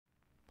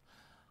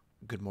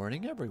Good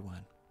morning,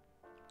 everyone.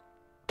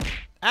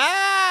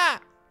 Ah!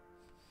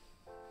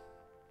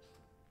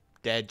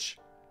 Dedge.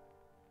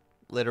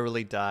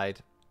 Literally died.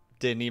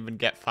 Didn't even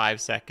get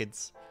 5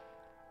 seconds.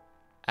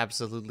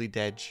 Absolutely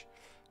Dedge.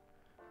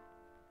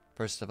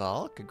 First of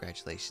all,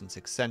 congratulations,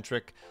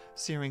 Eccentric,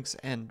 Syrinx,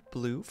 and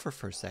Blue for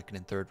first, second,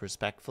 and third,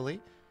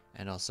 respectfully.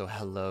 And also,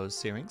 hello,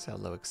 Syrinx,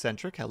 hello,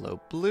 Eccentric, hello,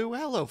 Blue,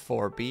 hello,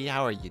 4B,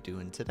 how are you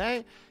doing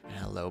today? And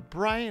hello,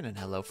 Brian, and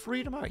hello,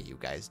 Freedom, how are you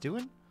guys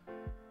doing?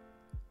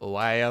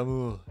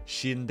 Waiamu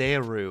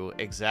Shinderu,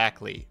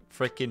 exactly.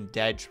 Frickin'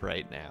 Dedge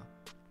right now.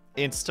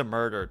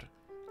 Insta-murdered.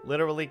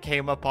 Literally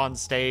came up on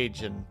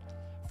stage and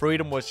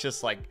Freedom was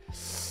just like,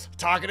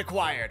 target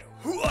acquired.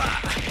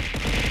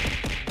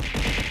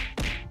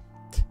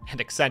 And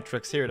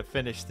Eccentric's here to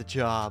finish the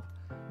job.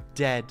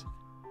 Dead.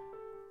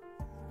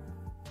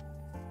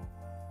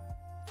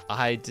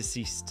 I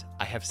deceased.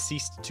 I have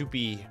ceased to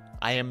be.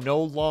 I am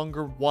no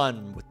longer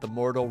one with the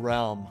mortal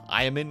realm.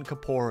 I am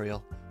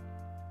incorporeal.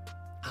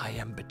 I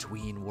am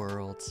between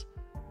worlds.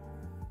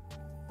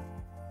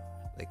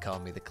 They call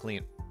me the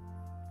clean.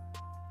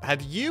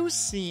 Have you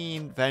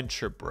seen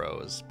Venture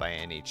Bros by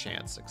any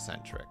chance,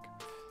 Eccentric?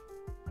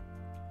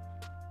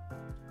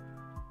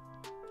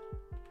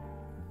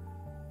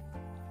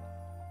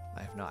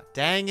 I have not.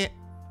 Dang it.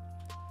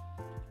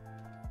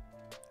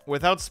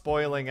 Without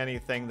spoiling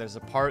anything, there's a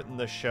part in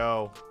the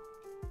show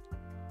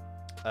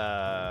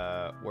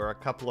where a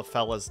couple of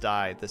fellas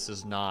die. This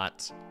is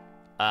not,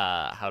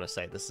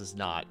 this is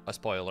not a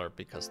spoiler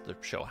because the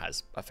show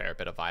has a fair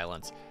bit of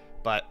violence.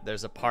 But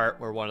there's a part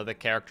where one of the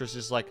characters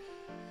is like,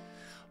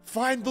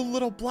 find the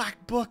little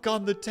black book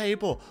on the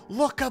table.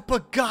 Look up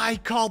a guy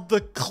called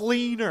the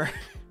Cleaner.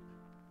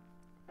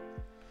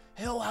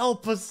 He'll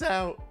help us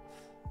out.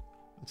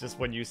 Just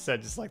when you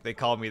said, just like, they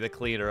call me the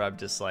Cleaner, I'm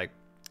just like,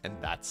 and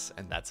that's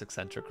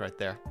Eccentric right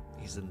there.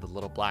 He's in the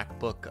little black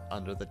book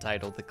under the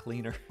title The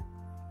Cleaner.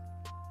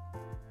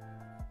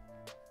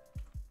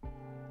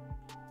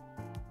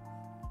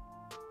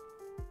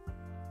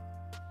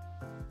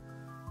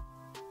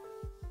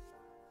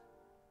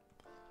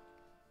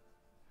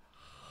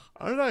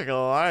 I'm not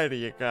gonna lie to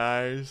you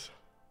guys.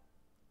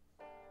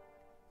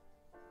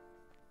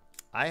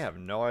 I have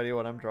no idea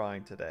what I'm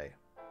drawing today.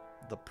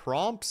 The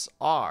prompts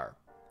are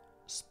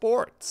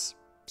sports,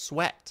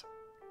 sweat,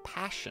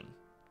 passion.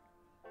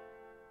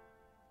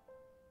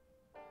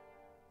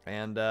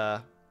 And,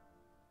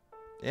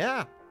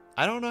 yeah,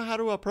 I don't know how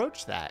to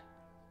approach that.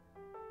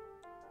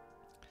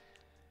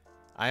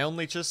 I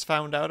only just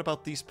found out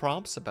about these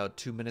prompts about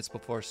 2 minutes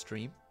before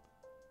stream.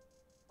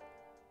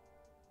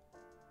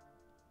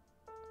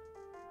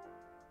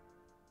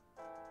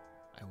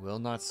 I will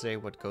not say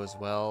what goes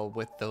well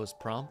with those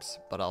prompts,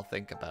 but I'll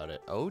think about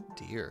it. Oh,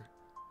 dear.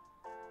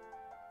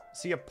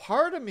 See, a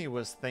part of me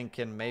was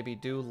thinking maybe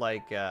do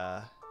like,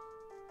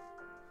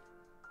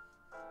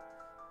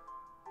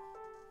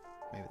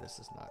 maybe this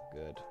is not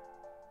good,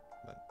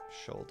 but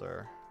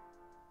shoulder.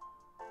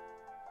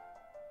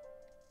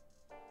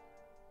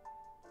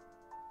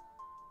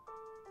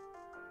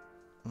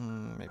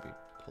 Maybe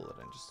pull it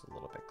in just a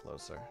little bit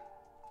closer.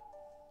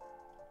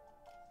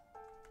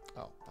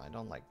 Oh, I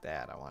don't like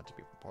that. I want it to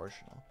be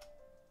proportional.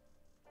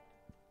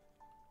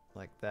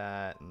 Like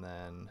that, and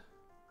then...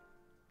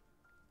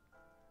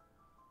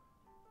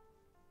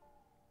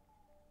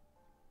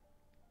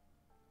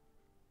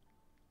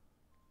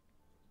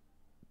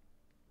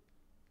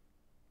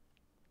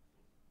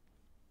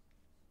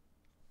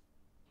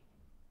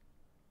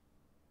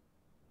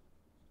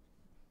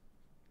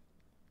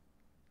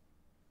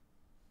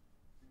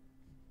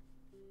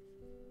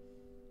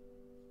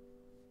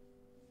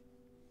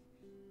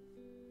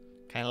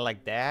 kind of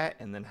like that,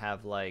 and then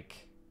have like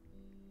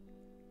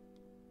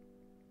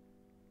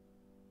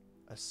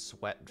a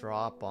sweat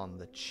drop on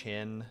the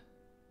chin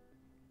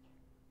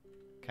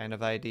kind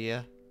of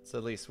idea. It's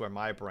at least where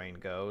my brain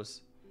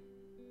goes.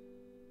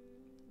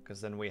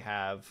 Because then we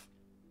have...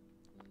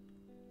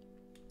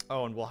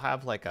 Oh, and we'll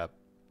have like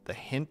the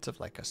hint of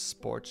like a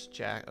sports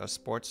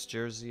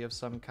jersey of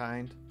some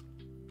kind.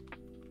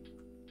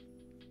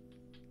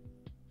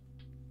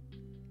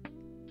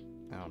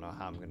 I don't know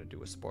how I'm gonna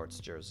do a sports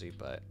jersey,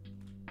 but...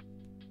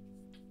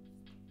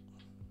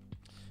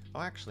 Oh,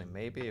 actually,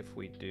 maybe if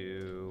we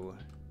do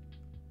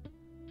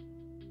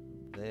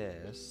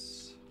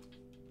this.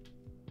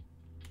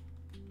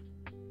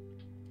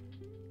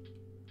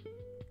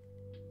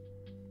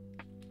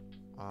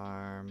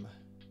 Arm.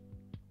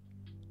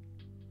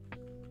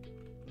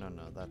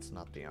 No, that's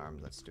not the arm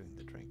that's doing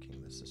the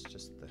drinking. This is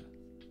just the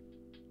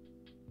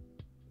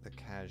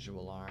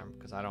casual arm,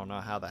 because I don't know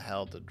how the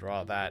hell to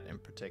draw that in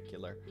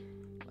particular.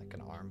 Like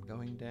an arm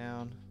going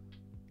down.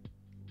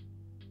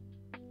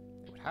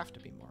 It would have to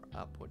be more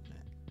up, wouldn't it?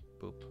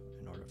 Boop,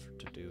 in order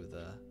to do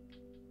the,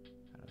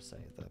 how to say,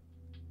 the,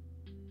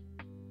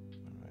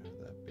 where would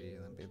that be?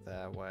 That'd be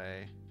that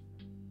way.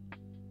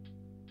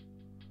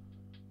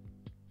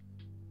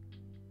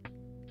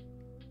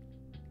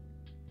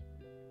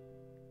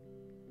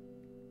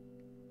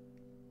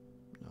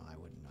 No, I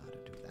wouldn't know how to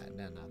do that.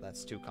 No,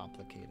 that's too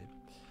complicated.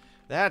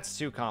 That's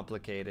too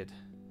complicated.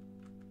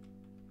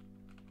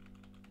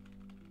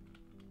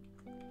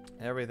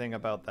 Everything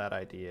about that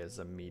idea is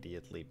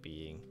immediately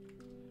being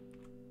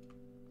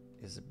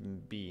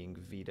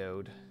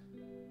vetoed.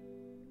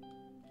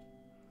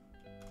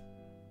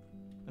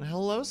 And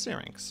hello,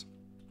 Syrinx.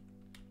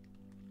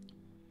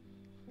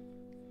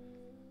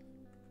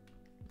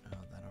 Oh,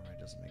 that already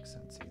doesn't make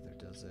sense either,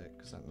 does it?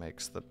 Because that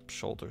makes the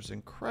shoulders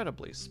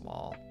incredibly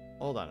small.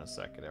 Hold on a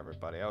second,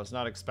 everybody. I was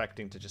not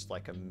expecting to just,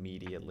 like,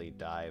 immediately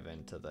dive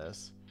into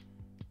this.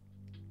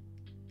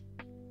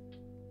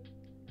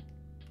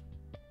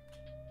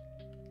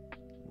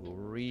 We'll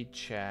read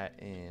chat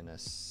in a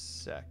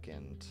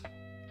second.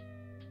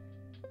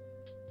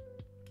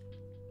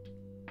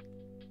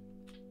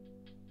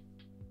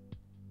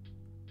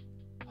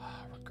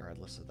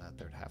 Regardless of that,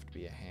 there'd have to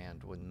be a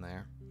hand, wouldn't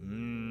there?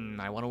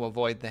 I want to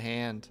avoid the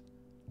hand.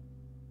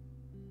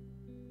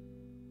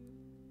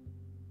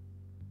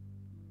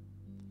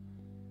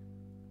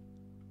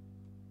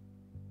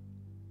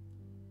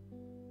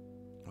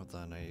 Hold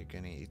on, are you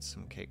gonna eat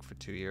some cake for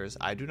 2 years?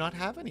 I do not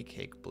have any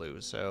cake, Blue,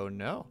 so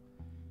no.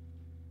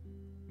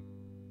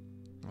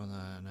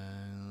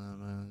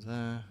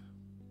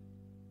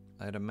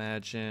 I'd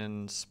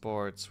imagine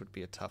sports would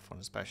be a tough one,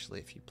 especially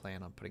if you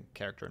plan on putting a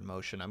character in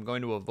motion. I'm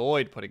going to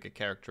avoid putting a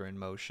character in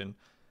motion.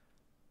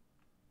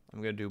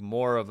 I'm going to do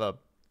more of a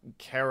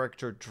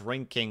character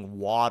drinking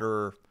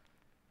water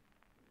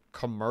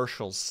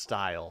commercial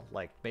style.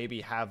 Like,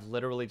 maybe have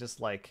literally just,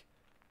 like,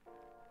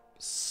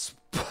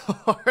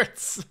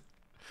 sports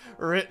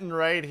written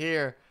right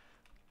here.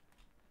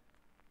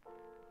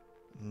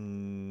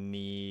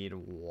 Need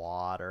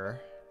water.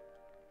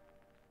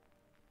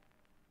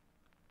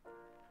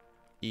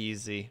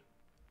 Easy.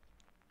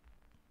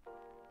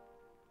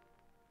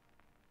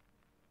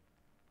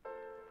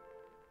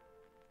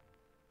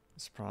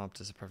 This prompt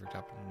is a perfect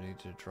opportunity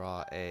to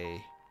draw a...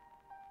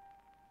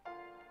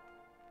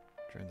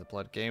 During the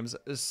blood games.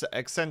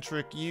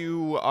 Eccentric,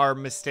 you are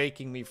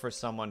mistaking me for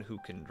someone who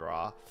can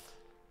draw.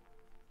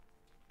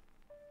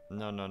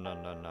 No, no, no,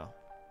 no, no.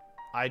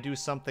 I do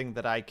something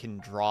that I can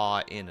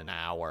draw in an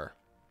hour.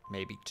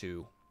 Maybe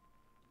 2.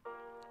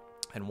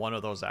 And one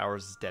of those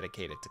hours is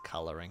dedicated to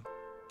coloring.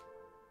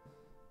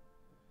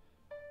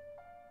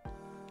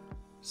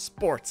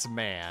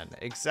 Sportsman,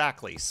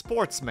 exactly.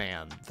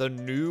 Sportsman, the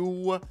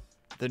new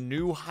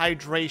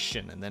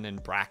hydration, and then in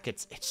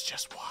brackets, it's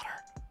just water.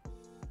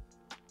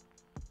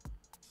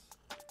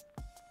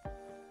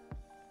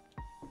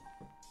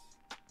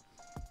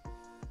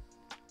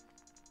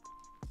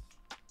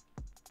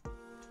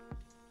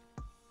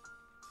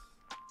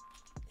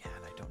 Yeah,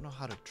 and I don't know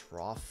how to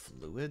draw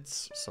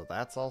fluids, so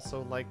that's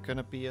also like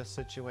gonna be a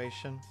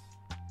situation.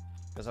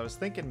 Because I was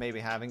thinking maybe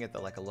having it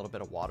that like a little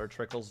bit of water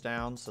trickles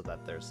down so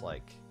that there's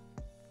like,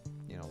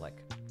 you know, like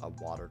a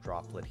water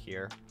droplet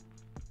here.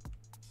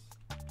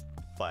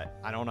 But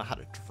I don't know how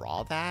to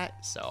draw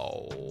that,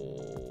 so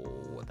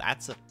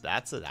that's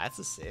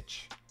a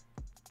sitch.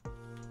 I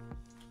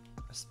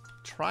was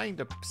trying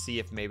to see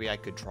if maybe I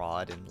could draw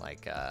it in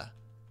like a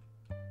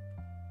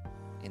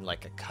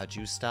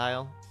Kaju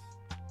style.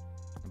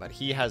 But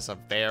he has a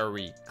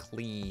very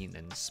clean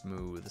and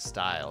smooth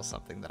style,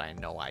 something that I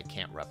know I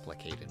can't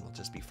replicate and will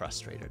just be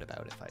frustrated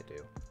about if I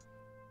do.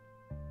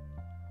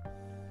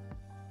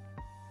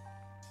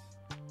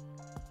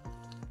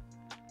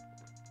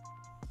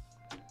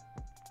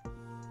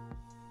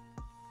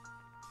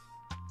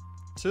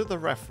 To the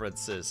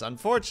references.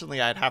 Unfortunately,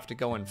 I'd have to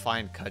go and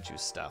find Kaju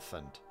stuff,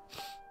 and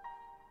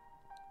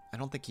I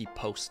don't think he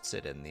posts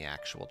it in the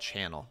actual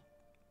channel,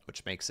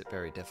 which makes it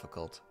very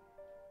difficult.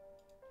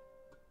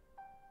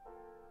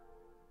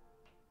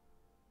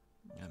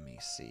 Let me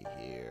see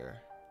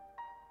here.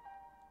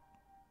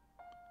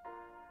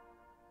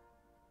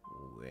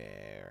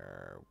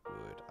 Where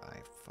would I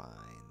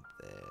find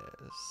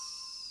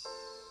this?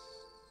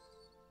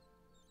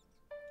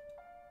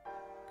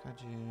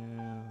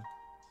 Kaju.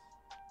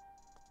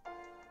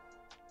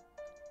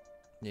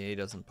 Yeah, he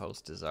doesn't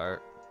post his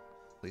art,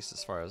 at least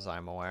as far as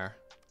I'm aware.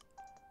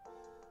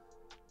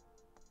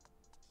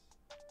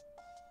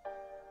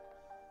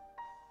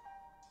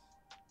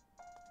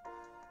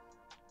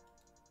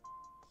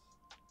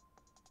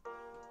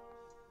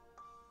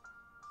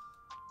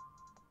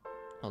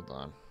 Hold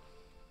on.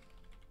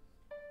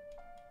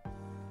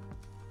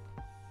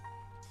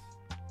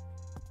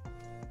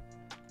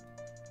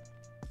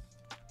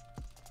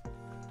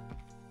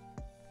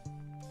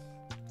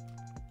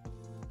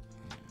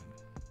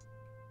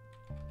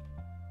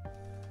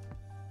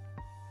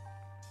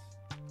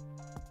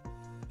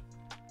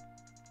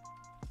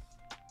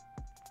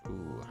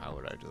 Ooh, how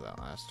would I do that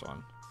last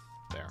one?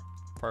 There.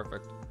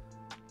 Perfect.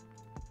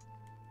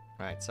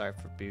 Alright, sorry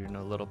for being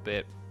a little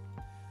bit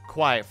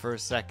quiet for a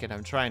second.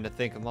 I'm trying to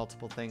think of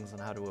multiple things on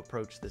how to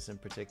approach this in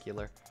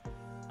particular.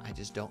 I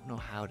just don't know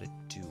how to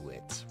do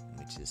it,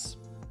 which is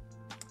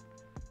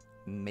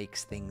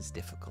makes things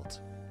difficult.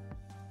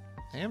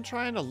 I am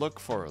trying to look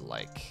for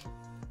like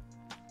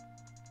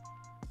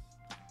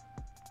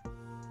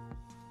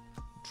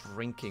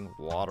drinking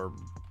water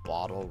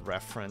bottle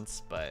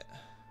reference, but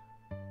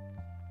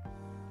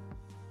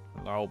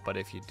No, but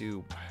if you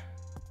do...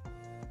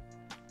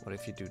 What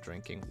if you do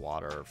drinking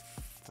water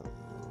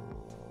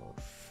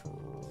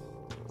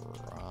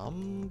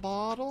from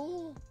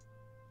bottle?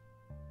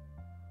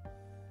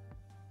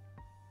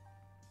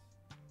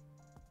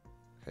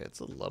 Okay, it's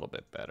a little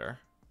bit better.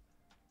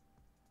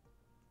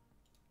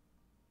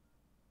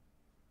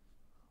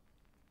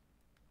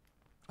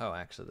 Oh,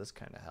 actually, this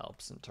kind of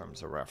helps in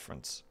terms of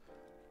reference.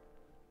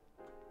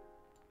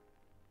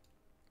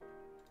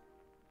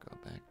 Go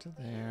back to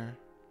there.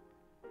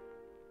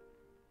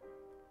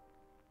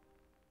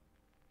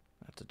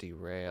 Not to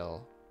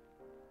derail,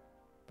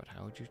 but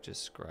how would you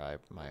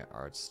describe my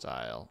art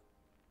style?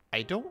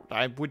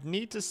 I would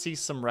need to see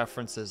some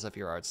references of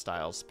your art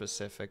style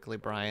specifically,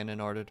 Brian, in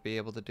order to be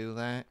able to do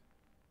that.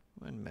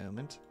 One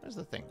moment. There's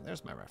the thing.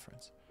 There's my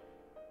reference.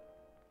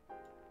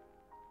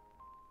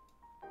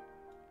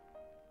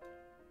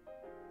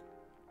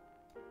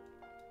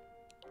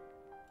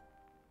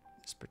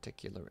 This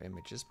particular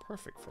image is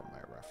perfect for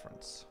my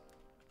reference.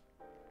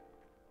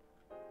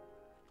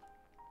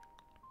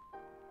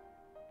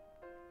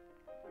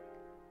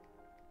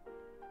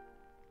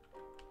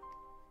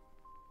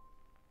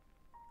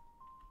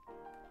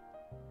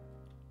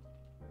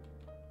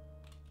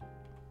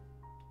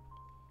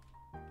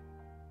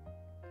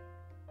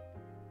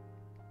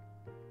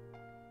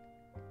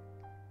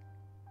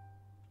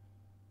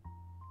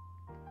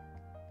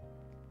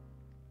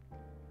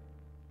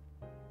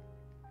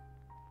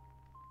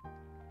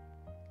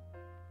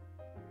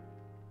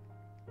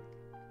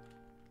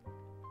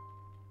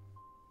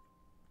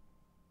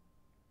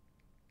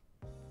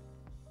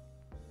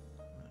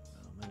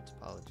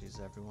 Apologies,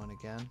 everyone,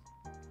 again.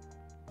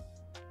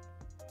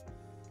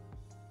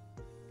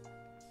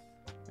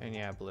 And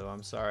yeah, Blue,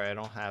 I'm sorry, I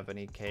don't have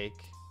any cake.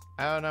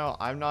 I don't know,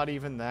 I'm not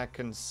even that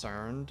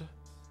concerned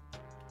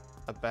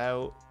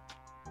about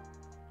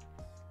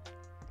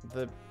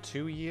the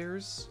 2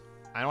 years.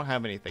 I don't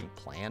have anything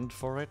planned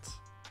for it.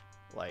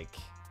 Like,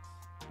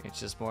 it's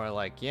just more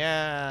like,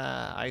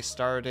 yeah, I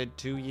started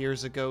 2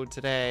 years ago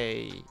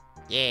today.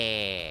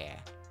 Yeah.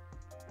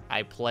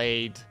 I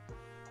played,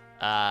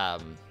 the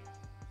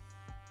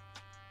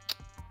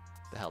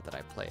hell did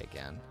I play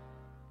again?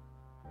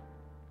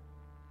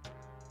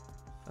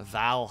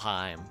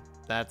 Valheim.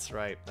 That's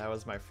right. That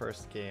was my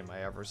first game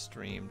I ever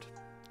streamed.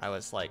 I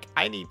was like,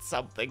 I need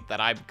something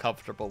that I'm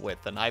comfortable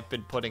with, and I've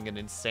been putting an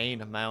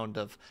insane amount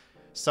of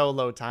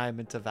solo time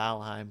into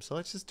Valheim, so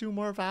let's just do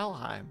more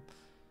Valheim.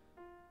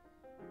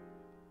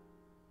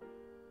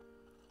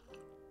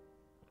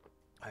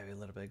 Might be a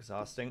little bit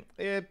exhausting.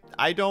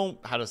 I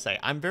don't, how to say,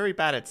 I'm very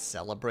bad at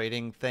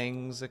celebrating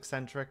things,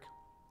 Eccentric.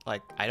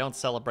 Like, I don't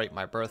celebrate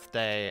my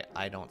birthday,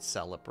 I don't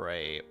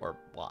celebrate, or,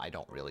 well, I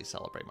don't really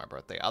celebrate my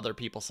birthday. Other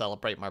people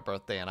celebrate my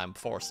birthday, and I'm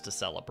forced to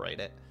celebrate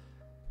it.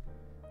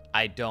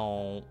 I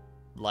don't,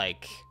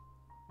 like,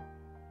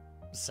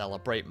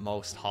 celebrate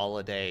most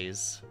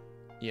holidays,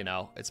 you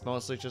know? It's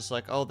mostly just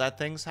like, oh, that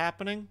thing's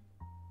happening?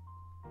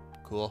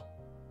 Cool.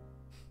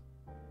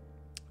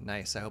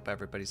 Nice, I hope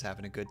everybody's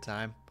having a good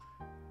time.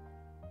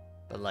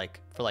 But, like,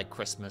 for, like,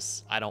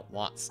 Christmas, I don't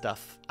want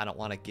stuff. I don't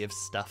want to give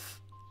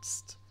stuff.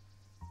 Just...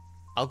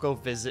 I'll go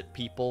visit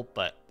people,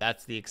 but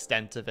that's the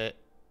extent of it.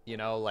 You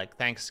know, like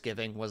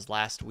Thanksgiving was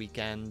last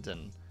weekend,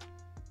 and,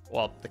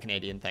 well, the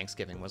Canadian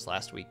Thanksgiving was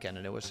last weekend,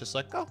 and it was just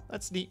like, oh,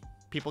 that's neat.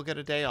 People get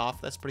a day off.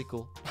 That's pretty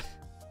cool.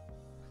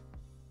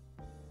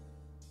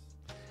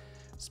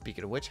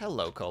 Speaking of which,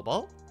 hello,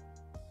 Cobalt.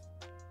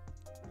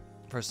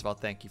 First of all,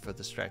 thank you for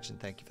the stretch, and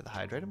thank you for the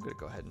hydrate. I'm going to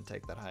go ahead and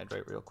take that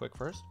hydrate real quick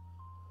first.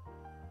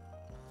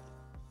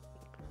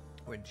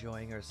 We're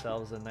enjoying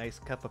ourselves a nice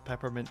cup of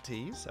peppermint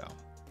tea, so...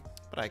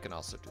 But I can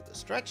also do the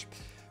stretch.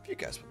 If you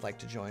guys would like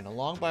to join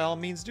along, by all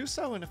means do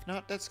so, and if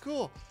not, that's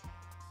cool.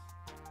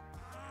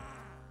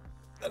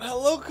 And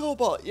hello,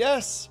 Cobalt.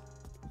 Yes,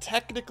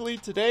 technically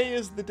today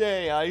is the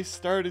day I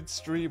started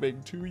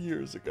streaming 2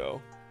 years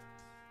ago.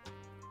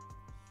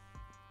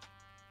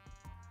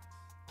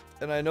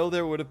 And I know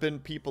there would have been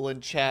people in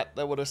chat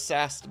that would have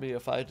sassed me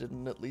if I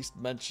didn't at least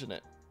mention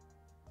it.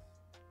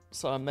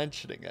 So I'm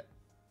mentioning it.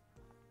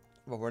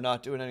 But we're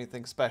not doing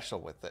anything special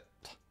with it.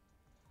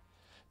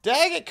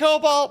 Dang it,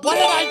 Cobalt! What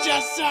did I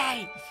just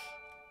say?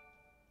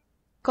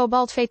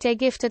 Cobalt VT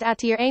gifted at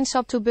tier 1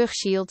 sub to Bug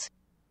Shield.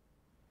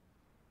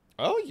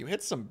 Oh, you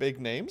hit some big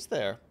names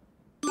there.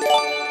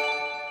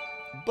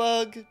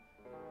 Bug.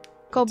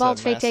 Cobalt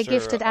VT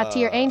gifted at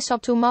tier 1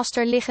 sub to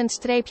Master liggend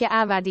streepje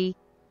Awadi.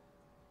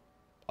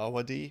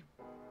 Awadi.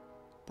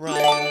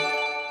 Brian.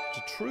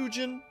 To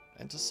Trujan.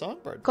 And to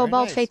Songbird.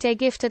 Cobalt nice. VT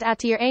gifted at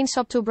tier 1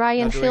 sub to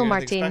Brian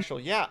Philmartin.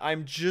 Yeah,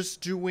 I'm just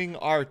doing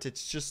art.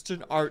 It's just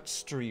an art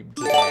stream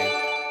today.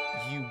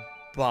 You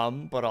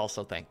bum, but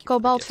also thank you.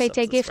 Cobalt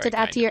VT gifted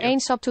at tier 1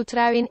 sub to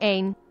Truin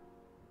 1.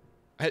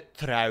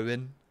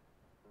 Truin.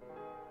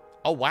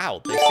 Oh wow,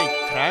 they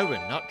say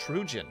Truin, not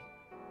Trujan.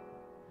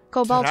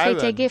 Cobalt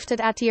VT gifted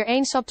at tier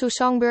 1 sub to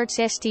Songbird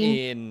 16.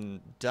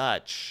 In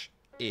Dutch,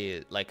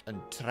 is like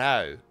een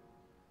trui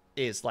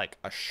is like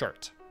a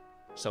shirt.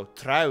 So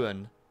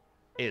Truin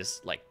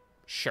is like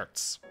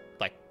shirts,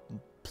 like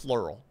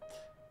plural.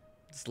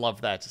 Just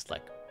love that. Just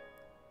like,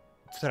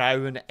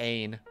 Trauen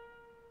ein.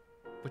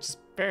 Which is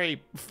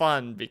very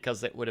fun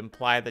because it would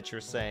imply that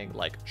you're saying,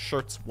 like,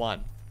 shirts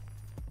one.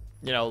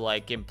 You know,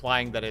 like,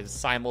 implying that it is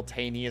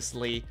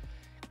simultaneously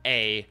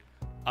a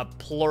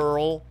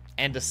plural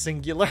and a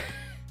singular.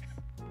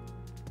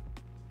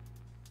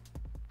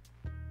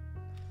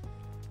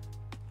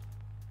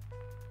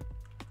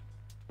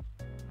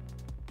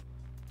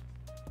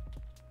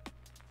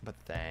 But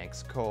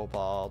thanks,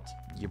 Cobalt.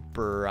 You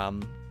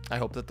brum. I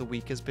hope that the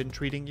week has been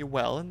treating you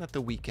well and that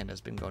the weekend has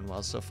been going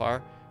well so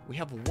far. We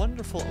have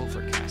wonderful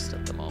overcast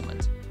at the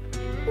moment.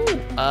 Ooh,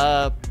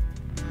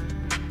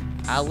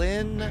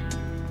 Alan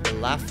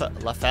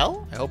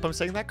Lafell? I hope I'm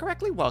saying that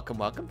correctly. Welcome,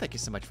 welcome. Thank you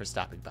so much for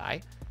stopping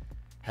by.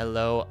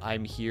 Hello,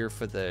 I'm here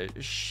for the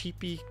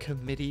Sheepy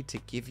Committee to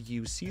give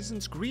you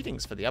season's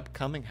greetings for the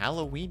upcoming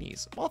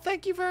Halloweenies. Well,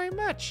 thank you very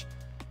much.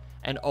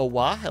 And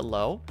Owa,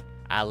 hello.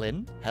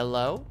 Alan,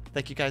 hello.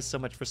 Thank you guys so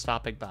much for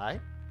stopping by.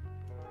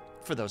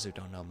 For those who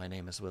don't know, my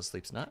name is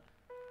WillSleepsNot.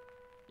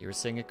 You were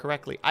saying it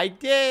correctly. I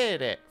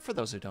did it! For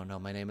those who don't know,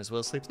 my name is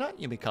WillSleepsNot.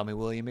 You may call me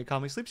Will, you may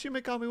call me Sleeps, you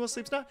may call me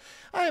WillSleepsNot.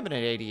 I am an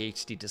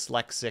ADHD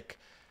dyslexic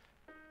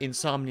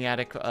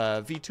insomniatic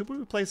Vtuber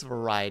who plays a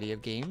variety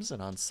of games,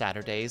 and on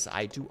Saturdays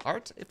I do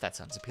art. If that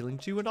sounds appealing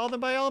to you and all, then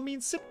by all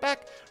means sit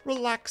back,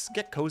 relax,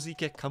 get cozy,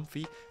 get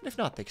comfy, and if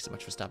not, thank you so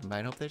much for stopping by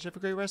and hope that you have a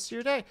great rest of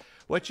your day.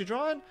 What you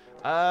drawing?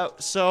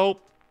 So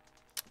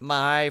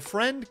my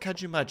friend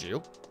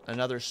Kajumaju,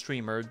 another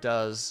streamer,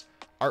 does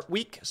Art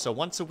Week. So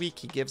once a week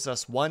he gives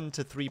us 1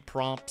 to 3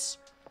 prompts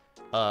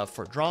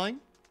for drawing,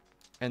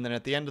 and then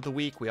at the end of the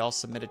week we all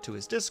submit it to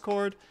his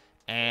Discord,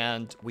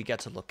 and we get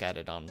to look at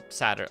it on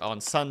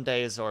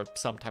Sundays, or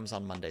sometimes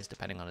on Mondays,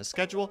 depending on his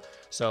schedule.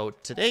 So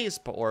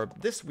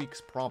this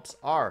week's prompts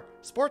are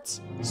sports,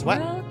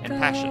 sweat, and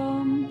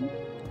passion.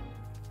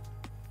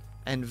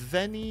 And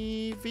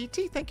Veni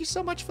VT, thank you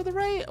so much for the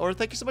raid, or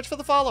thank you so much for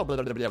the follow. Blah,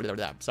 blah, blah, blah,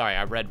 blah. Sorry,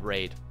 I read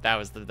raid. That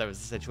was the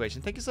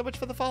situation. Thank you so much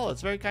for the follow.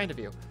 It's very kind of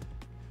you.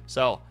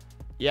 So,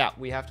 yeah,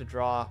 we have to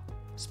draw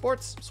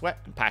sports, sweat,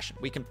 and passion.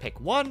 We can pick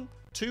 1,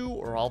 2,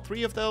 or all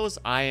 3 of those.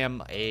 I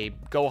am a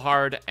go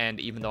hard,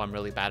 and even though I'm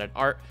really bad at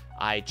art,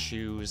 I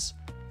choose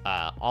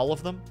all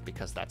of them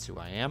because that's who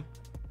I am.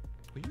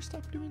 Will you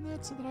stop doing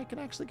that so that I can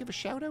actually give a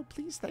shout out,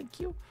 please? Thank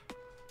you.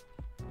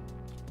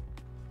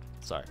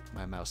 Sorry,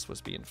 my mouse was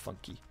being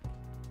funky.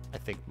 I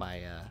think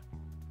my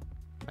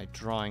my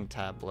drawing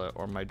tablet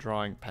or my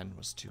drawing pen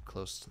was too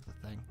close to the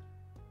thing.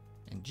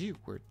 And you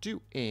were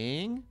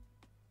doing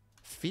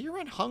Fear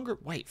and Hunger.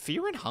 Wait,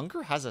 Fear and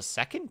Hunger has a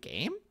second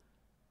game?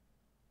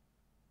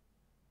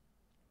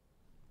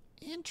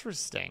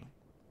 Interesting.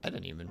 I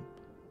didn't even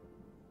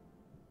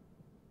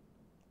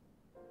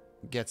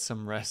get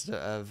some rest.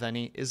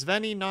 Veni. Is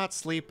Veni not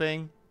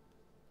sleeping?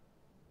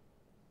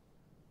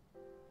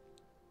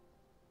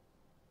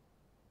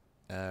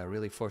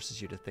 Really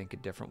forces you to think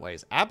in different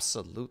ways.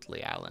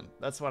 Absolutely, Alan.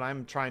 That's what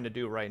I'm trying to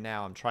do right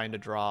now. I'm trying to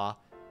draw.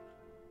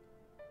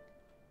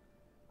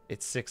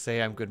 It's 6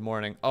 a.m. Good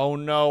morning. Oh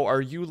no, are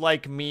you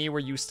like me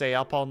where you stay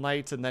up all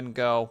night and then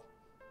go,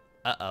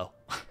 uh-oh,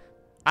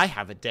 I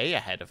have a day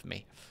ahead of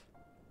me.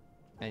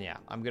 And yeah,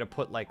 I'm gonna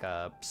put like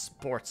a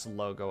sports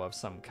logo of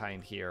some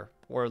kind here,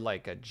 or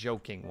like a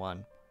joking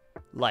one.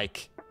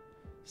 Like,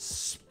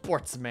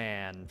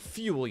 sportsman,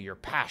 fuel your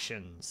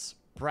passions.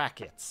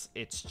 Brackets,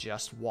 it's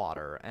just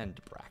water,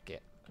 end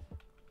bracket.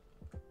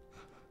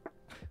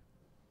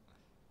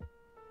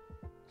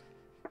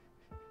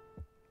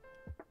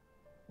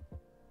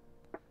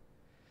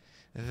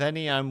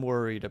 Veni, I'm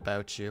worried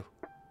about you.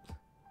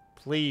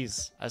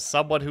 Please, as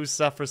someone who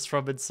suffers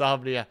from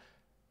insomnia,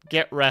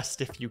 get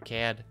rest if you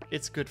can.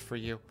 It's good for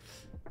you.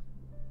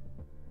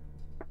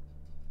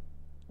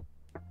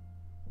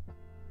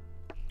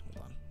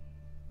 Hold on.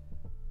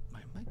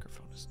 My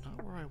microphone is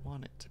not where I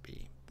want it to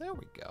be. There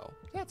we go.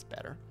 That's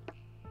better.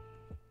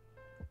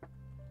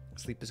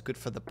 Sleep is good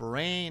for the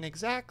brain.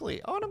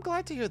 Exactly. Oh, and I'm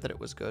glad to hear that it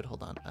was good.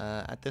 Hold on.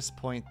 At this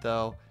point,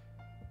 though,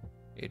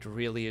 it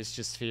really is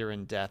just fear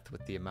and death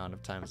with the amount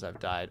of times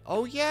I've died.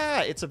 Oh,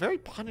 yeah. It's a very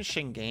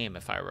punishing game,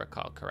 if I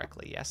recall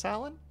correctly. Yes,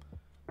 Alan?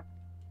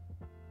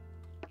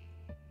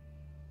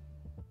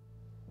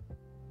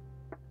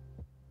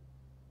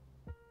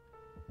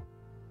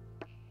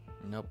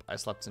 Nope. I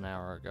slept an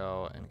hour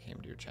ago and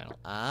came to your channel.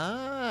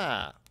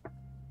 Ah.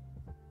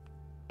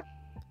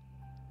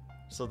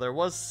 So there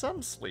was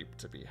some sleep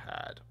to be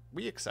had.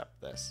 We accept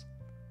this.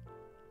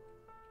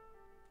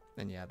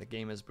 And yeah, the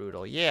game is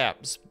brutal. Yeah,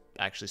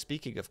 actually,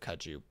 speaking of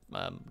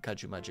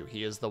Kajumaju,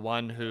 he is the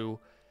one who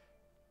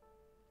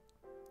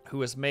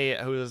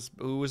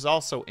was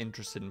also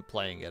interested in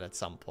playing it at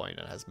some point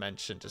and has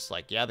mentioned just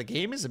like, yeah, the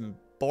game is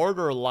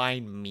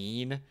borderline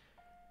mean,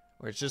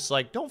 where it's just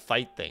like, don't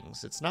fight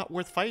things. It's not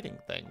worth fighting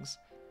things.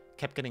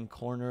 Kept getting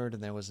cornered,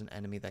 and there was an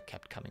enemy that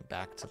kept coming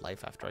back to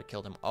life after I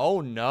killed him.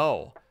 Oh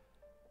no.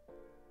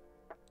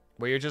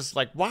 Where you're just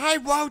like, why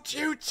won't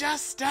you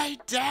just stay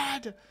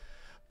dead?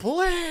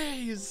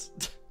 Please!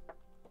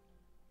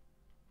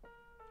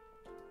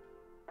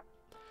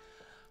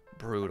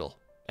 Brutal.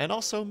 And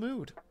also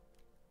mood.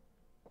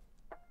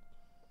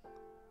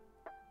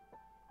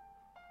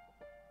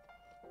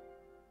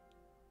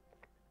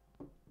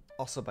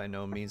 Also, by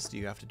no means do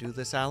you have to do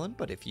this, Alan,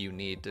 but if you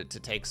need to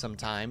take some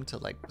time to,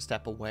 like,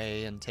 step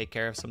away and take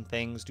care of some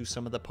things, do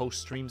some of the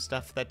post-stream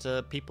stuff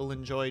that people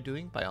enjoy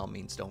doing, by all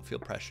means, don't feel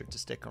pressured to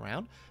stick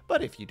around.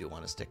 But if you do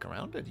want to stick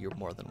around, you're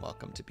more than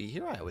welcome to be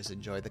here. I always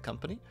enjoy the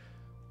company.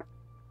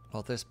 Well,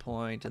 at this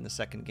point in the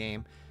second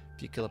game,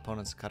 if you kill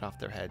opponents and cut off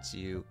their heads,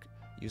 you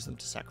use them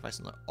to sacrifice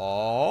them.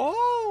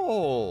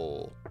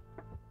 Oh!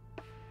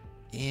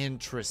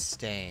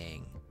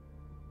 Interesting.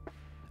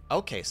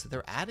 Okay, so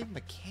they're adding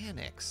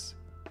mechanics.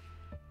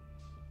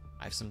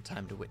 I have some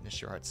time to witness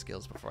your art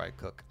skills before I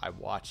cook. I'm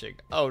watching.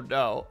 Oh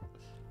no.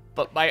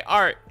 But my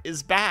art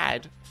is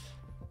bad.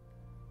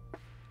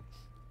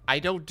 I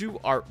don't do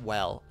art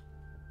well.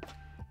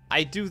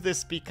 I do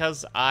this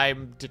because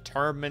I'm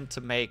determined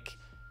to make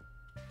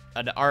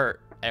an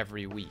art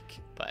every week,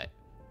 but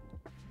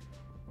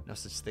no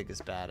such thing as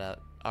bad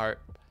art.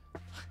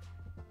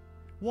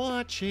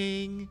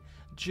 Watching,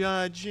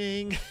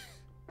 judging.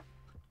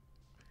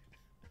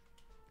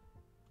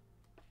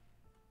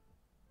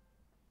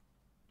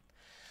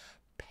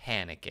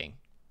 Panicking.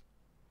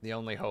 The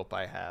only hope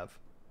I have.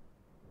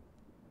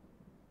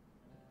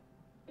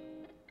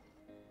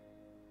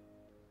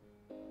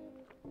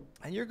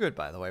 And you're good,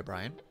 by the way,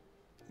 Brian.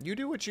 You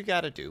do what you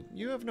gotta do.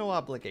 You have no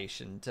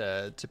obligation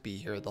to be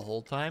here the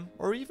whole time,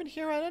 or even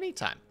here at any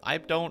time. I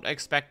don't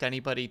expect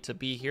anybody to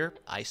be here.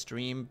 I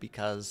stream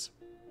because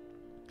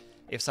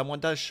if someone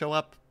does show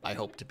up, I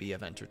hope to be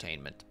of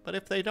entertainment. But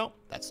if they don't,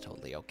 that's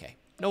totally okay.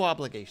 No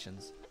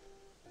obligations.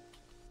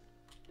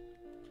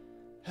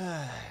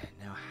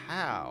 Now,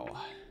 how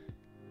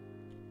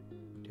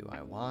do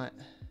I want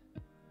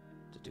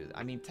to do that?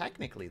 I mean,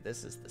 technically,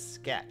 this is the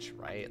sketch,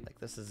 right? Like,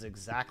 this is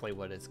exactly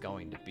what it's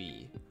going to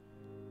be.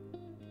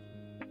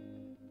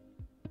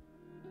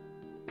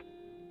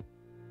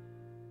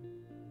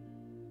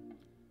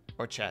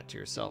 Or chat to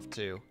yourself,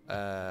 too.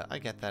 I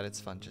get that. It's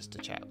fun just to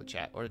chat with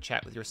chat. Or to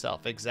chat with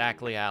yourself.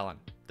 Exactly, Alan.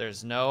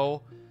 There's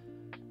no...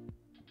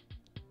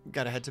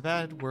 Gotta head to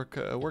bed.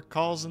 Work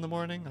calls in the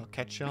morning. I'll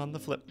catch you on the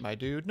flip, my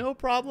dude. No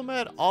problem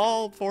at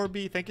all,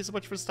 4B. Thank you so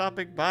much for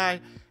stopping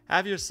by.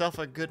 Have yourself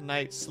a good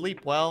night.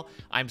 Sleep well.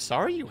 I'm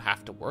sorry you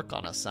have to work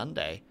on a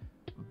Sunday.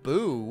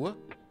 Boo.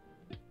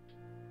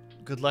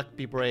 Good luck.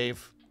 Be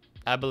brave.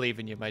 I believe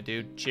in you, my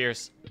dude.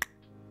 Cheers.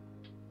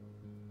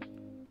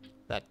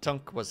 That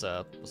tunk was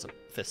a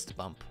fist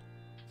bump.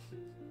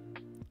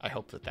 I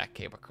hope that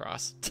came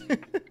across.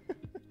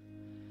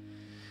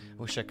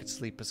 Wish I could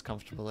sleep as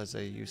comfortable as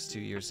I used to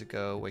years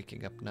ago.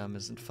 Waking up numb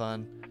isn't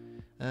fun.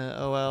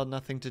 Oh well,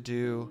 nothing to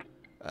do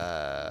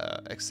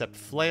except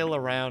flail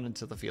around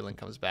until the feeling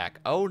comes back.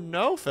 Oh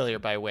no, failure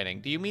by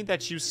winning. Do you mean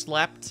that you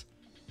slept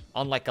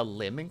on like a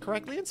limb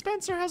incorrectly? And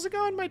Spencer, how's it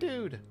going, my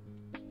dude?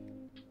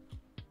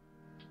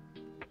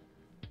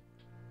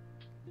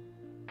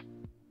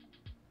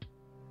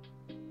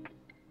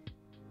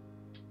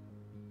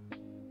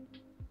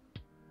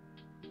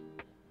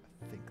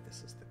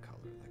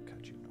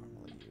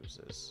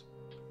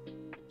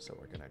 So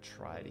we're gonna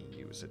try to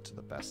use it to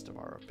the best of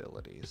our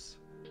abilities.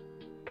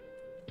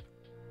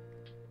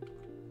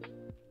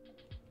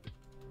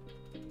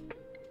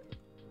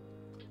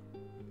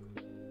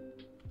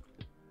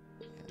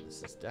 And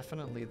this is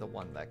definitely the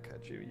one that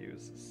Kaju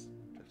uses.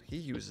 He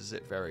uses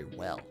it very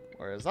well,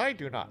 whereas I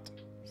do not.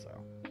 So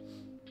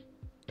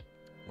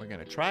we're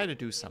gonna try to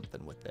do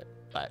something with it,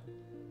 but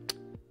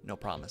no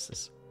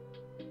promises.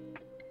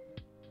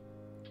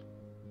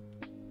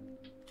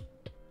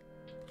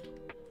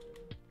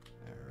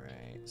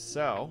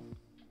 So,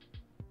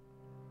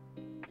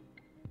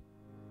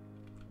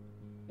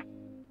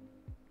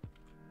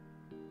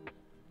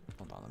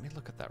 hold on, let me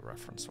look at that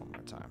reference one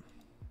more time.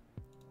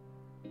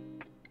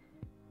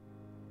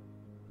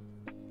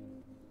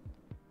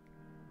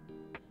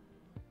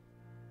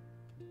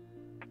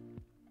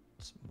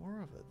 It's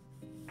more of a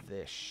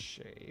this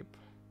shape.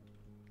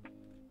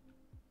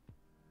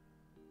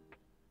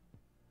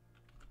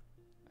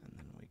 And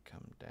then we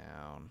come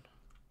down.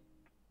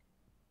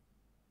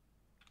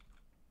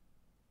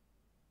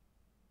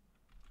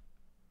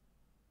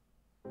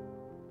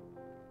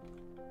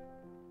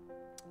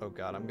 Oh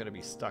god, I'm gonna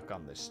be stuck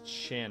on this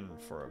chin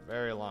for a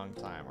very long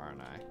time, aren't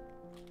I?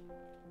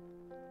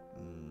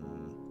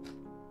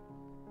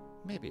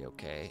 Maybe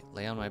okay.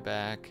 Lay on my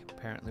back,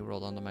 apparently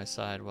rolled onto my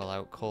side while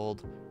out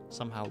cold.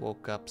 Somehow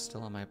woke up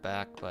still on my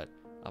back, but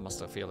I'm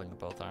still feeling in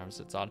both arms.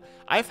 It's odd.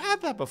 I've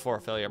had that before,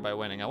 failure by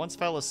winning. I once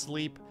fell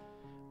asleep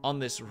on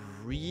this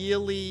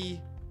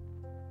really...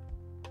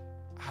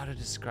 How to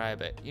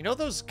describe it? You know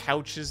those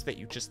couches that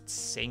you just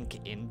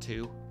sink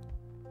into?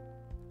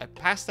 I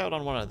passed out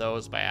on one of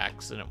those by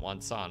accident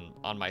once on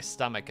my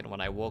stomach, and when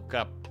I woke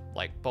up,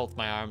 like, both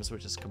my arms were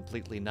just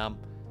completely numb.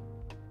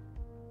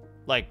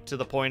 Like, to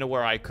the point of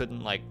where I couldn't,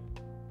 like,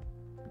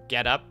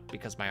 get up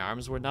because my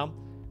arms were numb.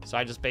 So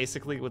I just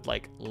basically would,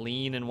 like,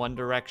 lean in one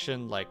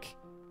direction, like,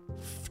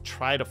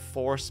 try to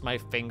force my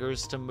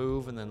fingers to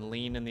move, and then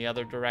lean in the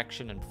other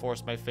direction and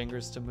force my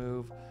fingers to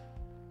move.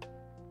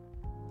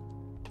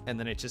 And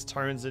then it just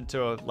turns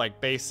into a, like,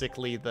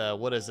 basically the,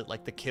 what is it,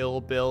 like the Kill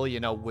Bill, you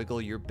know,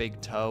 wiggle your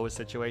big toe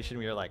situation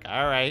where you're like,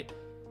 all right,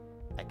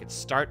 I can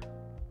start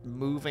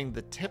moving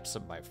the tips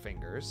of my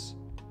fingers,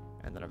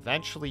 and then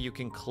eventually you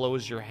can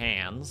close your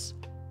hands,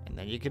 and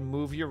then you can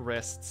move your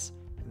wrists,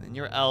 and then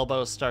your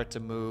elbows start to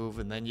move,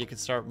 and then you can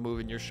start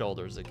moving your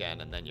shoulders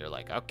again, and then you're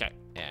like, okay,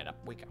 and up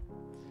we go.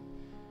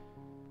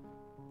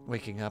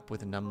 Waking up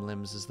with numb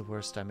limbs is the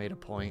worst. I made a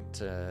point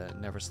to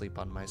never sleep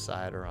on my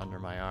side or under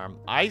my arm.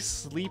 I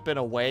sleep in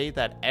a way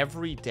that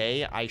every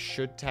day I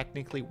should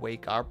technically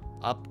wake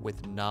up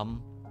with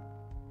numb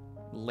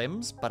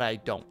limbs, but I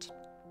don't.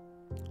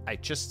 I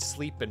just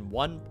sleep in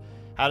one,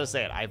 how to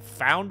say it, I've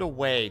found a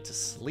way to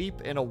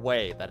sleep in a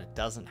way that it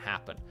doesn't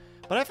happen.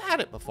 But I've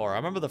had it before. I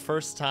remember the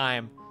first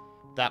time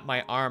that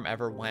my arm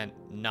ever went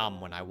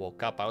numb when I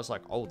woke up. I was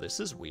like, oh, this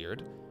is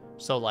weird.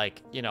 So,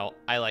 like, you know,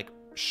 I, like,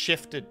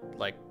 shifted,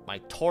 like, my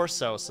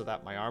torso so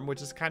that my arm would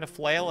just kind of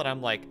flail, and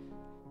I'm like,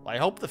 well, I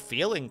hope the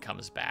feeling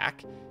comes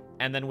back.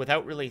 And then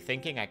without really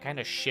thinking, I kind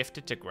of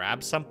shifted to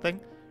grab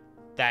something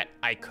that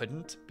I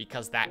couldn't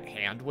because that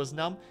hand was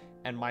numb,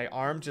 and my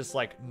arm just,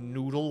 like,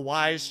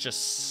 noodle-wise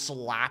just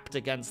slapped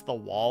against the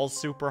wall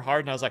super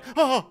hard, and I was like,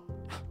 oh!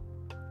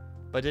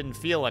 But didn't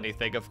feel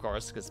anything, of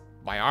course, because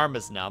my arm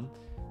is numb,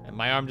 and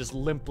my arm just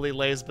limply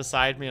lays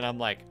beside me, and I'm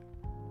like,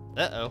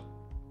 uh-oh.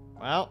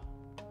 Well,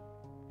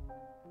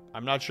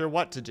 I'm not sure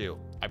what to do.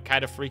 I'm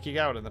kind of freaking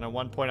out. And then at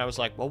one point I was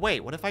like, well, wait,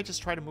 what if I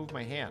just try to move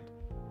my hand?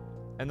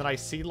 And then I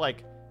see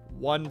like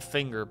one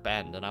finger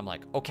bend, and I'm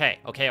like, okay,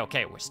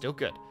 we're still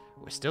good.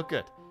 We're still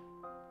good.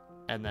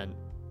 And then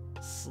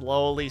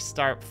slowly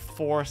start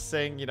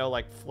forcing, you know,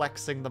 like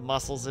flexing the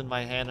muscles in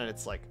my hand, and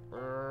it's like,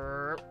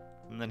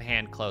 and then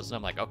hand closed, and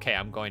I'm like, okay,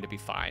 I'm going to be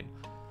fine.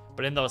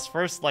 But in those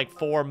first like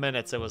 4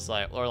 minutes, it was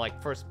like, or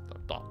like first,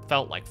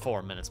 felt like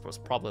 4 minutes, but it was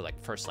probably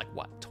like first like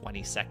what,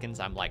 20 seconds,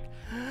 I'm like,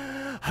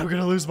 I'm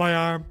gonna lose my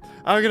arm,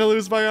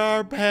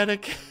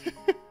 panic.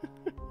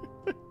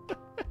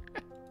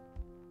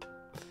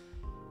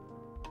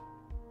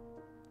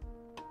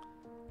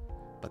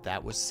 But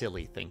that was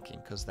silly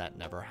thinking, because that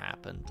never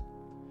happened.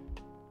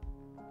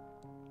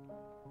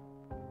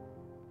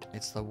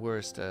 It's the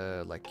worst,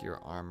 like your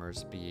arm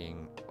is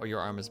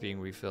being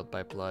refilled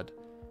by blood.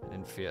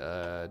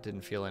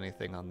 Didn't feel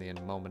anything on the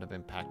moment of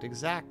impact.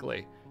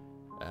 Exactly.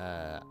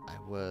 I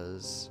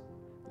was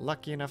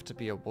lucky enough to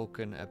be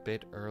awoken a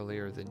bit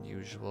earlier than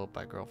usual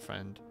by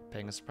girlfriend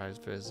paying a surprise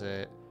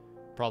visit.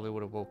 Probably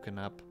would have woken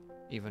up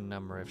even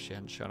number if she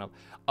hadn't shown up.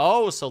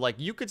 Oh, so like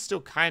you could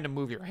still kind of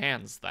move your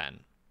hands then.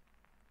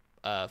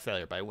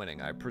 Failure by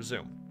winning, I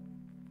presume.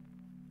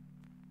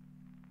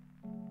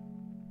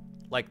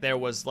 Like there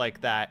was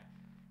like that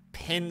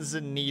pins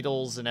and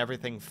needles and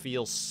everything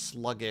feels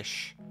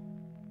sluggish,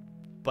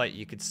 but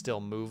you could still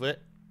move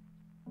it.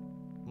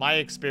 My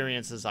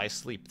experience is I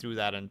sleep through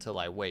that until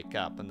I wake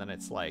up, and then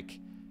it's like,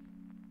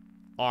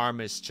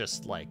 arm is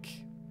just like,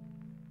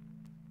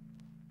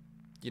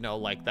 you know,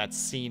 like that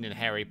scene in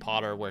Harry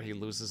Potter where he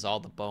loses all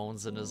the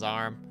bones in his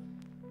arm.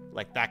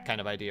 Like that kind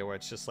of idea where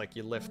it's just like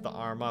you lift the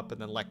arm up and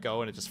then let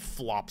go and it just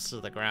flops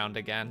to the ground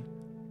again.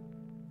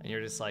 And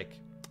you're just like,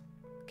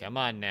 come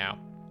on now,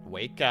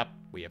 wake up.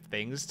 We have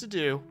things to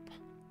do.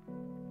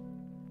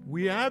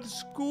 We have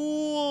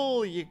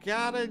school. You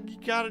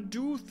gotta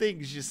do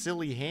things, you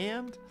silly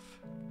hand.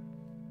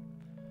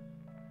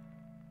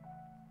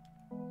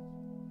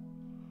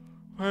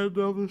 I had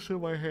noticed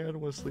in my hand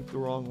was sleep the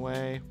wrong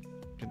way.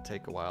 It can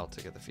take a while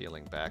to get the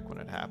feeling back when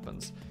it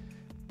happens.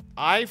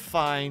 I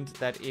find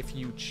that if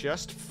you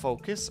just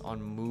focus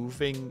on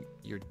moving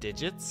your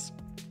digits,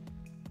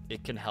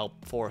 it can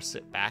help force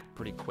it back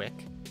pretty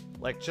quick.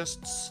 Like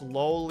just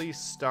slowly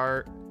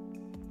start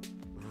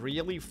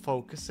really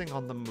focusing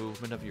on the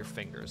movement of your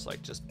fingers.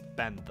 Like just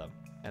bend them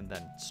and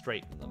then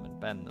straighten them and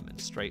bend them and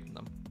straighten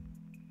them.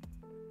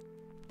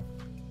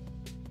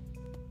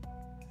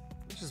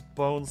 Just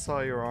bone saw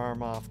your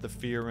arm off the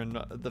fear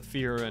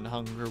and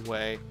hunger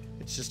way.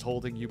 It's just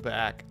holding you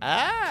back.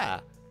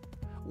 Ah!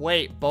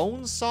 Wait,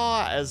 bone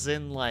saw as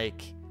in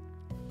like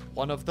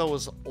one of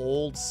those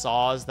old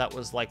saws that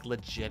was like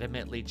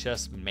legitimately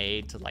just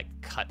made to like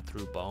cut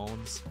through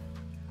bones?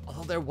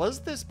 Although there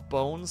was this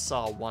bone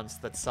saw once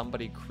that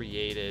somebody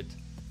created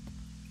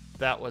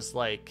that was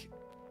like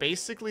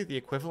basically the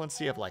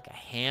equivalency of like a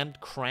hand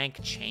crank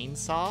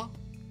chainsaw.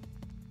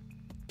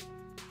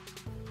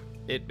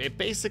 It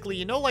basically,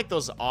 you know, like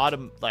those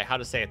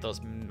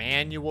those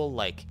manual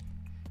like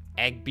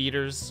egg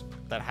beaters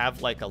that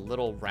have like a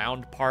little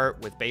round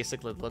part with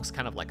basically looks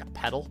kind of like a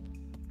pedal.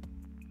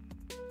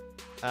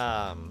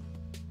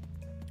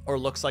 Or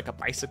looks like a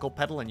bicycle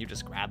pedal and you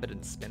just grab it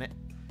and spin it.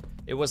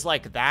 It was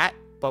like that,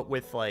 but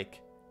with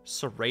like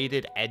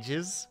serrated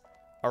edges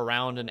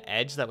around an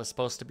edge that was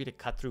supposed to be to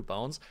cut through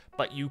bones,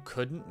 but you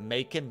couldn't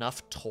make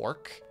enough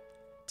torque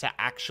to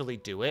actually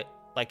do it.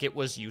 Like it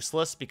was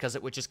useless because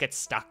it would just get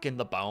stuck in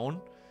the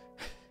bone.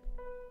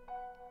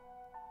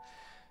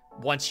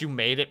 Once you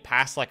made it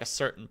past like a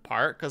certain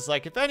part, because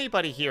like if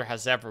anybody here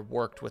has ever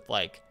worked with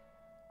like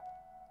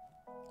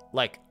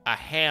like a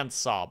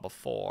handsaw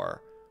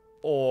before,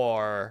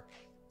 or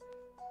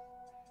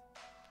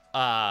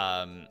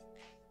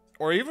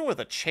even with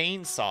a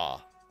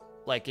chainsaw.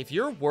 Like, if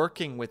you're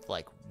working with,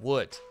 like,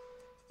 wood,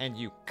 and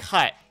you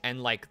cut,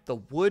 and, like, the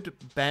wood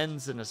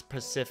bends in a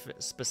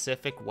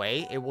specific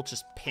way, it will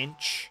just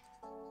pinch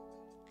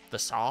the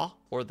saw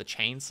or the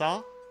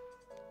chainsaw.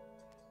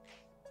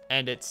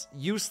 And it's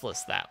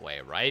useless that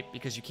way, right?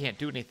 Because you can't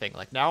do anything.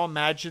 Like, now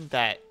imagine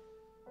that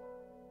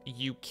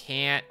you're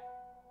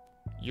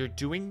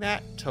doing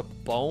that to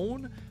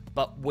bone,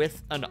 but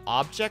with an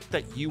object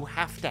that you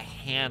have to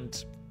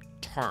hand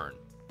turn.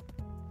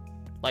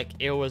 Like,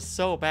 it was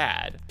so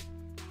bad.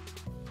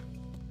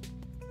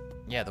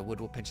 Yeah, the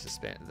wood will pinch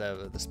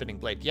the spinning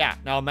blade. Yeah,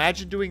 now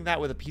imagine doing that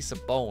with a piece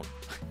of bone.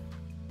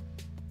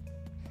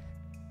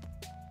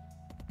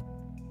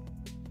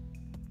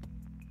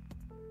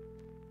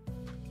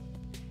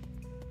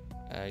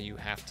 You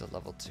have to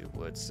level 2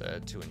 woods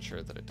to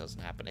ensure that it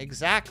doesn't happen.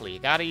 Exactly. You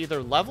gotta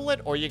either level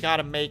it, or you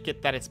gotta make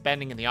it that it's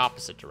bending in the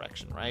opposite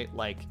direction, right?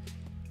 Like,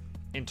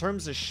 in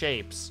terms of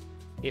shapes,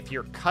 if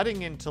you're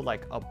cutting into,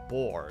 like, a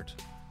board...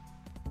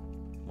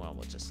 Well,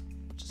 we'll just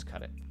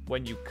cut it.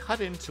 When you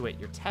cut into it,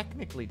 you're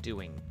technically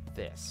doing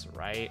this,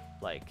 right?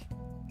 Like,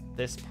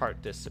 this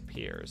part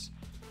disappears.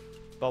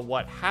 But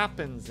what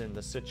happens in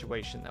the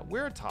situation that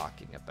we're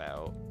talking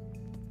about...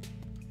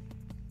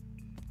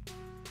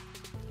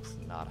 It's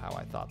not how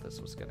I thought this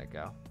was gonna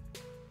go.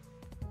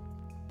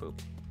 Boop.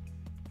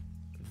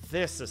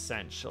 This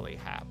essentially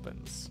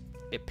happens.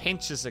 It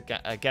pinches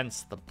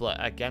against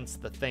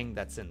the thing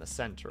that's in the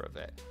center of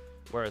it.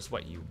 Whereas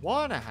what you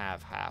want to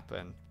have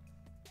happen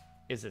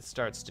is it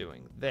starts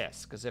doing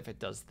this, because if it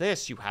does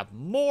this, you have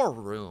more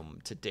room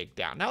to dig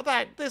down. Now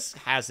this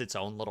has its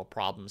own little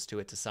problems to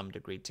it to some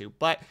degree too,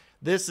 but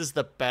this is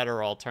the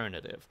better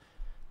alternative.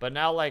 But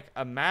now, like,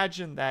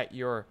 imagine that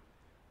you're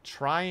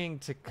trying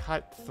to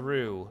cut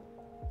through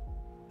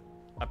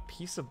a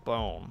piece of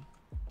bone.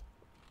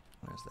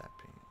 Where's that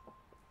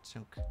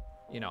being?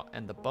 You know,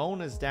 and the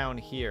bone is down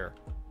here.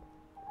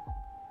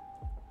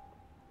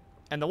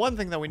 And the one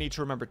thing that we need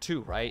to remember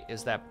too, right,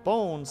 is that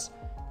bones,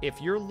 if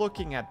you're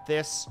looking at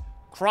this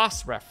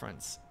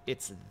cross-reference,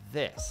 it's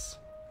this.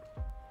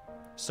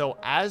 So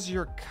as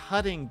you're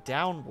cutting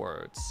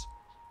downwards,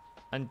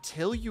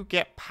 until you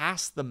get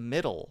past the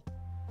middle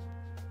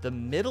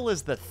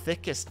is the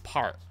thickest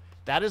part.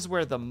 That is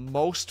where the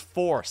most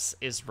force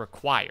is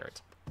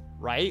required,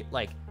 right?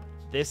 Like,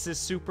 this is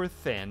super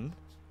thin.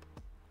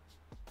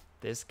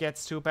 This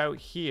gets to about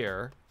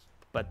here,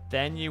 but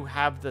then you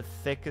have the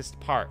thickest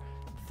part.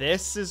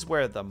 This is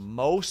where the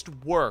most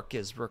work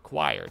is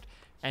required.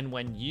 And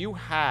when you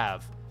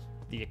have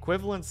the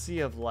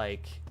equivalency of,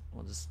 like,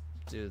 we'll just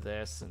do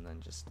this and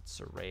then just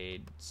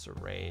serrade,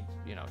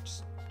 you know,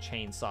 just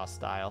chainsaw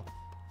style.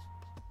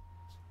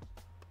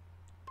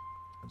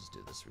 I'll just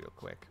do this real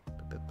quick.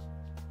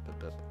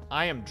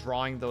 I am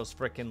drawing those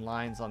frickin'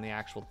 lines on the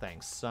actual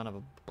thing. Son of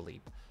a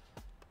bleep.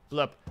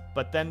 Blip.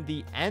 But then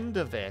the end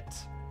of it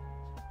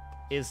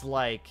is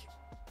like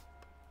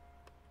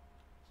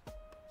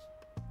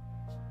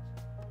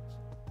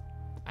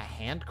a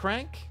hand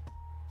crank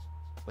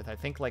with, I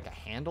think, like a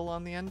handle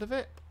on the end of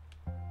it.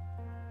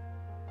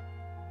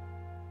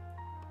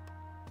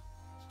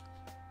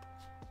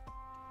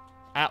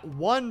 At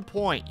one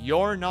point,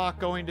 you're not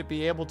going to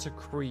be able to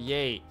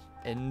create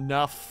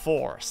enough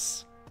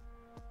force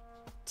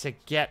to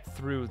get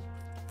through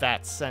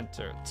that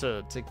center,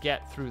 to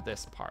get through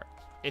this part.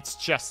 It's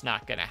just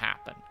not going to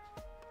happen.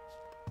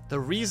 The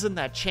reason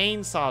that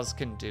chainsaws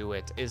can do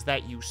it is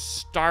that you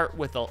start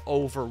with an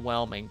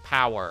overwhelming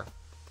power,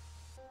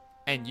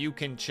 and you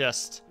can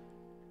just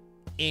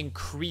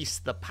increase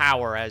the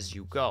power as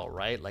you go,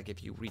 right? Like,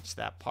 if you reach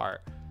that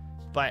part.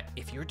 But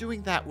if you're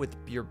doing that with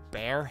your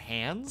bare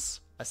hands,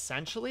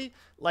 essentially,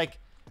 like,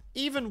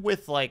 even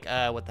with, like,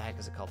 what the heck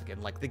is it called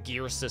again? Like, the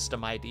gear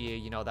system idea,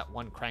 you know, that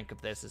one crank of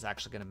this is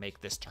actually going to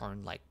make this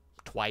turn, like,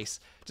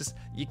 twice. Just,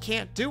 you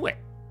can't do it.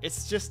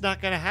 It's just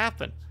not going to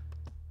happen.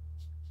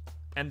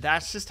 And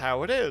that's just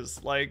how it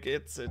is. Like,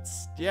 it's,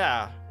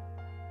 yeah.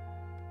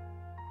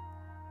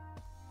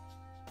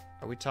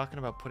 Are we talking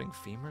about putting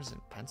femurs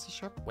in pencil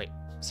sharp? Wait,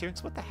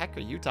 Syrinx, what the heck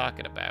are you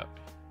talking about?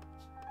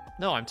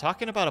 No, I'm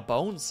talking about a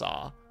bone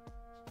saw.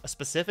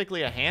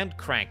 Specifically a hand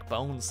crank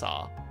bone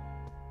saw.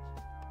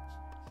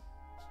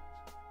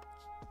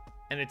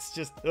 And it's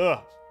just,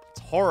 ugh,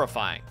 it's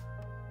horrifying.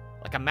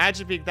 Like,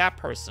 imagine being that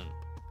person.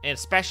 And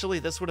especially,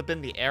 this would have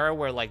been the era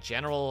where, like,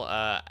 general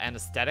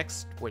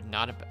anesthetics would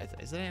not have...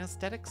 Is it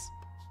anesthetics?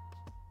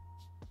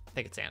 I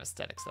think it's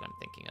anesthetics that I'm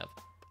thinking of.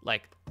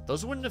 Like,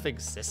 those wouldn't have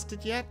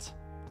existed yet.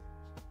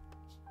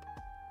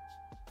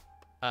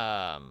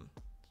 And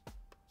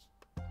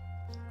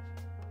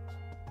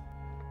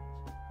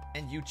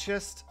you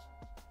just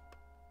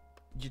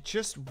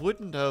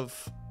wouldn't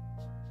have...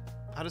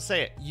 How to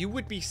say it? You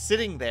would be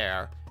sitting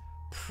there,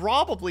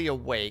 probably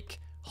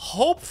awake,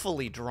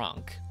 hopefully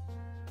drunk,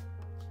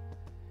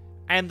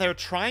 and they're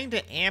trying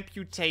to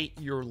amputate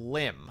your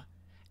limb,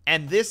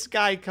 And this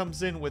guy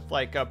comes in with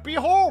like a,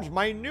 behold,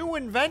 my new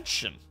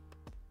invention.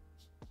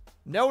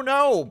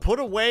 No, put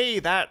away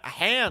that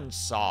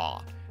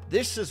handsaw.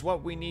 This is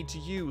what we need to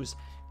use.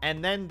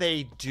 And then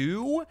they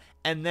do,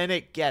 and then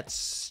it gets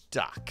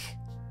stuck.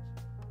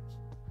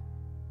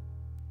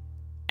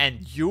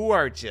 And you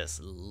are just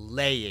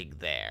laying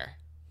there.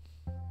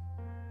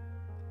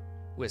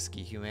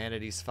 Whiskey,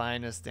 humanity's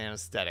finest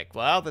anesthetic.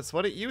 Well, that's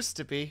what it used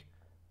to be.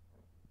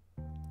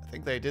 I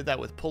think they did that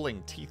with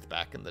pulling teeth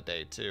back in the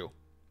day, too.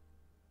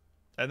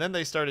 And then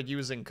they started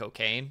using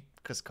cocaine,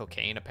 because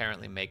cocaine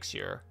apparently makes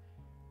your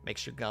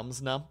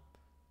gums numb.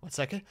 1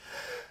 second.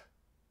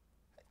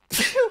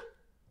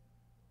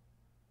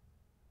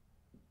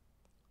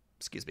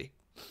 Excuse me.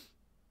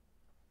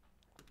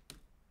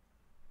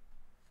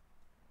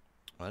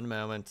 1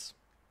 moment.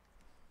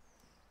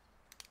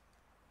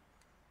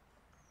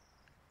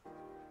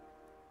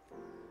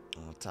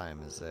 What time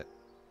is it?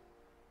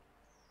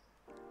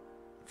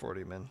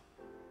 40 min.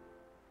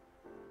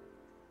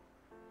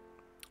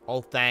 Oh,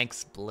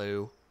 thanks,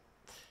 Blue.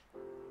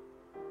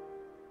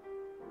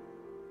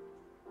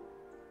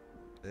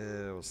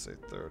 We'll say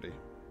 30.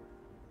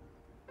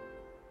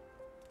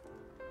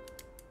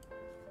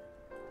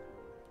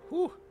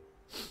 Whew.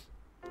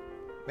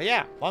 But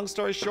yeah, long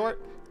story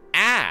short,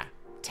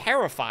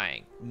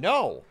 terrifying.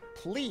 No,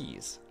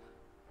 please.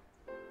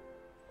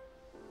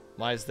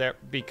 Why is there?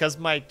 Because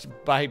my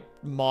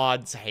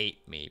mods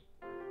hate me.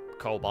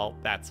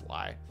 Cobalt, that's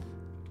why.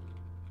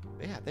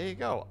 But yeah, there you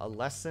go. A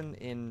lesson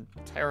in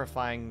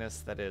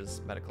terrifyingness that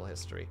is medical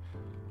history.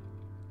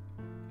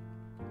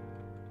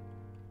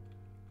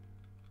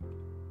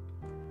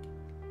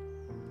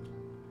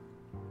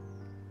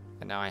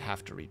 And now I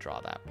have to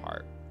redraw that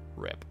part.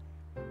 RIP.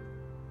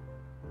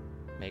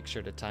 Make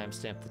sure to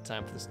timestamp the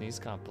time for the sneeze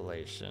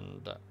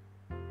compilation.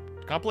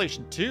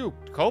 Compilation 2.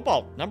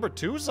 Cobalt, number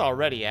 2's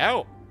already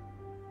out.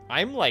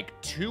 I'm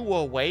like 2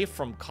 away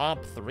from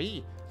comp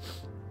 3.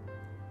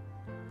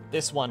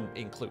 This one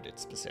included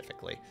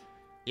specifically.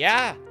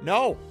 Yeah,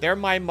 no, they're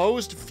my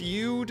most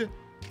viewed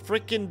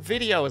freaking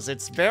videos.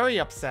 It's very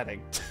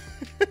upsetting.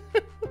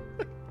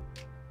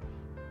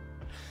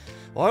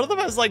 One of them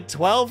has like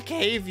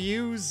 12K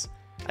views.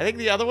 I think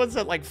the other one's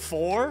at like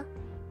 4K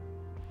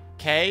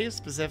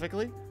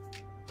specifically.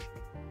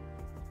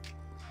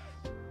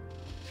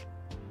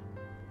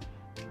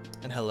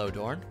 And hello,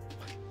 Dorn.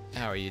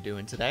 How are you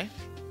doing today?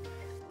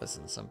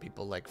 Listen, some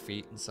people like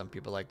feet and some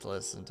people like to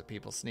listen to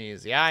people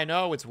sneeze. Yeah, I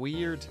know, it's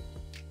weird.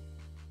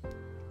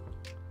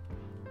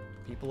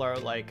 People are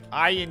like,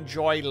 I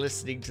enjoy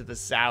listening to the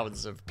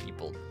sounds of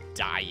people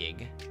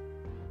dying.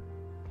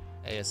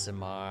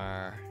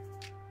 ASMR.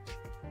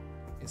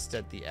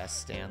 Instead, the S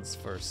stands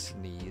for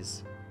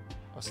sneeze.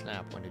 Oh,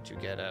 snap, when did you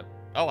get it?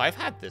 Oh, I've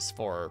had this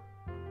for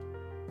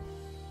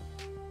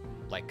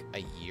like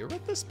a year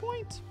at this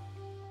point?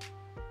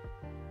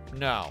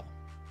 No.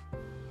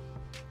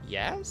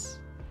 Yes?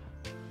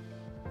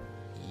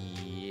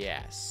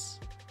 Yes.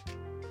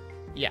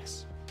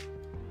 Yes.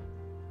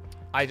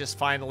 I just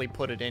finally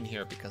put it in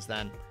here because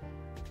then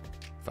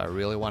if I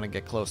really want to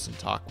get close and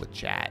talk with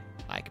chat,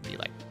 I can be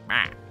like,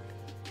 ah.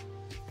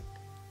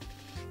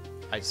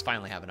 I just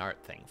finally have an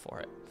art thing for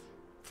it.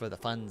 For the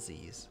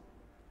funsies.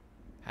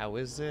 How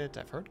is it?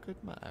 I've heard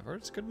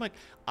it's good mic.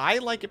 I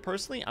like it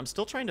personally. I'm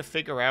still trying to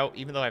figure out,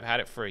 even though I've had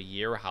it for a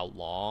year,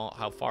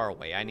 how far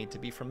away I need to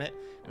be from it.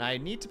 And I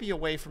need to be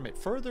away from it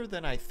further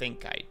than I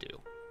think I do.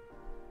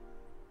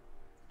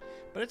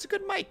 But it's a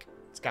good mic.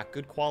 It's got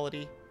good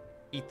quality.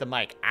 Eat the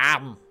mic.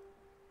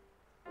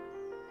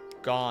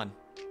 Gone.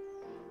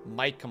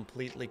 Mic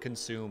completely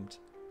consumed.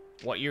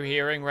 What you're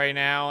hearing right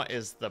now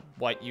is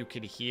what you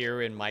could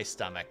hear in my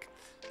stomach.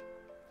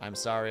 I'm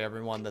sorry,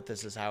 everyone, that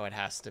this is how it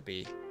has to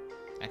be.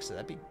 Actually,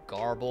 that'd be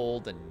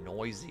garbled and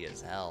noisy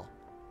as hell.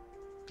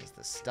 Because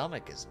the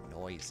stomach is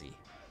noisy.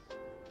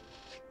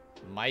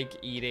 Mike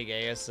eating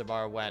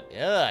ASMR went,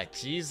 ugh,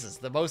 Jesus,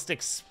 the most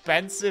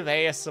expensive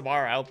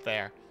ASMR out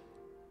there.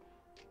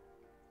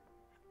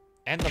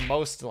 And the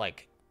most,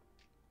 like,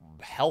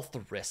 health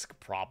risk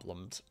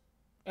problemed.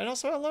 And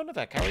also, hello,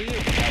 Navek, how are you?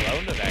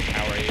 Hello, Navek,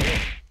 how are you?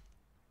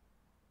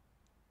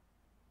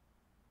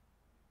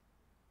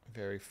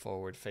 Very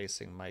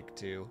forward-facing mic,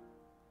 too.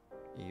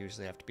 You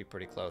usually have to be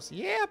pretty close.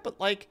 Yeah,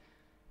 but, like,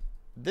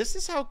 this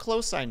is how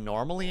close I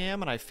normally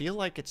am, and I feel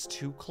like it's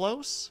too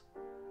close.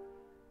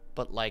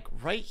 But, like,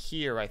 right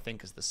here, I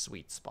think, is the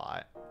sweet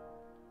spot.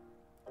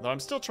 Though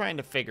I'm still trying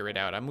to figure it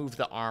out. I move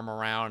the arm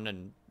around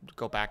and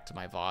go back to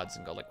my VODs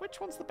and go, like,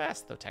 which one's the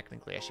best? Though,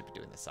 technically, I should be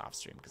doing this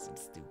off-stream because I'm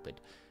stupid.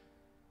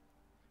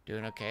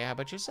 Doing okay? How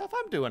about yourself?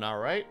 I'm doing all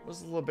right.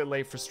 Was a little bit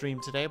late for stream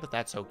today, but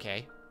that's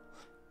okay.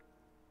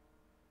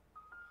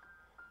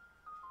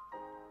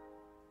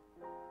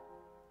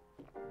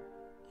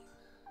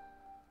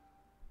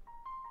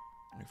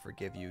 I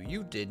forgive you.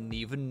 You didn't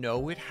even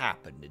know it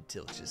happened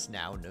until just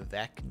now,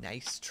 Navek.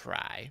 Nice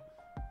try.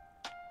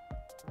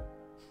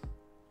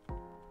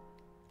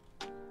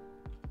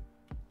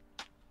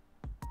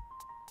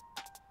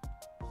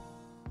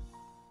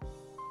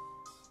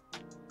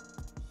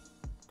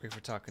 Great for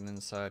talking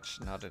and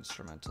such, not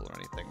instrumental or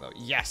anything, though.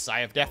 Yes, I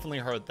have definitely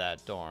heard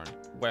that, Dorn.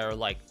 Where,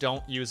 like,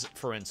 don't use it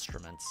for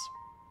instruments.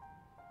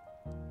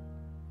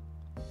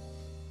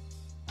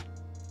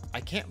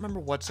 I can't remember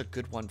what's a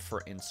good one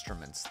for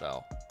instruments,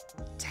 though.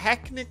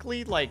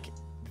 Technically, like,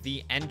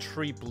 the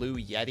entry Blue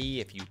Yeti,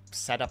 if you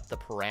set up the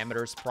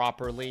parameters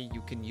properly,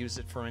 you can use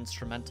it for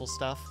instrumental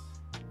stuff.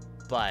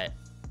 But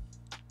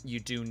you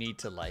do need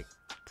to, like,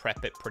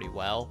 prep it pretty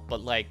well.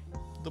 But, like,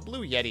 the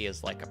Blue Yeti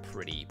is, like, a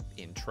pretty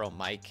intro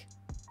mic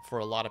for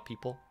a lot of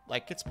people.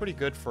 Like, it's pretty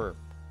good for,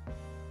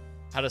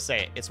 how to say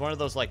it? It's one of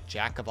those, like,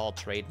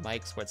 jack-of-all-trade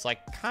mics where it's, like,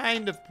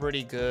 kind of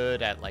pretty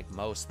good at, like,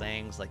 most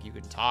things. Like, you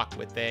can talk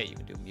with it, you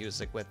can do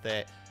music with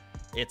it.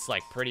 It's,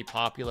 like, pretty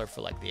popular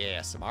for, like, the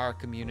ASMR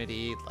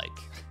community. Like,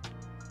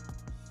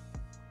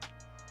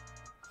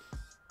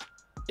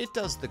 it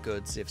does the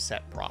goods if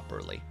set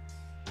properly.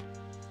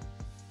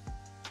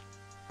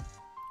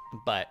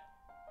 But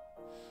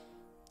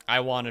I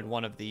wanted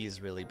one of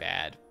these really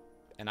bad,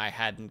 and I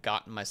hadn't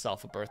gotten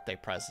myself a birthday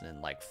present in,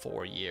 like,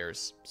 4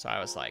 years. So I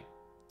was like,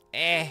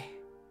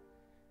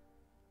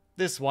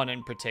 This one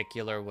in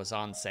particular was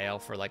on sale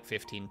for, like,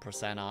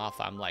 15% off.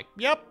 I'm like,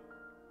 yep.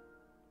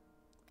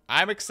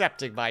 I'm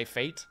accepting my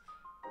fate.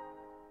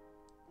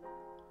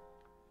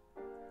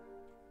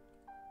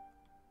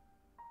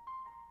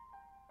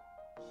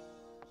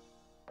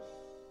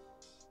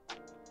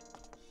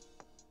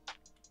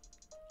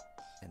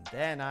 And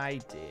then I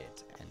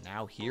did. And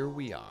now here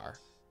we are.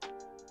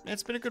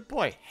 It's been a good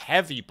boy.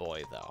 Heavy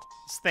boy, though.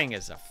 This thing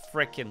is a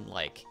freaking,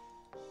 like,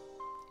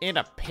 in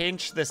a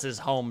pinch, this is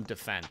home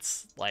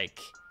defense. Like,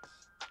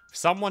 if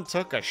someone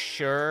took a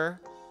Shure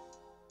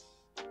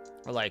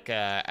or like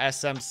a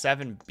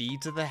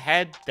SM7B to the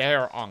head,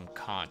 they're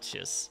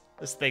unconscious.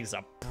 This thing's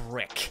a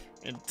brick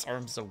in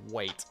terms of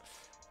weight.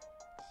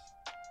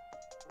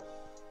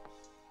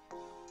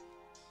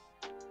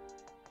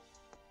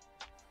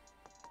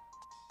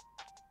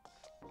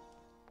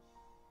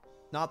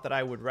 Not that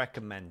I would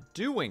recommend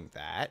doing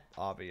that,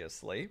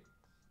 obviously.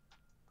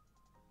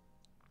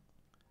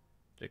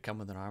 Did it come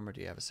with an arm, or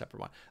do you have a separate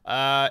one?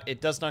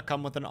 It does not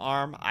come with an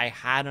arm. I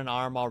had an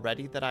arm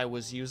already that I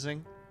was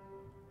using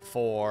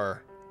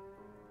for...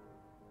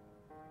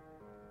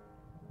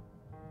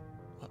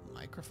 What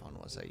microphone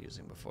was I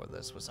using before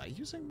this? Was I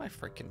using my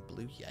freaking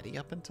Blue Yeti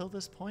up until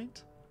this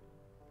point?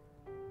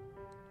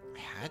 I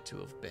had to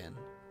have been.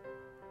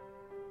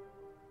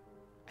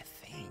 I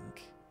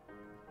think.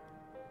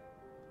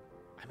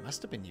 I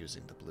must have been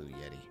using the Blue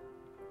Yeti.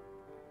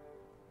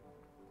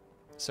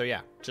 So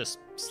yeah, just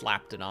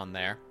slapped it on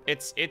there.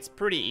 It's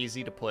pretty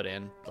easy to put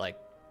in. Like,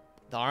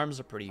 the arms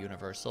are pretty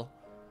universal.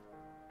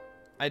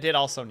 I did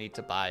also need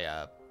to buy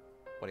a,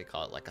 what do you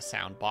call it, like a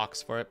sound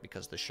box for it,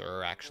 because the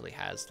Shure actually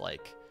has,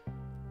 like,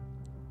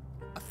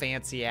 a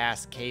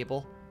fancy-ass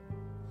cable.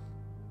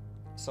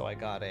 So I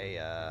got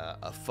a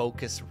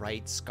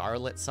Focusrite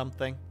Scarlett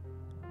something.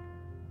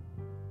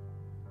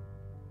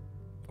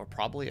 Or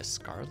probably a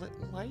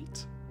Scarlett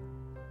Light?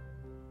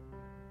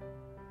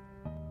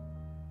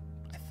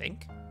 I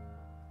think.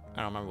 I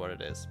don't remember what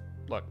it is.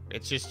 Look,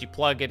 it's just you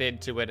plug it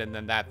into it, and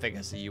then that thing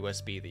has a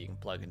USB that you can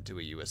plug into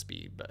a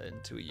USB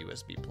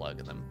plug,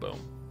 and then boom,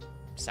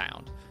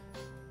 sound.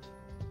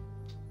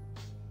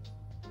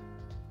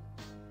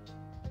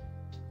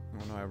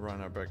 Oh no, I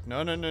run a brick.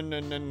 No.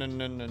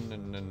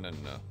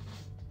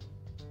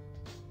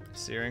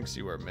 Syrinx,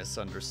 you are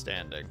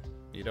misunderstanding.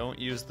 You don't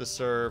use the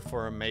serve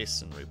for a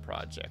masonry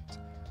project.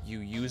 You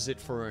use it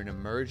for an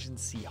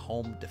emergency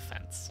home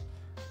defense.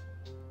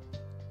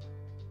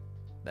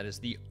 That is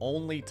the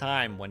only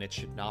time when it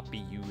should not be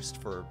used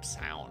for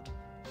sound.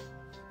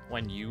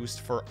 When used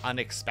for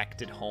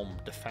unexpected home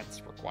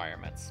defense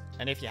requirements.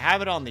 And if you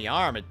have it on the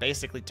arm, it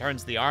basically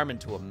turns the arm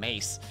into a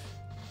mace.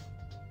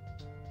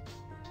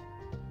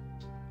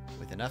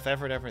 With enough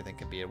effort, everything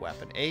can be a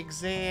weapon.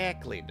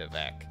 Exactly,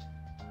 Devek.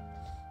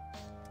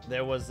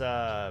 There was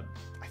a...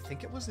 I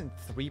think it was in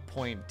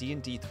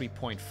D&D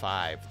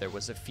 3.5. There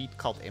was a feat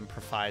called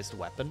Improvised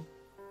Weapon.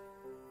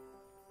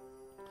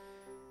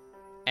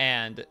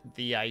 And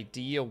the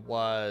idea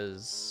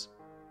was...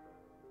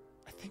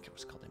 I think it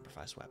was called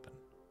Improvised Weapon.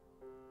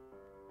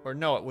 Or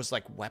no, it was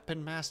like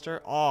Weapon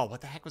Master. Oh,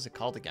 what the heck was it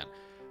called again?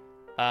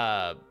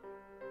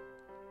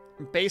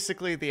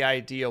 Basically, the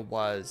idea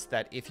was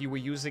that if you were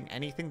using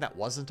anything that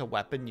wasn't a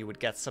weapon, you would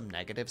get some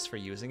negatives for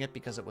using it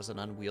because it was an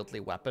unwieldy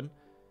weapon.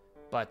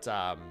 But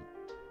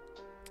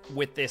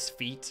with this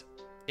feat,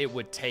 it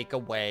would take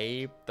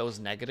away those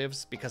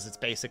negatives because it's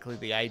basically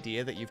the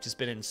idea that you've just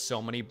been in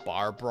so many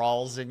bar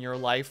brawls in your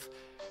life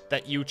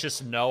that you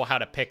just know how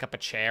to pick up a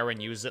chair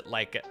and use it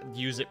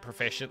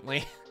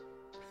proficiently.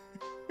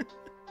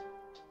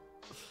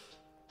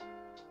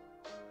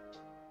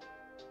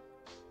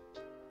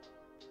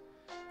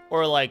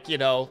 Or like, you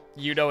know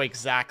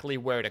exactly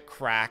where to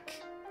crack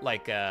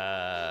like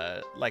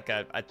a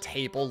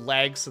table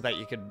leg so that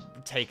you can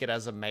take it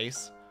as a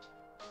mace.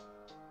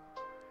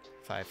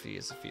 5 feet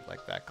is a feat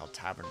like that called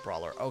Tavern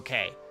Brawler.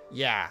 Okay,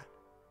 yeah.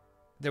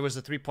 There was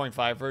a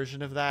 3.5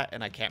 version of that,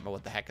 and I can't remember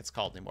what the heck it's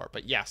called anymore.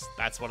 But yes,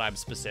 that's what I'm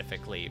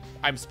specifically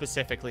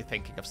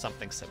thinking of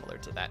something similar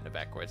to that,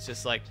 Navek, where it's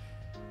just like,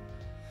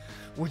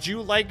 would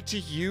you like to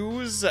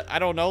use, I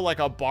don't know, like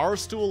a bar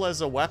stool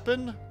as a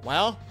weapon?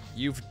 Well,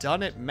 you've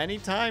done it many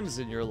times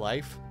in your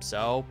life,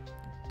 so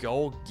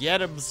go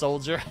get him,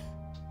 soldier.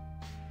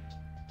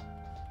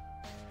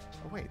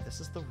 Oh wait, this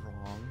is the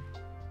wrong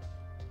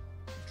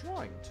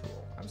drawing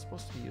tool. I'm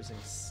supposed to be using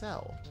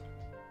cell,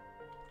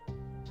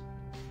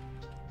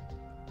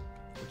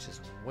 which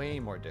is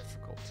way more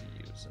difficult to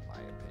use in my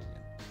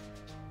opinion.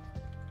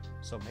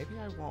 So maybe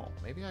I won't.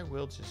 Maybe I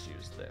will just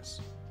use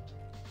this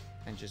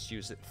and just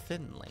use it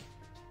thinly.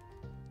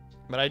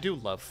 But I do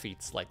love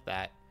feats like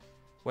that,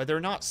 where they're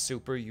not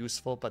super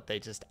useful, but they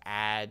just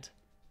add,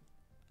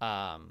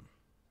 how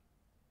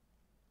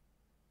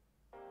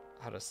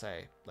to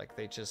say, like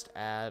they just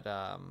add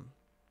a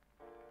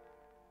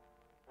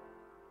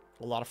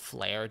lot of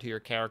flair to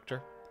your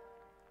character.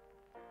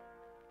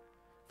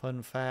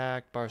 Fun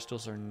fact, bar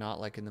stools are not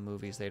like in the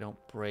movies. They don't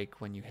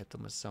break when you hit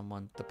them with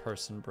someone. The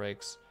person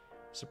breaks.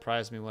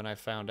 Surprised me when I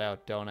found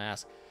out. Don't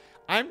ask.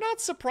 I'm not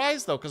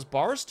surprised, though, because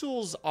bar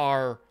stools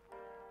are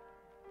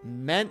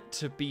meant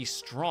to be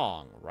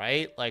strong,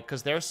 right? Like,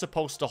 because they're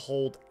supposed to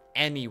hold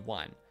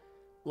anyone.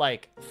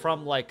 Like,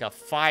 from, like, a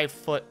 5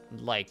 foot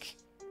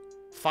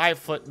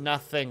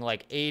nothing,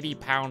 like,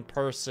 80-pound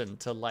person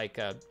to, like,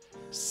 a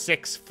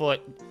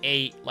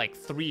 6'8", like,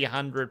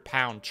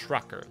 300-pound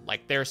trucker.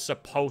 Like, they're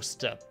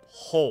supposed to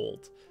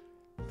hold.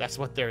 That's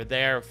what they're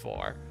there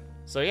for.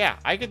 So, yeah,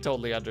 I could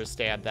totally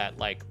understand that,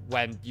 like,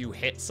 when you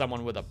hit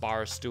someone with a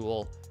bar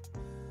stool,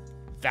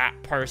 that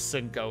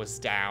person goes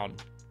down.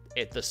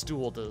 The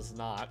stool does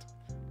not.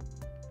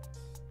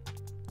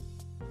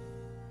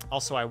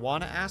 Also, I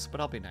want to ask, but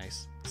I'll be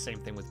nice. Same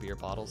thing with beer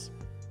bottles.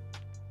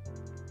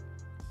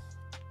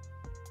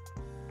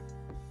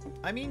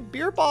 I mean,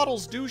 beer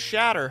bottles do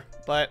shatter,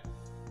 but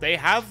they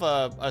have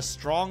a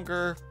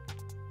stronger...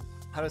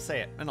 How to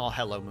say it? And all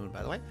hello, Moon,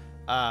 by the way.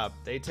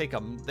 They take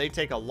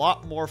a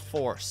lot more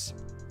force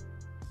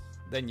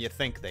than you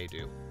think they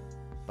do.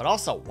 But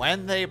also,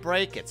 when they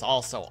break, it's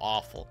also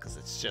awful, because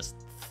it's just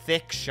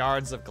thick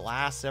shards of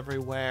glass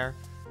everywhere.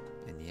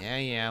 And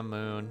yeah,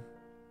 Moon.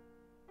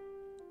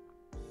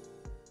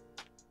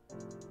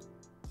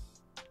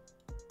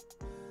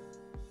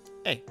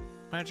 Hey,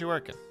 why aren't you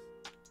working?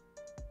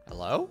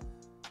 Hello?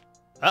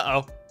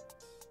 Uh-oh.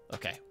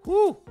 Okay.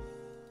 Woo!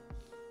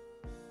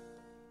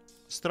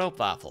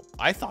 Stroopwafel.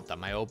 I thought that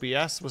my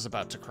OBS was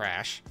about to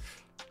crash.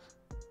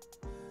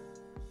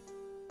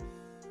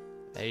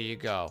 There you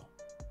go.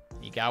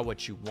 You got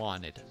what you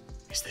wanted.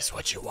 Is this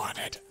what you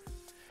wanted?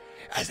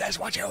 Is this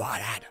what you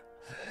wanted?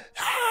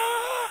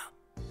 Ah!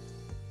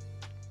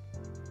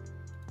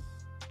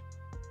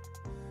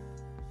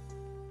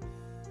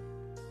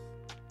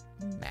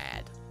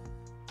 Mad.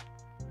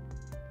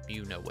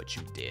 You know what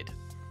you did.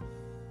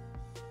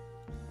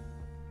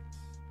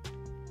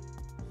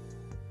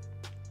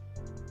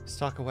 This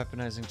talk of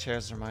weaponizing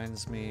chairs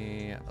reminds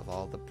me of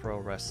all the pro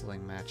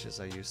wrestling matches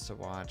I used to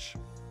watch.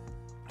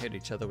 Hit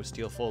each other with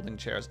steel folding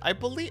chairs. I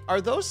believe,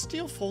 are those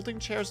steel folding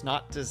chairs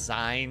not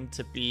designed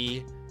to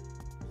be,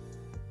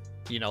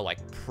 you know, like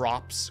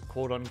props,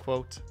 quote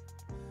unquote?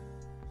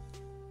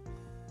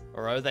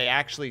 Or are they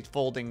actually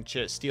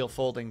steel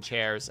folding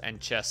chairs and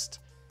just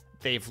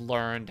they've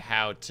learned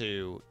how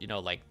to, you know,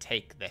 like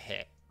take the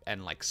hit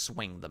and like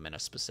swing them in a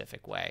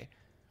specific way?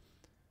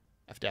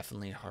 I've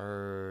definitely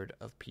heard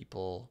of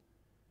people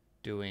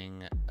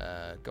doing,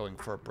 going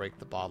for a break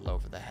the bottle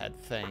over the head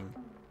thing.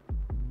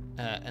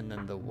 And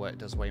then it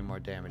does way more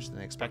damage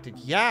than expected.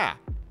 Yeah,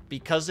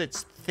 because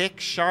it's thick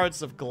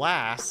shards of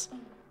glass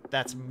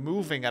that's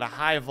moving at a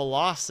high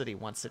velocity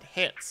once it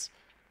hits,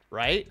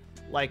 right?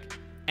 Like,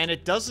 and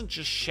it doesn't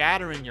just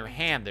shatter in your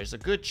hand. There's a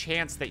good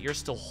chance that you're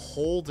still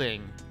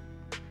holding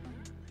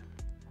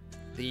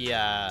the,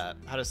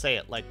 how to say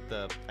it, like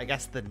I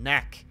guess the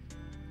neck,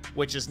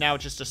 which is now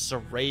just a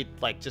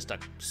just a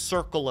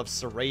circle of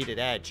serrated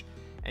edge.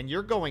 And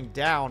you're going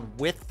down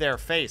with their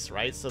face,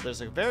 right? So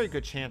there's a very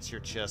good chance you're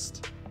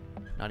just...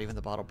 Not even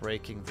the bottle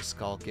breaking, the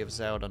skull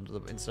gives out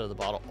instead of the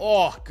bottle.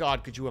 Oh,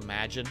 God, could you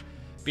imagine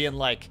being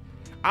like,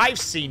 I've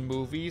seen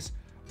movies,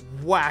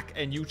 whack,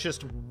 and you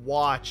just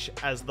watch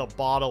as the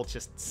bottle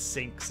just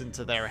sinks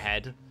into their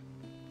head.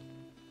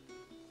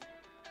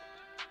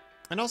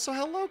 And also,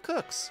 hello,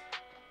 Cooks.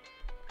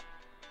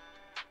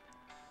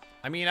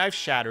 I mean, I've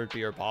shattered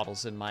beer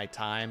bottles in my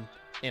time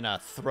in a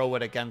throw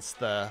it against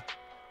the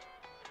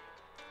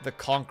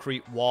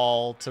concrete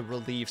wall to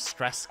relieve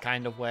stress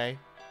kind of way.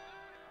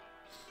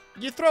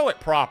 You throw it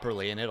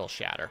properly and it'll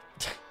shatter.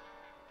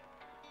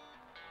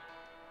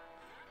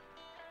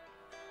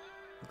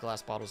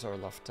 Glass bottles are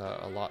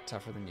a lot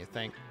tougher than you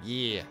think.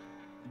 Yeah.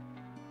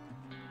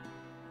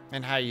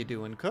 And how you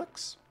doing,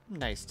 Cooks?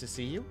 Nice to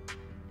see you.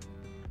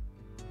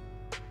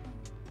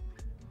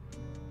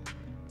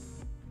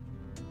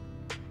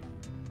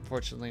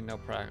 Unfortunately, no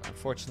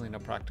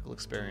practical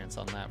experience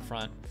on that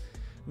front.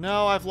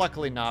 No, I've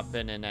luckily not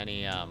been in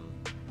any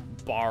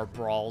bar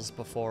brawls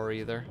before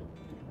either.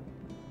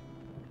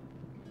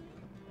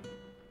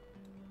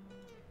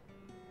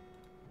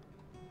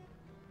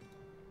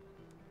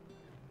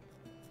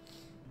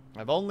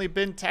 I've only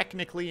been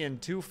technically in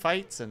 2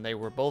 fights, and they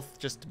were both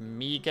just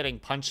me getting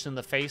punched in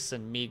the face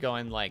and me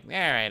going like,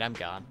 alright, I'm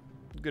gone.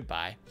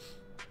 Goodbye.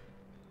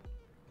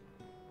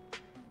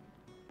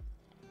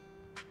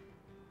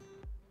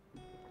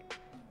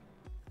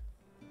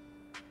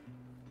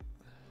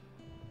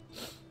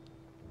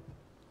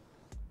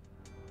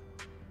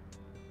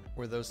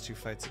 Were those 2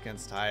 fights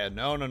against Haya?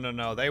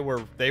 No. They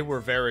were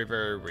very,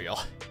 very real.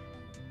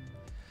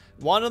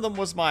 One of them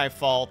was my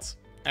fault,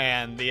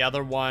 and the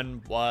other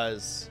one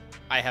was,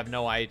 I have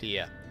no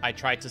idea. I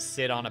tried to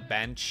sit on a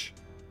bench,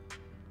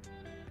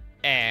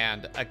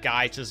 and a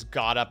guy just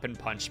got up and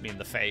punched me in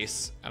the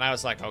face. And I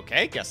was like,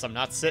 okay, guess I'm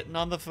not sitting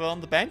on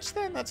the bench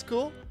then. That's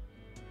cool.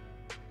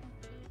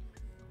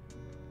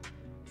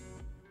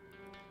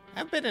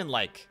 I've been in,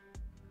 like,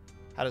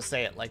 how to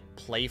say it, like,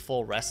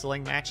 playful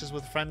wrestling matches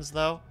with friends,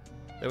 though.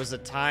 There was a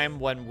time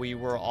when we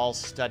were all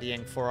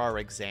studying for our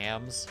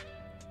exams,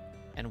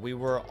 and we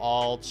were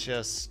all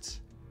just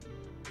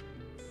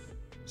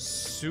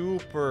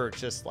super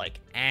just like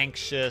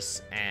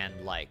anxious and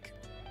like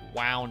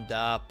wound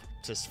up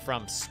just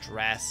from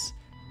stress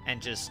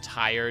and just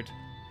tired.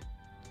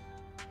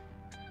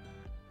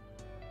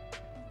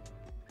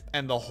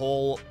 And the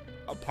whole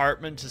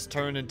apartment just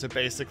turned into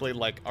basically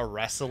like a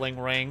wrestling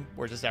ring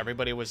where just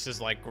everybody was just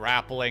like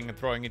grappling and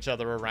throwing each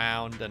other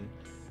around, and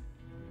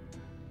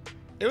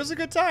it was a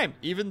good time.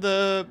 Even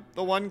the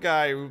one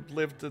guy who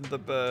lived in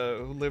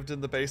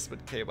the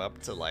basement came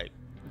up to like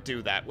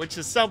do that, which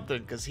is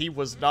something because he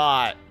was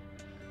not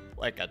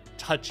like a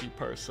touchy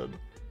person.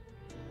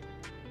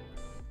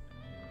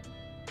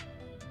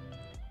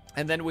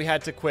 And then we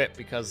had to quit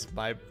because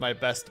my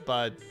best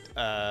bud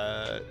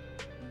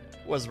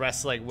was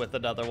wrestling with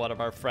another one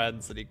of our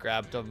friends, and he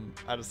grabbed him.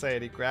 How to say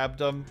it? He grabbed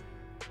him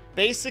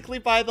basically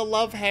by the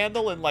love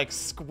handle and like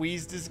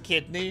squeezed his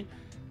kidney,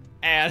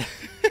 and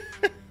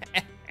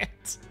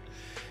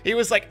he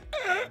was like,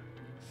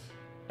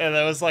 and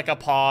there was like a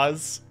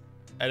pause,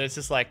 and it's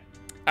just like,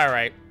 all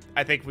right,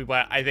 I think we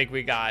went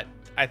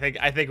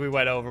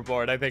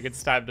overboard. I think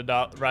it's time to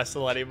not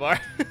wrestle anymore.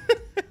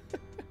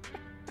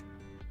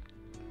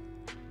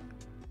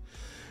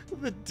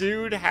 The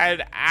dude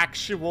had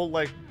actual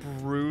like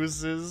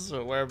bruises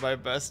where my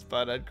best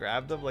bud had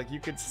grabbed him. Like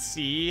you could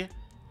see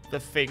the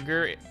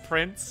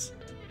fingerprints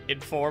in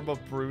form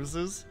of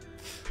bruises.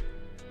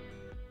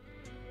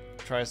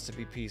 Tries to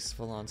be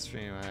peaceful on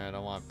stream. I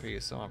don't want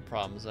peace. I want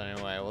problems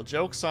anyway. Well,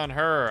 joke's on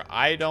her.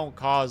 I don't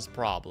cause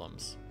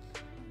problems.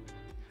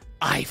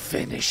 I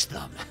finish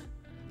them.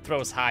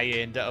 Throws Haya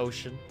into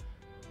ocean.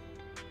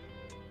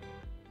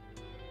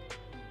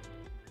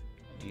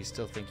 Do you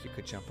still think you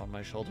could jump on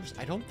my shoulders?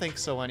 I don't think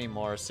so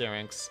anymore,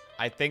 Syrinx.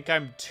 I think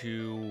I'm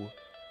too...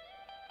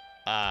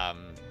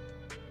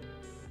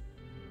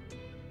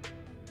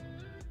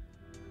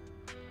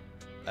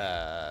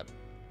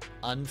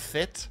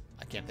 unfit?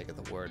 I can't think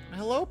of the word.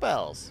 Hello,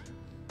 Bells.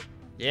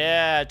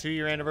 Yeah,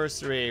 2-year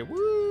anniversary.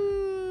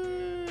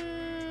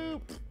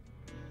 Woo!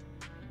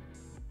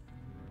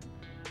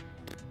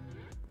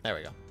 There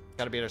we go.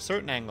 Gotta be at a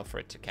certain angle for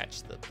it to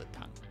catch the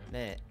tongue.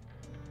 Bleh.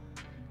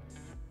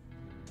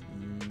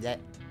 Bleh.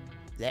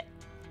 Bleh.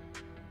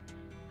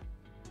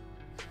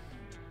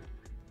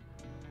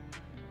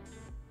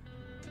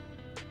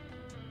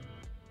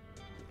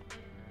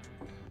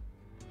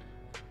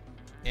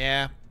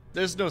 Yeah,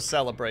 there's no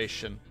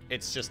celebration.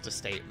 It's just a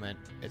statement.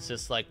 It's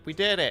just like, we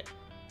did it.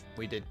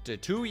 We did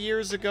 2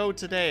 years ago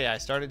today. I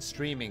started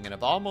streaming, and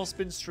I've almost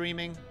been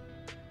streaming.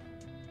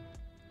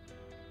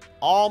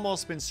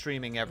 Almost been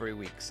streaming every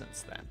week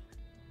since then.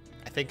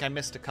 I think I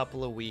missed a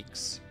couple of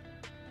weeks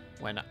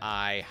when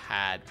I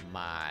had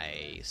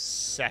my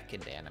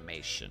second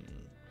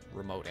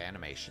remote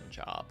animation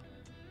job.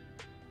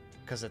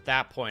 Because at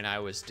that point I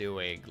was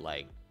doing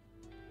like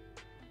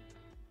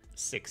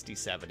 60,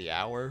 70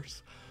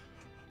 hours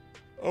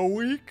a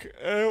week.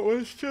 And it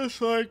was just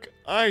like,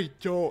 I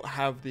don't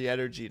have the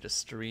energy to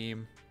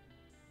stream.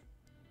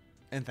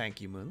 And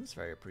thank you, Moons.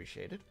 Very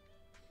appreciated.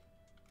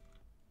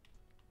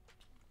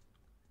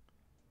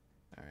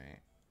 Alright.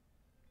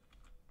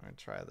 I'm gonna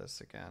try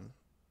this again.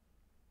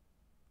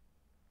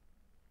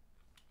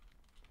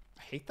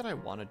 I hate that I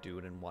want to do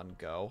it in one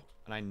go,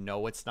 and I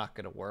know it's not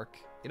gonna work.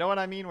 You know what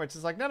I mean? Where it's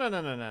just like, no.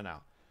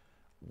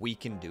 We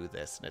can do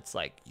this. And it's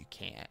like, you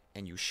can't,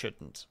 and you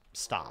shouldn't.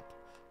 Stop.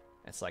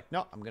 It's like,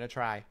 no, I'm gonna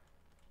try.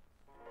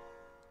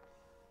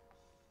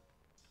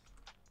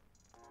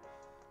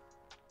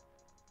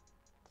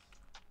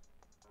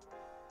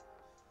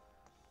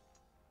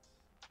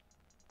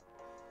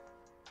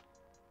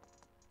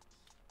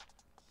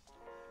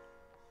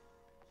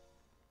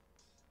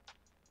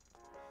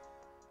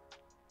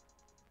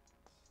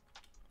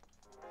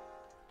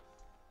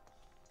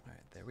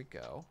 There we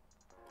go.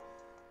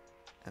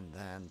 And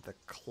then the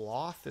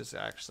cloth is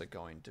actually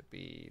going to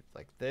be,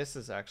 like, this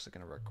is actually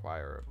going to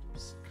require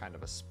kind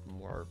of a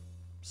more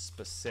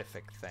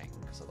specific thing,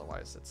 because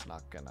otherwise it's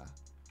not gonna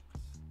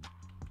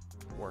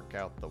work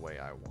out the way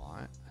I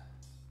want.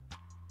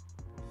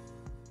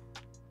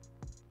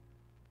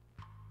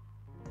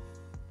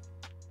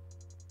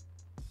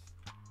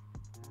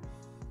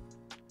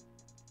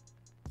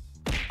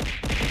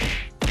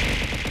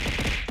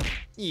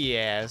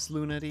 Yes,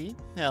 Lunity.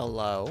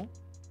 Hello.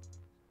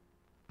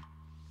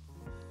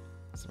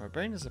 So my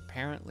brain is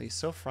apparently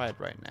so fried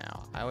right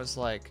now. I was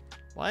like,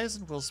 why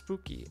isn't Will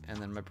spooky? And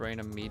then my brain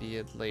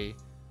immediately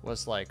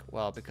was like,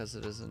 well, because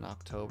it isn't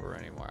October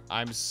anymore.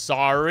 I'm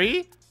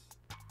sorry?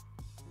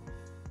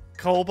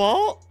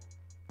 Cobalt?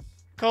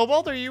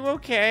 Cobalt, are you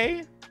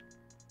okay?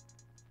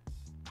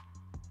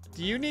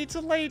 Do you need to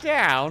lay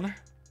down?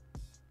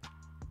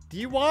 Do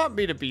you want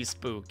me to be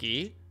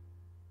spooky?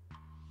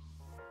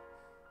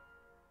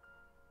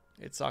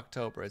 It's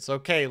October. It's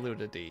okay,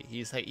 Luna D.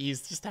 He's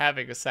just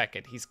having a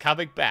second. He's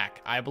coming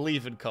back. I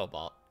believe in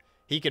Cobalt.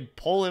 He can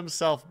pull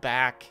himself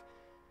back.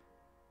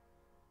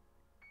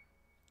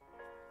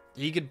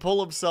 He can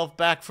pull himself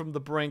back from the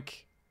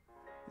brink.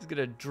 He's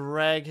gonna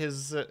drag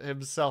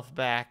himself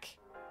back.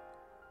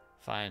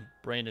 Fine.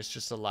 Brain is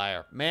just a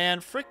liar.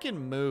 Man,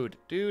 freaking mood.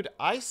 Dude,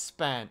 I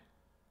spent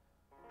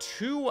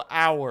 2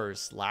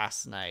 hours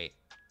last night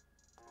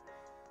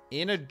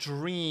in a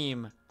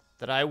dream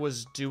that I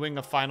was doing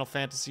a Final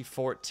Fantasy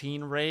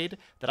XIV raid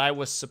that I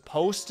was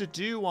supposed to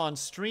do on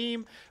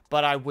stream,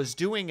 but I was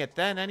doing it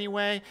then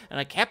anyway, and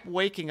I kept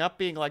waking up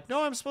being like,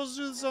 no, I'm supposed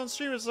to do this on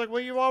stream. It's like,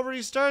 well, you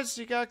already started,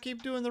 so you gotta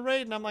keep doing the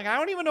raid. And I'm like, I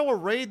don't even know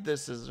what raid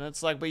this is. And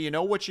it's like, but you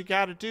know what you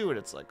gotta do. And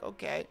it's like,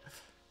 okay.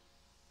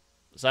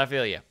 So I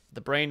feel you.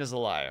 The brain is a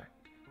liar.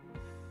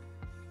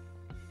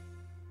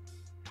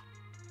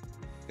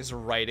 Is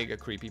writing a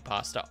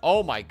creepypasta.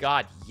 Oh my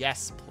god,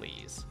 yes,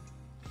 please.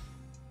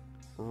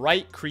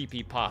 Write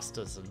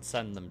creepypastas and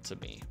send them to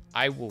me.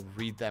 I will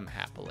read them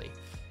happily.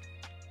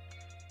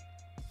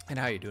 And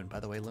how you doing, by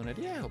the way, Luna?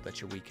 Yeah, I hope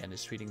that your weekend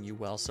is treating you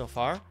well so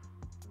far.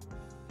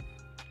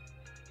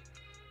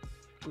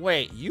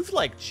 Wait, you've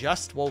like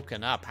just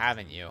woken up,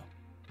 haven't you?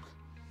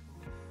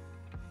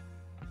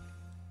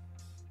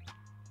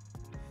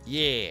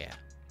 Yeah.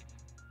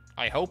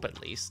 I hope at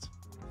least.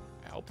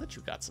 I hope that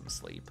you got some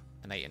sleep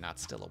and that you're not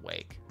still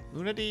awake.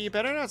 Luna D, you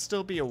better not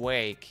still be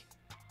awake.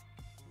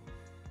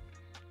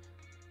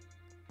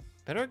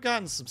 Better have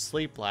gotten some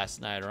sleep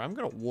last night or I'm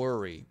gonna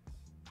worry.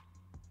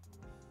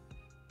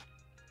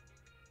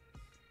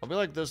 I'll be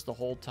like this the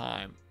whole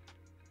time.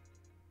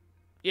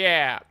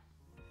 Yeah.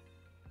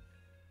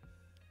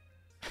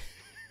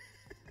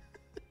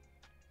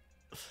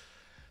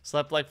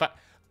 Slept like 5.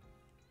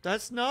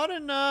 That's not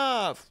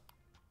enough.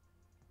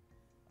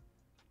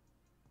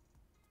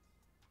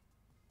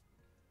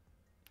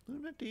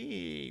 Luna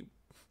D,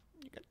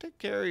 you gotta take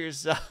care of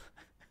yourself.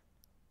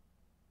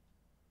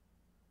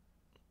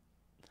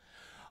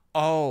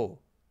 Oh,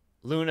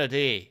 Luna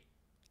D.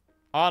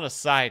 On a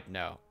side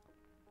note,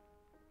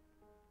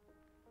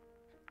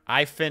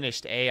 I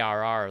finished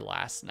ARR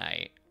last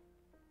night.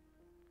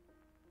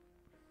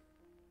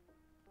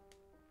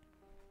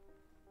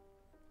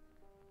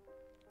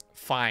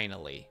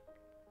 Finally.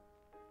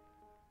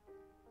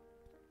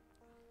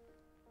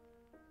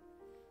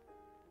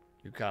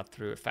 You got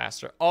through it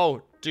faster.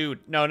 Oh,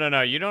 dude. No.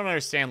 You don't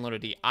understand, Luna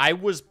D. I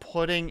was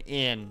putting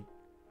in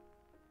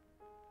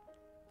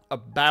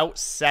about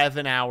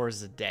 7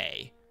 hours a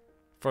day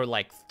for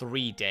like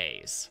 3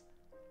 days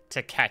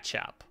to catch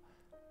up.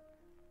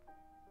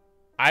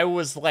 I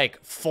was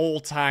like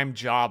full-time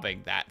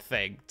jobbing that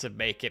thing to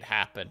make it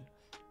happen.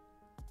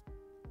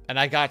 And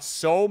I got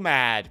so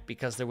mad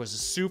because there was a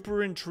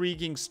super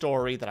intriguing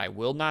story that I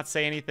will not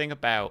say anything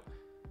about,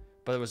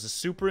 but there was a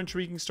super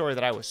intriguing story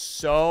that I was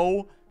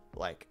so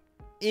like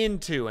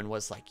into and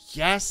was like,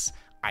 yes,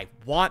 I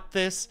want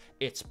this.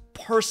 It's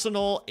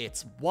personal.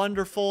 It's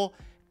wonderful.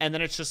 And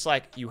then it's just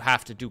like, you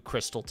have to do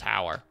Crystal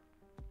Tower.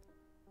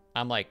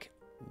 I'm like,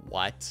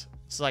 what?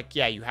 It's like,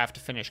 yeah, you have to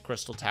finish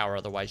Crystal Tower,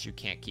 otherwise you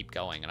can't keep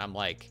going. And I'm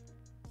like,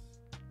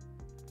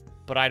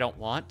 but I don't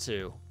want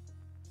to.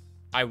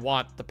 I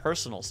want the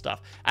personal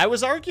stuff. I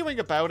was arguing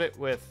about it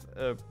with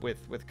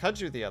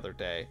Kudzu the other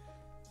day.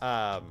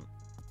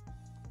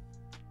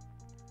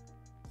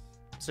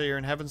 So you're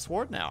in Heaven's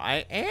Ward now.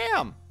 I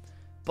am.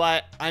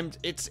 But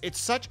it's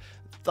such,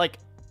 like,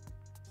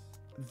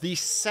 the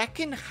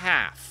second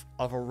half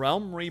of A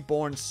Realm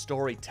Reborn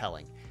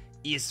storytelling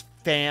is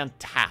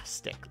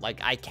fantastic.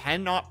 Like, I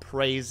cannot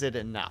praise it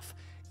enough.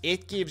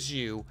 It gives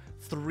you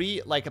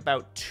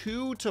about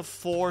 2 to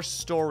 4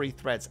 story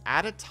threads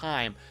at a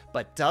time,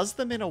 but does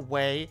them in a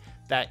way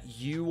that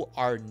you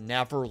are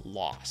never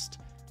lost.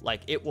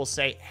 Like, it will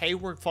say, hey,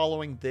 we're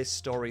following this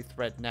story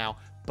thread now,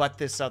 but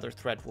this other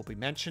thread will be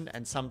mentioned,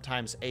 and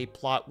sometimes A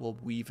plot will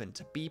weave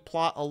into B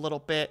plot a little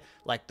bit,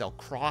 like they'll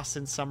cross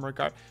in some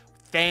regard.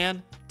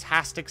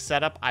 Fantastic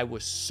setup. I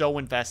was so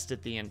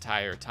invested the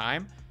entire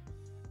time.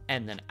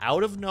 And then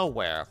out of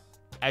nowhere,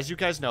 as you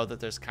guys know, that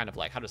there's kind of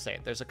like, how to say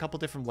it, there's a couple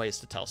different ways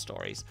to tell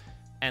stories.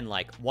 And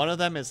like, one of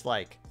them is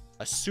like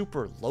a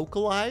super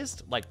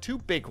localized, like 2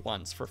 big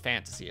ones for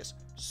fantasy is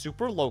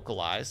super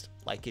localized.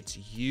 Like, it's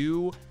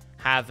you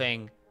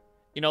having,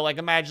 you know, like,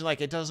 imagine,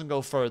 like, it doesn't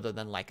go further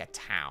than, like, a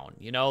town,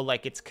 you know?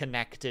 Like, it's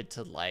connected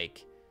to,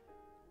 like,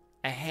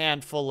 a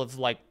handful of,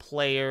 like,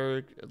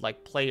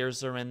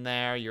 players are in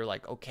there. You're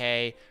like,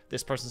 okay,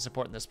 this person's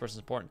important, this person's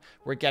important.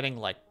 We're getting,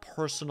 like,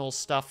 personal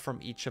stuff from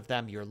each of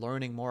them. You're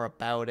learning more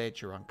about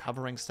it. You're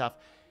uncovering stuff.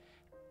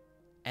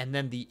 And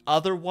then the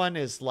other one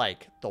is,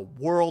 like, the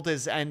world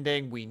is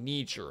ending. We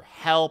need your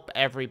help.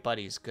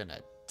 Everybody's gonna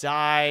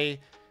die.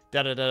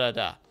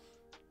 Da-da-da-da-da.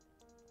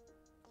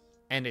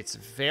 And it's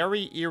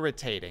very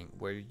irritating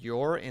where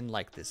you're in,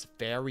 like, this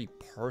very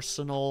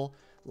personal,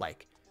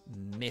 like,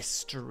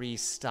 mystery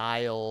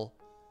style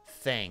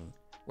thing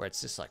where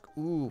it's just like,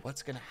 ooh,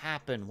 what's gonna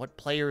happen? What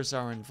players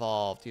are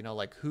involved? You know,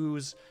 like,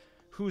 who's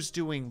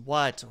doing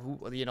what?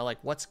 Who, you know, like,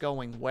 what's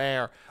going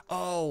where?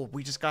 Oh,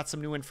 we just got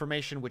some new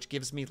information which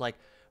gives me, like,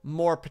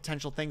 more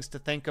potential things to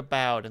think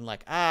about, and,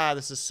 like,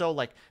 this is so,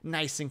 like,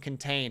 nice and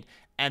contained.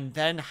 And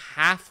then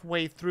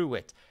halfway through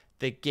it,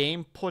 the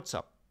game puts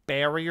a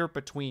barrier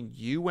between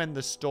you and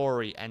the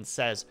story and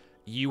says,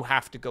 you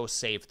have to go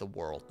save the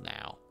world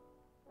now.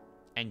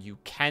 And you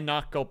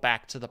cannot go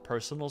back to the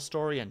personal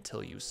story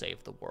until you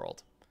save the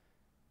world.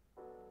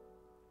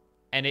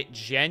 And it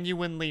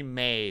genuinely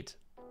made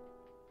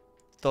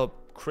the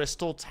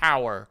Crystal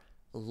Tower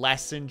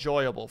less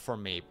enjoyable for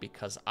me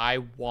because I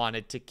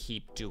wanted to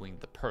keep doing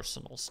the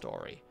personal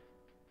story.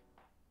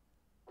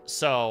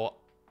 So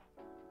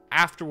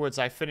afterwards,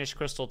 I finished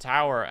Crystal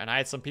Tower, and I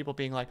had some people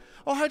being like,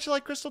 oh, how'd you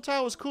like Crystal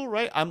Tower? It was cool,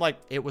 right? I'm like,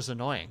 it was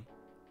annoying.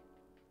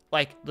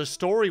 Like, the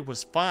story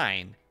was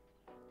fine,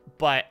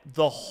 but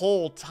the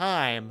whole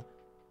time,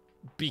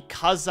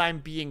 because I'm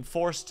being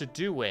forced to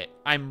do it,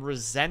 I'm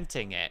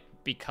resenting it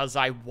because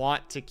I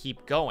want to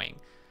keep going.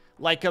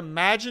 Like,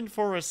 imagine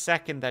for a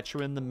second that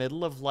you're in the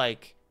middle of,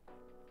 like,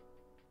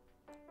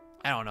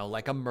 I don't know,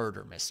 like a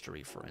murder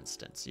mystery, for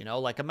instance, you know?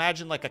 Like,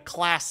 imagine, like, a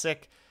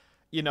classic,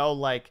 you know,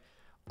 like,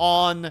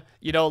 on,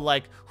 you know,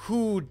 like,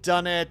 who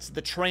done it,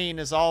 the train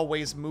is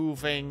always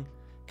moving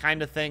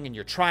kind of thing, and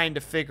you're trying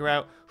to figure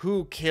out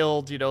who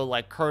killed, you know,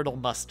 like, Colonel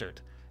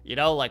Mustard. You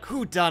know, like,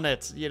 who done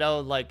it? You know,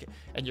 like,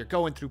 and you're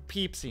going through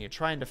peeps and you're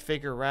trying to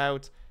figure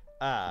out,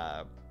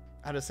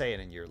 how to say it,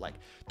 and you're, like,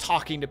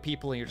 talking to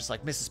people and you're just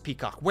like, Mrs.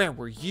 Peacock, where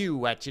were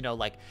you at, you know,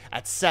 like,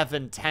 at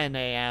 7:10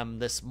 a.m.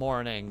 this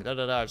morning?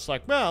 Da-da-da. It's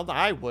like, well,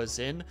 I was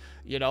in,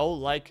 you know,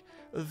 like,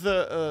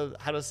 the,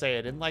 how to say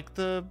it, in, like,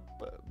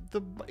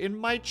 in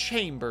my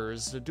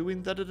chambers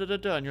doing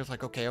da-da-da-da-da, and you're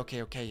like, okay,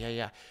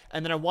 yeah.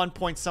 And then at one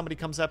point, somebody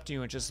comes up to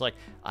you and just like,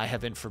 I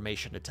have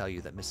information to tell you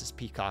that Mrs.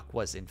 Peacock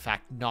was, in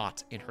fact,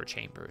 not in her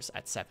chambers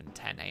at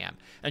 7:10 a.m.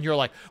 And you're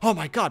like, oh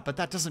my god, but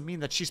that doesn't mean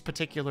that she's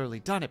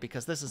particularly done it,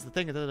 because this is the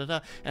thing,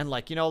 da-da-da-da. And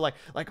like, you know, like,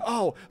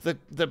 oh,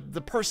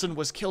 the person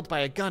was killed by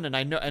a gun, and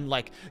I know, and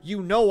like,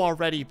 you know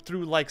already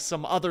through like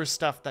some other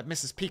stuff that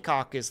Mrs.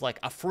 Peacock is like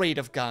afraid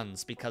of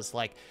guns because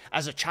like,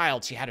 as a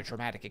child, she had a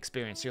traumatic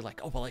experience. You're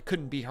like, oh, well, it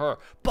couldn't be her.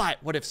 But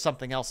what if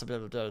something else? Blah,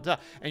 blah, blah, blah.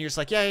 And you're just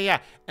like, yeah.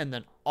 And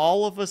then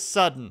all of a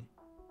sudden,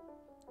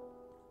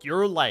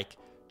 you're like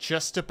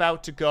just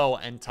about to go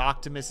and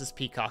talk to Mrs.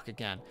 Peacock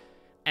again.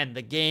 And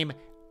the game,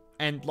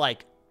 and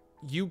like,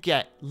 you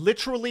get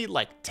literally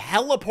like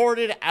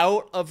teleported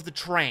out of the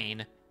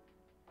train.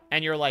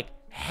 And you're like,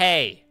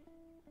 hey,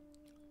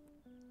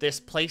 this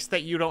place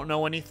that you don't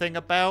know anything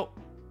about,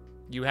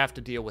 you have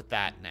to deal with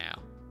that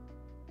now.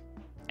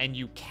 And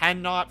you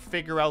cannot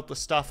figure out the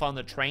stuff on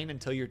the train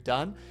until you're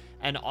done.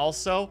 And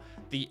also,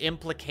 the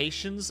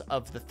implications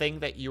of the thing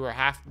that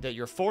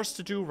you're forced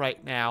to do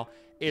right now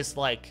is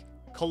like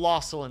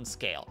colossal in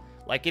scale.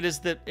 Like, it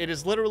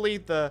is literally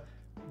the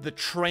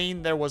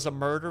train, there was a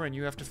murder and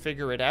you have to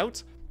figure it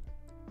out,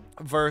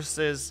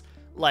 versus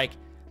like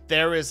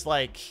there is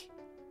like,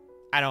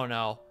 I don't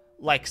know,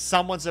 like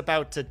someone's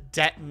about to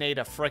detonate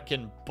a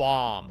frickin'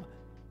 bomb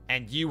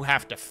and you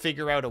have to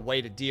figure out a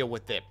way to deal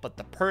with it, but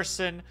the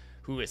person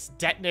who is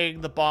detonating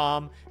the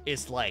bomb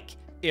is like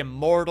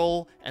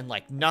immortal, and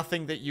like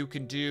nothing that you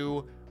can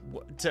do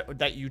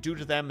that you do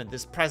to them in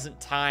this present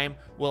time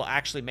will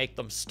actually make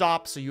them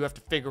stop, so you have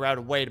to figure out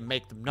a way to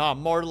make them not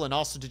mortal. And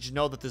also, did you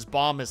know that this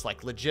bomb is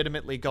like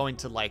legitimately going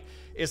to like,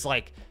 is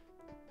like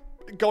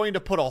going to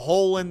put a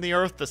hole in the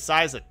earth the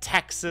size of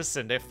Texas,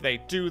 and if they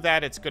do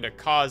that, it's going to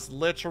cause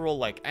literal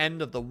like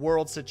end of the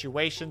world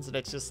situations. And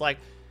it's just like,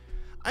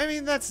 I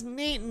mean, that's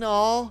neat and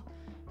all,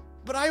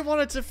 but I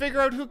wanted to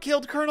figure out who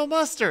killed Colonel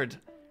Mustard.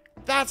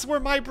 That's where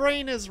my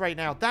brain is right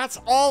now. That's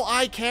all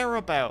I care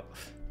about.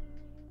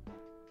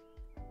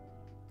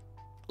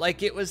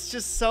 Like, it was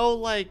just so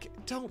like,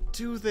 don't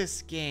do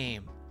this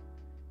game.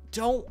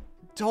 Don't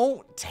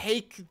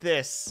take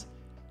this.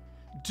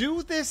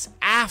 Do this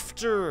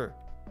after,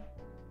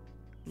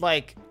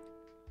 like,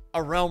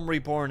 A Realm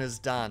Reborn is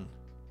done.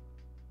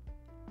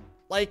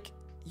 Like,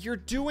 you're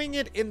doing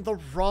it in the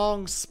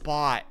wrong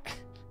spot.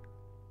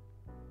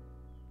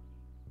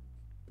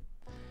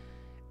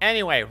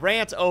 Anyway,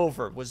 rant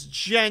over. Was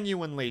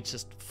genuinely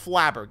just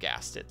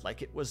flabbergasted.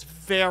 Like, it was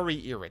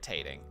very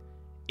irritating.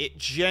 It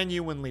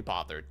genuinely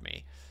bothered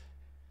me.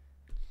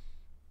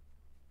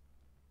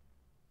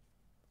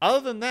 Other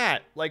than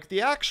that, like,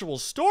 the actual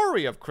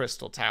story of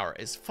Crystal Tower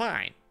is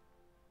fine.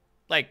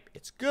 Like,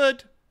 it's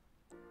good.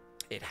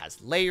 It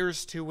has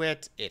layers to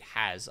it. It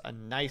has a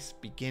nice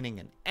beginning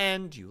and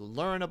end. You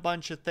learn a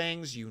bunch of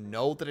things. You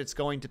know that it's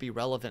going to be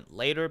relevant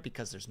later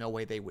because there's no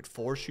way they would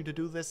force you to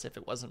do this if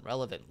it wasn't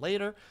relevant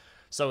later.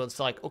 So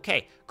it's like,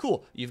 okay,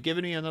 cool. You've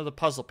given me another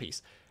puzzle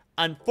piece.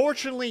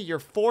 Unfortunately, you're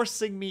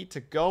forcing me to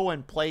go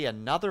and play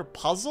another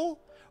puzzle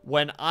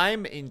when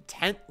I'm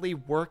intently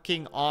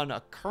working on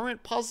a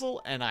current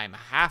puzzle and I'm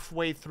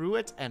halfway through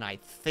it and I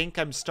think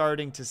I'm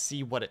starting to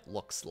see what it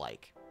looks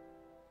like.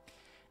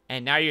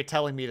 And now you're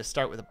telling me to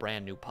start with a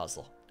brand new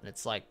puzzle. And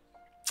it's like,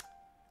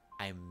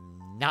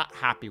 I'm not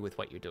happy with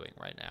what you're doing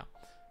right now.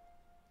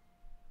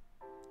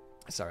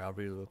 Sorry, I'll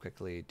read it real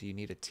quickly. Do you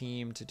need a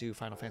team to do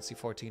Final Fantasy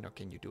XIV, or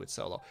can you do it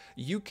solo?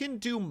 You can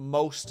do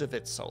most of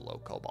it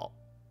solo, Cobalt.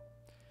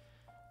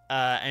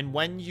 And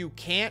when you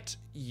can't,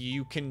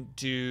 you can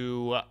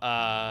do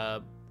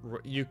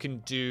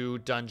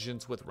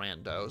dungeons with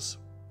randos,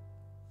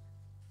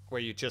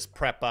 where you just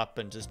prep up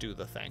and just do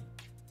the thing.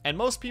 And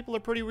most people are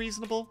pretty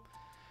reasonable.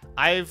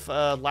 I've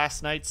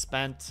last night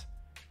spent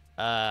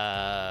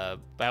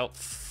about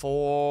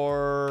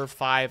 4 or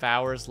 5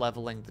 hours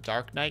leveling the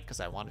Dark Knight because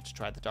I wanted to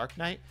try the Dark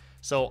Knight.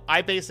 So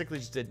I basically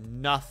just did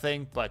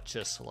nothing but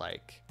just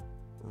like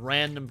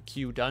random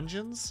queue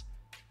dungeons.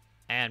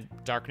 And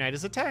Dark Knight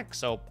is a tank,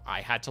 so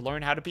I had to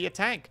learn how to be a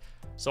tank.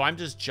 So I'm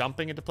just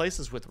jumping into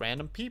places with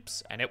random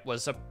peeps, and it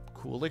was a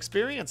cool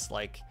experience.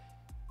 Like,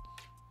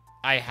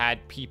 I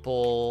had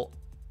people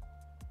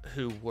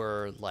who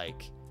were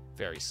like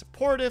very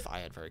supportive. I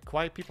had very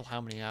quiet people. How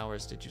many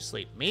hours did you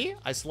sleep? Me?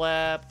 I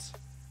slept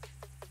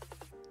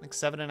like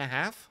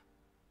 7.5.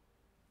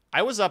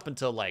 I was up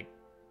until like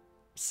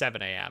 7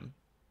 a.m.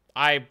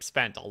 I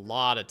spent a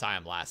lot of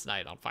time last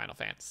night on Final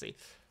Fantasy.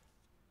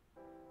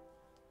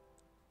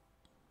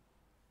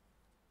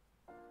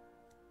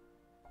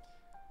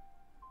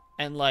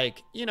 And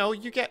like, you know,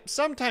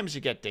 sometimes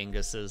you get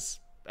dinguses,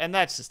 and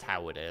that's just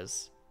how it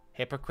is.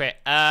 Hypocrite.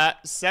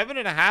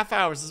 7.5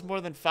 hours is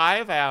more than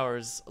 5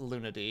 hours,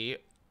 Luna D.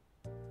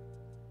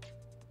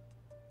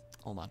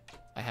 Hold on.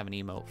 I have an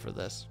emote for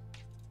this.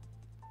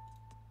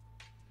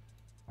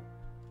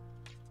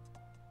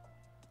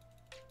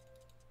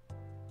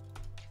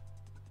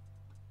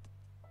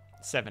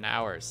 Seven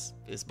hours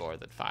is more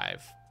than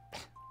 5.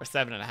 Or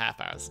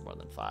 7.5 hours is more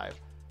than 5.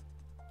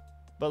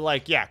 But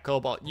like, yeah,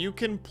 Cobalt, you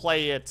can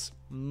play it,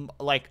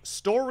 like,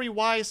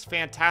 story-wise,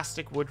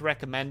 fantastic, would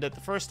recommend it.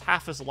 The first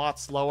half is a lot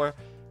slower.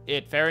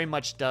 It very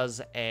much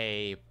does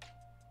a,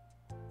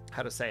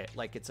 how to say it,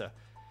 like,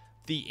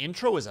 the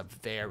intro is a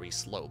very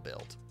slow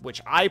build,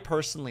 which I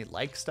personally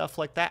like stuff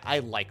like that. I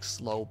like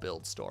slow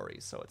build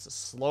stories. So it's a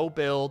slow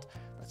build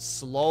that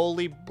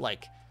slowly,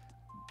 like,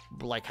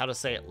 how to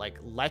say it, like,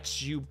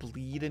 lets you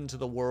bleed into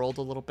the world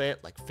a little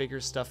bit, like,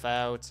 figure stuff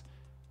out.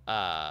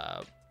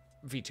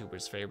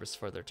 VTubers famous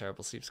for their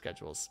terrible sleep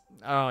schedules.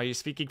 Oh, you're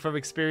speaking from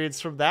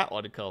experience from that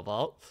one,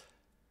 Cobalt.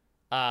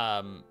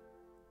 But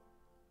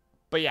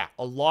yeah,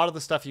 a lot of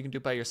the stuff you can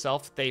do by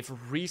yourself, they've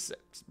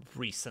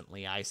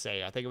recently, I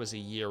think it was a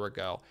year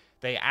ago,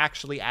 they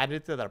actually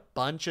added that a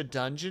bunch of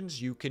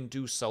dungeons you can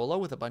do solo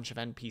with a bunch of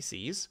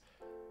NPCs.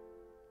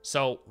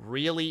 So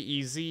really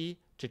easy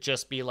to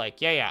just be like,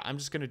 yeah, I'm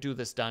just going to do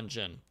this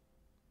dungeon.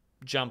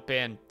 Jump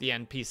in, the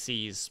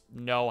NPCs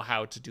know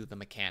how to do the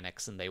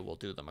mechanics, and they will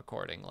do them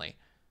accordingly.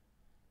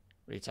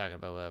 What are you talking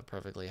about?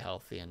 Perfectly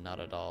healthy and not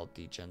at all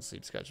degen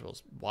sleep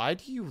schedules. Why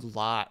do you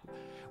lie?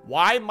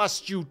 Why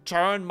must you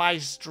turn my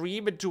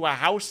stream into a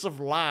house of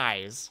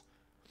lies?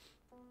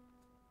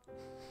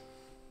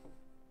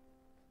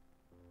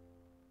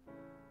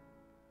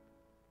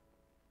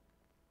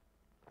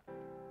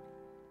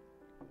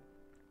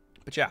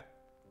 But yeah,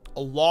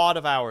 a lot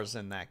of hours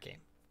in that game.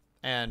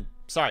 And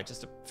sorry,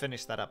 just to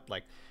finish that up,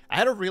 like, I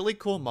had a really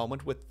cool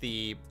moment with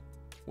the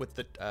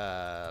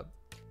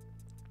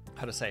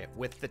how to say it,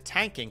 with the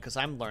tanking, because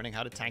I'm learning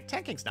how to tank.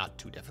 Tanking's not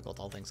too difficult,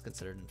 all things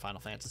considered, in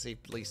Final Fantasy.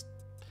 At least,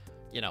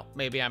 you know,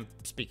 maybe I'm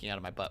speaking out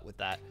of my butt with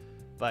that.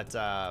 But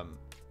I'll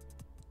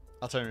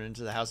turn it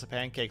into the House of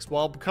Pancakes.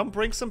 Well, come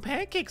bring some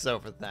pancakes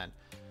over then.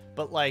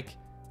 But like,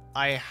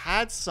 I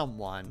had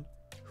someone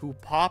who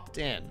popped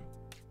in,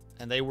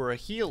 and they were a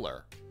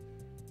healer.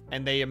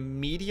 And they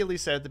immediately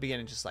said at the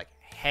beginning, just like,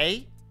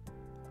 hey,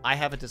 I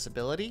have a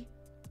disability.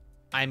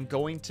 I'm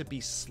going to be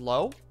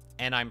slow,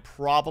 and I'm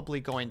probably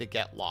going to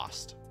get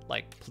lost.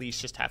 Like, please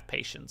just have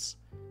patience.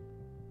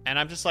 And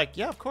I'm just like,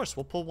 yeah, of course,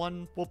 we'll pull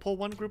one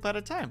group at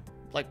a time.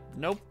 Like,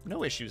 no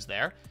issues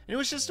there. And it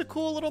was just a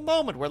cool little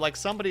moment where, like,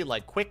 somebody,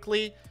 like,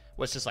 quickly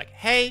was just like,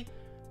 hey,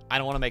 I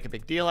don't want to make a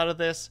big deal out of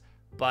this,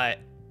 but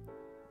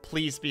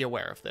please be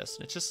aware of this.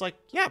 And it's just like,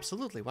 yeah,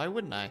 absolutely. Why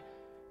wouldn't I?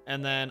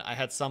 And then I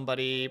had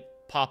somebody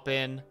pop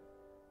in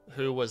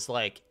who was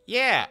like,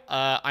 yeah,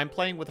 I'm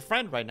playing with a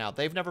friend right now.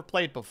 They've never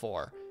played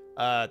before.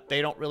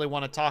 They don't really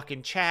want to talk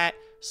in chat,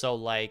 so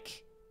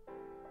like,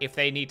 if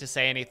they need to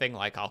say anything,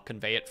 like, I'll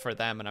convey it for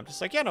them. And I'm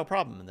just like, yeah, no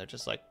problem. And they're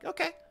just like,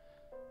 okay.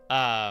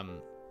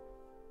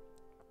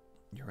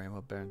 Your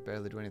ammo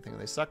barely do anything.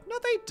 They suck. No,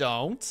 they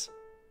don't.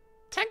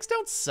 Tanks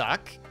don't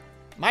suck.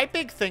 My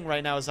big thing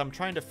right now is I'm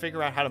trying to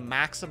figure out how to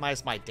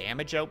maximize my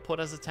damage output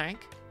as a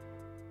tank.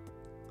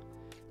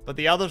 But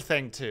the other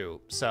thing,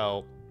 too,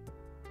 so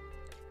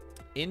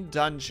in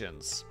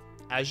dungeons,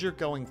 as you're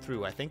going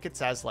through, I think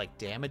it's as, like,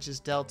 damage is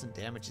dealt and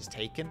damage is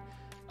taken,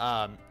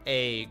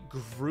 a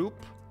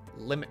group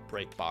limit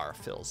break bar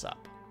fills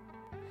up.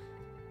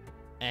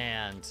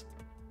 And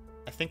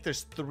I think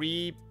there's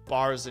 3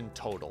 bars in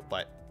total,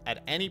 but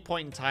at any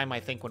point in time, I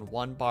think when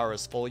 1 bar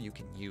is full, you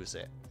can use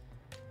it.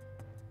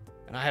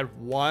 And I had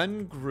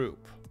one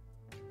group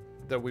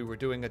that we were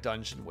doing a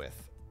dungeon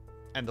with.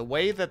 And the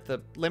way that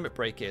the limit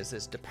break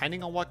is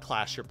depending on what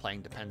class you're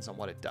playing, depends on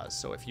what it does.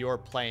 So if you're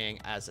playing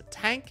as a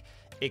tank,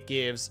 it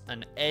gives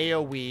an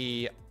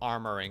AoE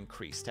armor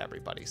increase to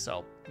everybody.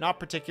 So not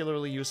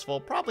particularly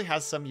useful, probably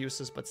has some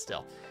uses, but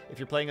still. If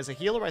you're playing as a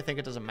healer, I think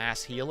it does a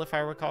mass heal, if I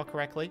recall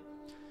correctly.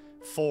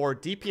 For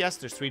DPS,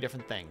 there's 3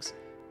 different things.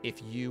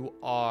 If you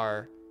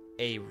are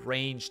a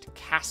ranged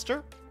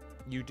caster,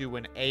 you do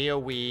an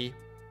AoE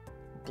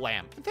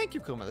blam. And thank you,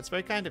 Kuma. That's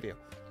very kind of you.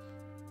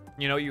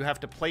 You know, you have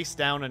to place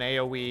down an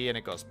AoE and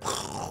it goes.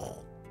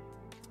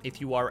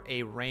 If you are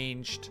a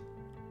ranged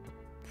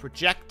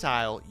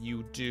projectile,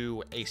 you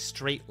do a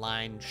straight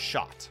line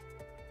shot.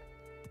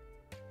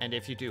 And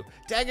if you do...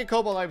 Dang it,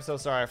 Cobalt, I'm so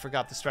sorry. I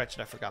forgot the stretch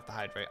and I forgot the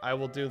hydrate. I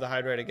will do the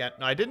hydrate again.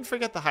 No, I didn't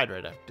forget the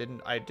hydrate.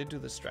 I did do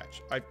the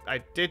stretch. I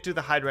did do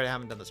the hydrate. I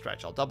haven't done the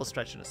stretch. I'll double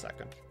stretch in a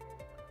second.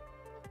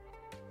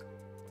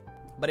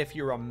 But if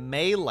you're a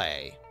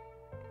melee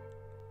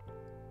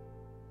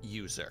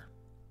user,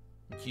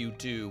 you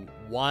do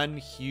one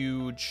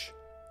huge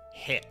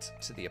hit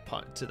to the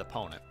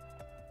opponent,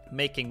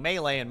 making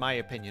melee, in my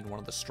opinion, one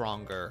of the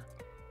stronger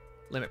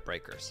limit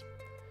breakers.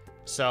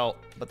 So,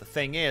 but the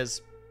thing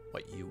is,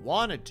 what you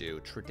want to do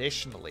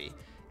traditionally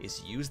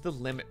is use the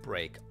limit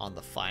break on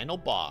the final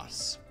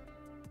boss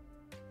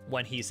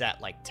when he's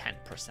at like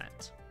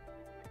 10%.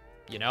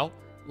 You know?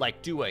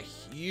 Like do a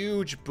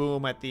huge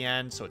boom at the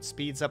end so it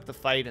speeds up the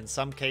fight, in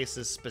some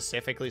cases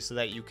specifically so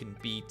that you can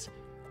beat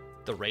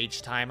the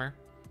rage timer.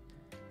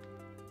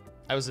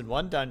 I was in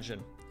one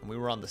dungeon and we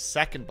were on the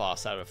second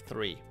boss out of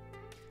 3.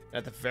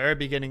 At the very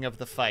beginning of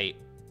the fight,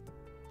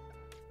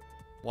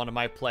 one of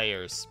my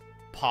players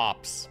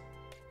pops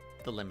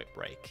the limit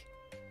break.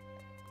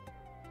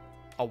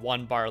 A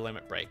 1-bar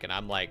limit break. And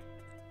I'm like,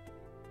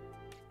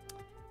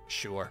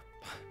 sure.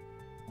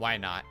 Why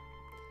not?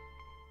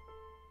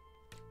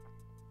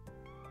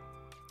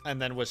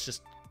 And then was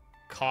just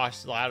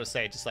cautious, how to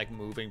say, just like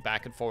moving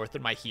back and forth.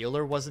 And my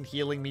healer wasn't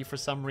healing me for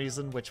some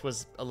reason, which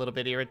was a little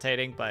bit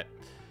irritating, but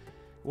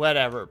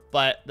whatever.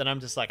 But then I'm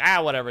just like,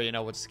 whatever, you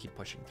know, we'll just keep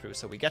pushing through.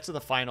 So we get to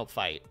the final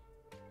fight.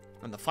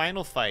 And the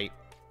final fight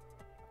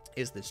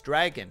is this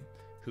dragon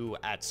who,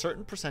 at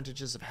certain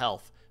percentages of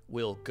health,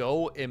 will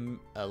go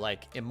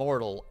like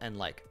immortal and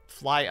like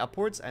fly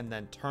upwards and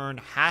then turn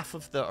half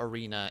of the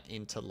arena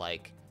into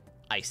like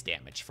ice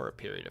damage for a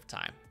period of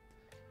time.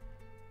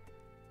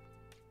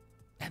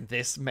 And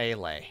this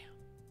melee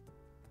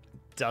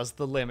does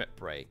the limit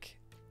break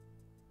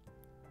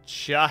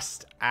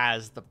just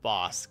as the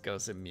boss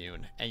goes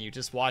immune. And you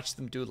just watch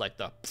them do like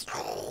the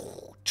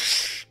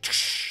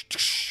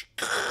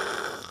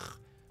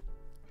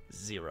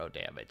 0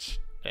 damage.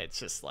 It's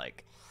just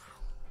like,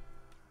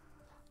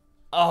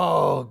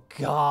 oh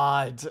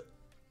God.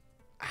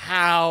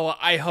 How?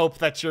 I hope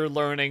that you're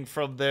learning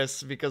from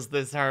this because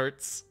this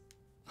hurts.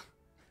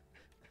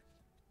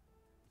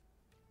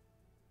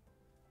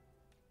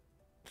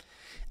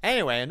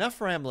 Anyway,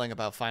 enough rambling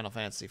about Final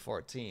Fantasy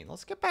XIV.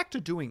 Let's get back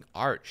to doing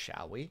art,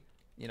 shall we?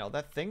 You know,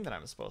 that thing that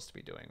I'm supposed to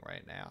be doing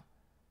right now.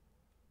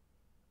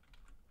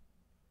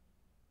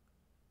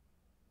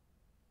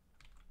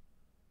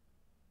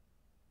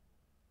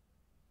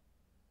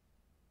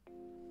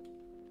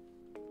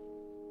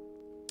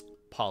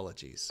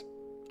 Apologies.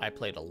 I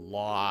played a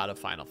lot of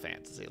Final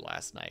Fantasy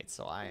last night,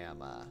 so I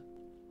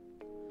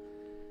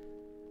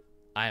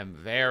am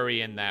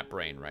very in that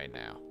brain right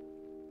now.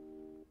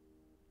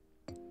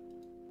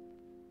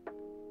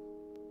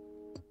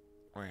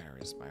 Where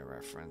is my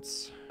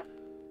reference?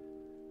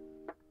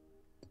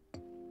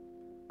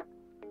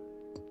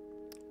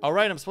 All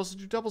right, I'm supposed to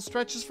do double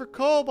stretches for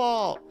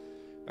Cobalt.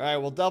 All right,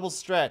 we'll double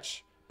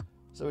stretch.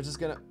 So we're just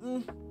gonna.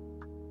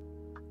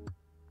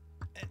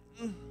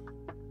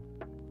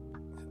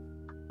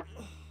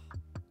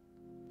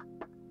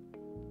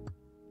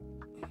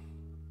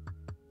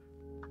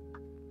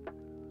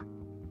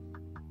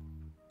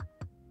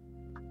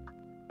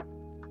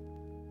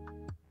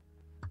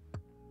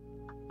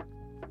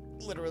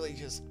 Literally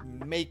just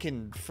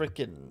making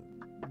freaking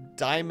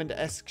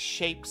diamond-esque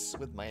shapes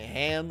with my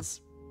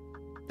hands.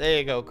 There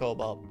you go,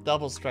 Cobalt.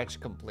 Double stretch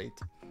complete.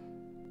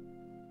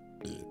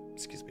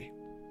 Excuse me.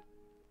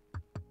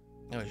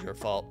 That was your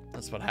fault.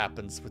 That's what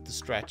happens with the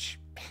stretch.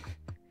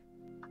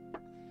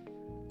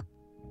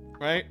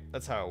 Right?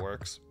 That's how it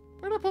works.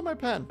 Where'd I put my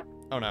pen?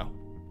 Oh no.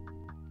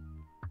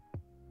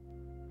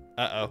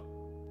 Uh-oh.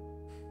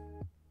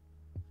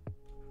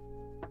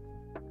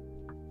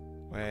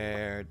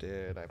 Where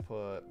did I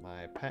put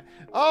my pen?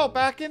 Oh,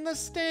 back in the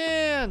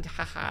stand!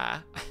 Haha.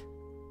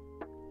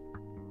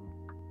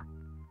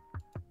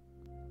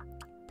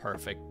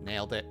 Perfect.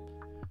 Nailed it.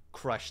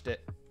 Crushed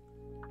it.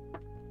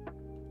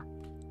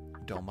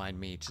 Don't mind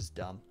me, just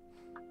dumb.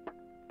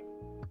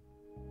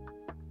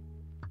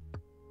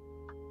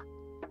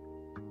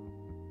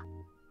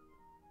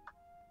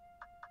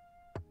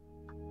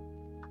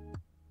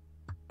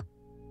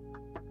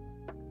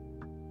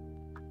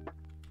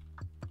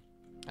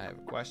 I have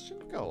a question.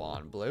 Go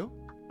on, Blue.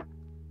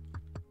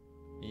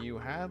 You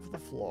have the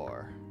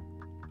floor.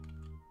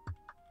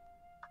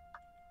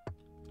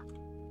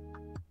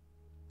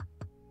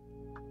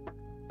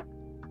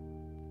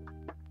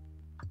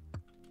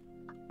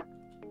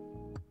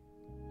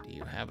 Do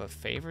you have a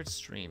favorite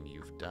stream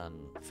you've done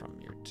from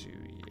your 2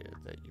 years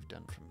that you've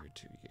done from your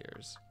 2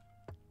 years?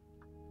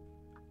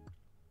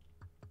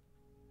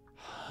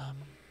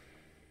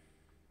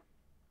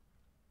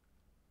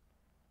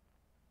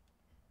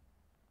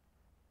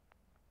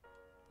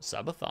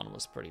 Subathon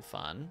was pretty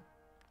fun.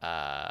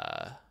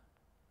 I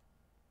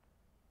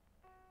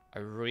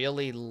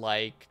really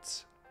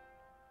liked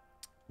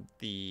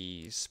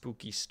the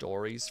spooky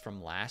stories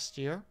from last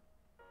year.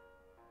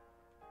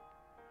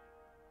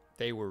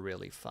 They were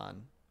really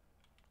fun.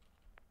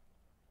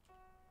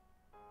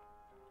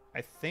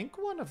 I think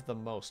one of the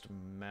most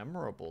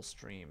memorable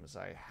streams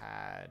I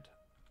had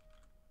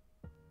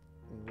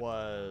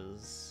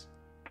was...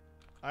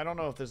 I don't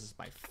know if this is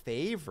my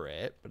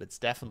favorite, but it's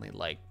definitely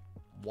like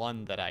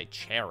one that I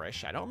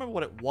cherish. I don't remember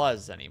what it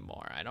was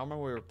anymore. I don't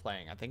remember what we were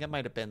playing. I think it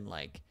might have been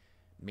like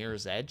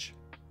Mirror's Edge.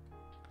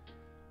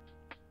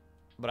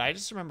 But I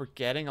just remember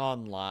getting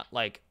online,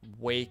 like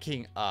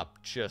waking up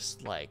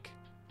just like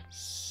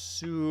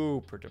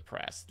super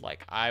depressed.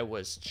 Like I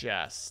was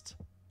just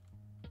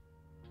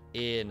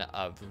in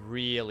a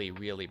really,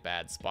 really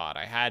bad spot.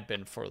 I had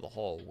been for the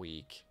whole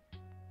week.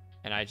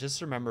 And I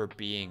just remember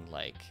being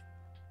like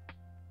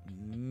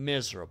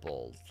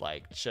miserable,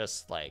 like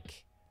just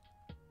like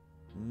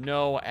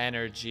no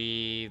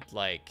energy,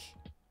 like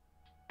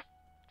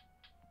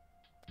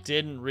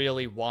didn't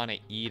really want to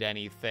eat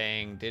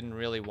anything, didn't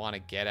really want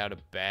to get out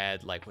of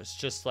bed, like was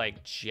just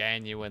like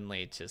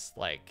genuinely just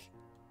like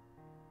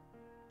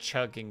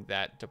chugging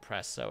that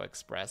depresso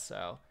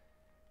espresso.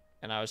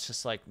 And I was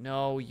just like,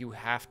 no, you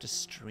have to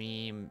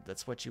stream.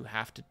 That's what you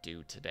have to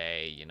do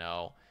today, you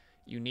know?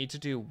 You need to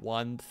do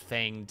one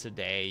thing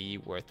today, you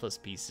worthless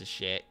piece of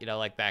shit. You know,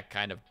 like that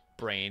kind of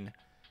brain.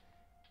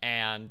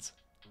 And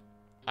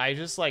I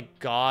just like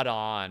got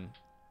on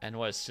and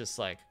was just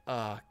like,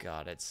 oh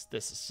god,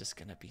 this is just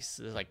gonna be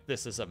like,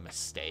 this is a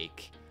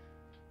mistake.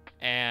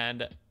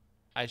 And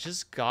I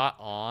just got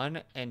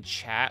on and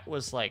chat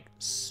was like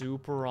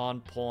super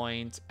on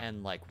point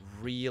and like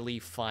really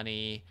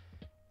funny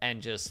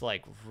and just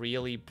like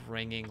really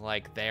bringing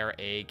like their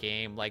A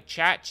game. Like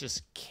chat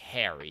just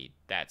carried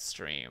that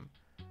stream.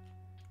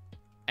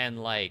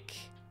 And like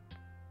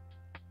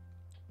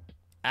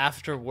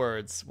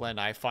afterwards, when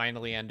I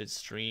finally ended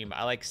stream,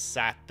 I like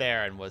sat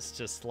there and was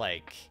just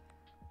like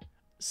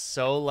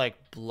so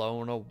like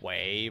blown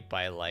away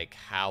by like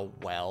how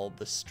well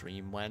the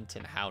stream went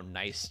and how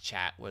nice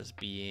chat was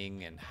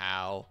being and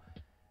how,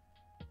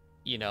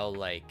 you know,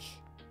 like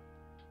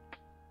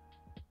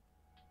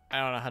I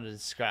don't know how to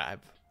describe.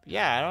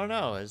 Yeah, I don't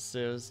know. It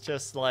was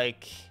just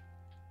like,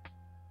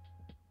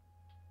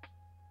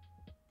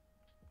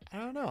 I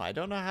don't know. I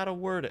don't know how to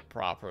word it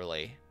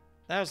properly.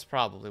 That was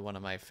probably one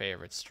of my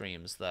favorite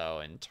streams,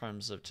 though, in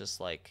terms of just,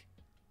 like,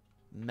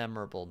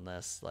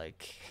 memorableness.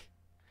 Like,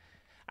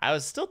 I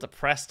was still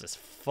depressed as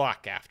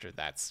fuck after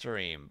that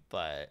stream,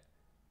 but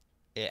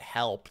it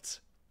helped.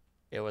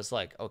 It was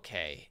like,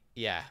 okay,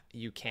 yeah,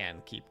 you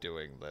can keep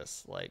doing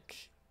this.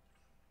 Like,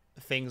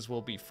 things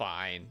will be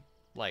fine,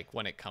 like,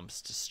 when it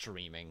comes to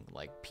streaming.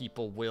 Like,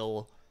 people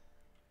will...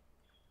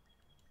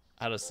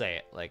 How to say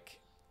it? Like...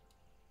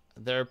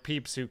 There are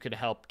peeps who could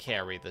help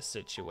carry the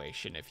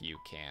situation if you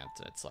can't.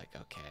 It's like,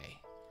 okay.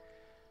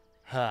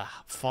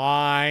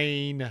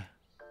 Fine.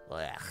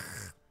 Ugh.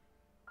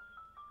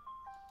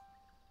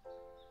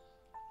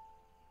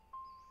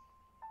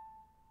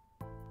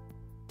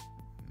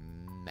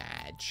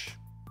 Madge.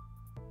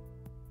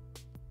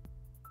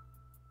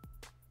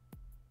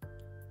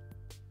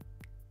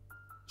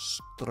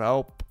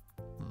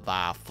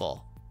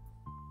 Stroopwafel.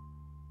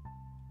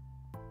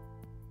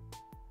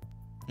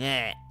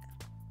 Yeah.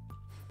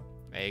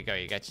 There you go,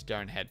 you got your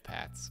darn head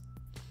pats.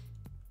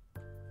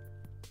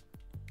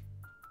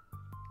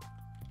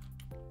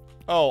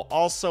 Oh,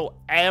 also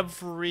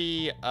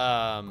every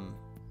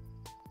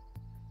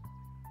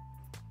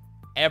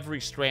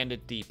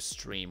Stranded Deep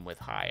stream with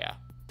Haya.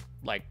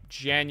 Like,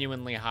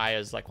 genuinely Haya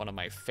is like one of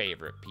my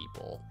favorite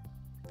people.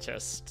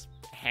 Just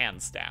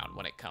hands down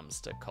when it comes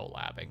to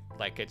collabing.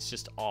 Like, it's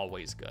just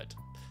always good.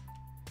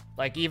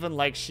 Like, even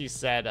like she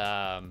said,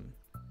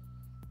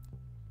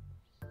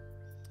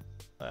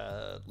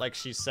 like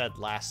she said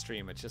last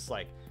stream, it's just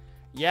like,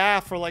 yeah,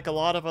 for like a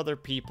lot of other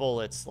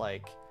people, it's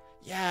like,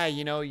 yeah,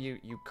 you know,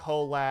 you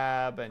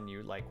collab and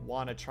you like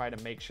want to try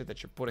to make sure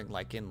that you're putting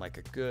like in like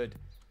a good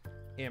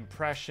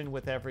impression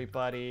with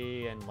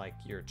everybody, and like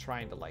you're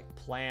trying to like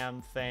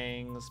plan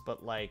things,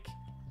 but like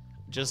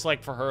just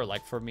like for her,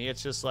 like for me,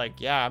 it's just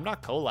like, yeah, I'm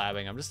not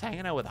collabing, I'm just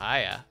hanging out with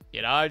Haya,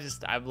 you know. I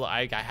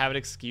have an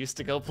excuse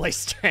to go play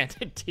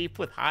Stranded Deep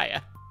with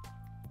Haya,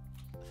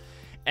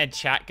 and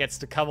chat gets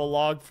to come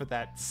along for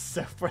that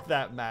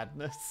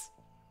madness.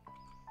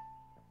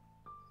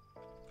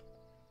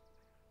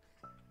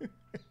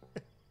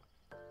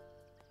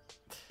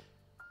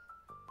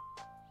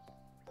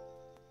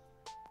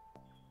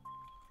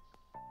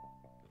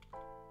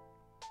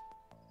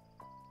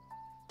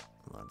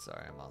 I'm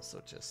sorry, I'm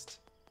also just...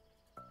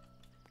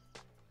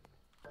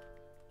 There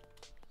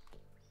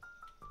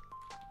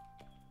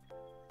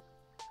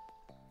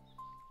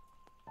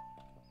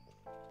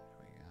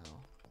we go.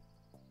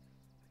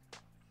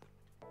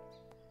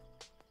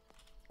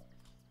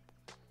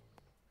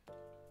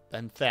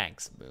 Then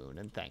thanks, Moon,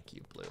 and thank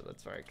you, Blue.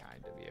 That's very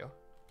kind of you.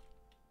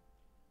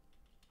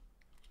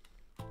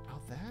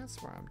 Oh,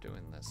 that's where I'm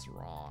doing this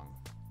wrong.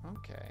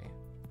 Okay.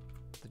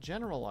 The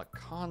general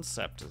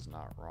concept is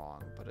not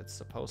wrong, but it's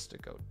supposed to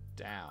go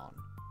down.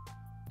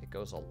 It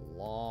goes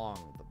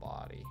along the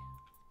body.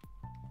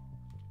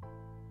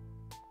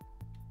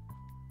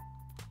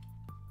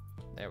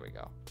 There we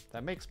go.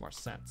 That makes more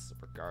sense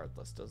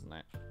regardless, doesn't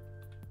it?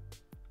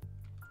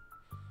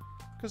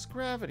 Because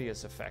gravity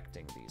is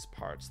affecting these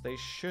parts. They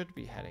should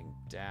be heading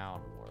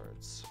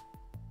downwards.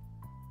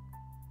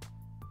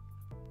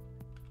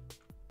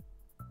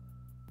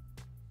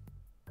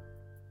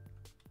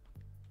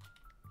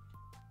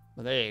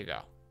 Well, there you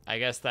go. I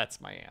guess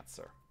that's my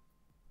answer.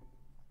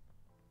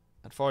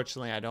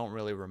 Unfortunately, I don't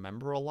really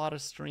remember a lot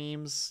of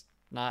streams.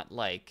 Not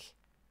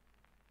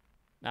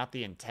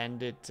the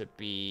intended to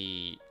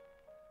be...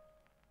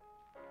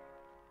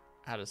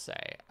 How to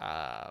say?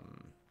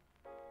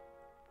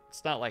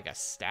 It's not like a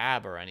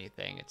stab or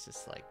anything. It's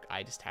just like,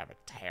 I just have a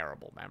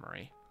terrible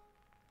memory.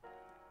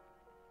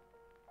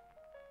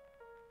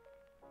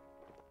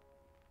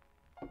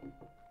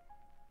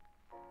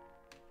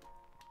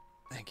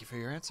 Thank you for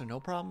your answer. No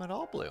problem at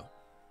all, Blue.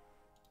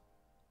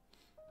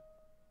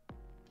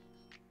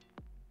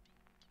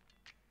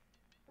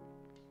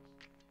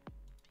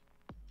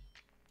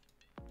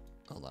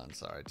 Hold on,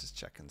 sorry, just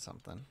checking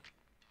something.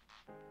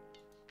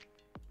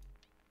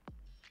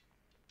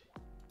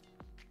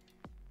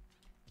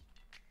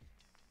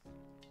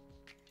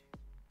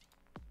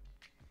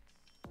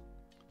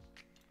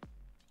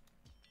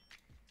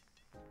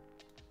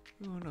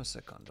 Uno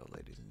secondo,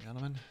 ladies and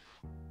gentlemen.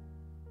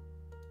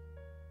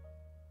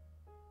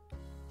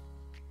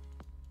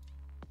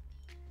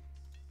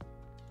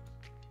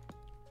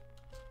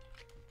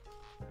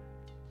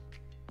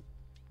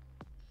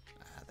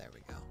 There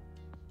we go.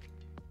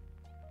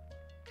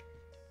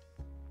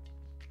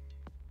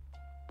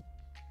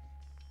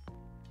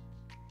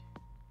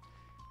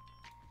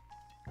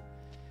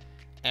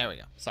 There we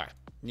go. Sorry.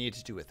 Need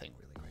to do a thing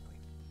really quickly.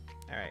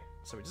 Alright,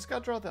 so we just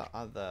gotta draw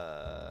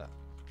the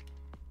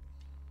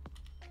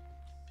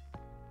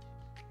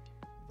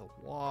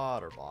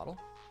water bottle.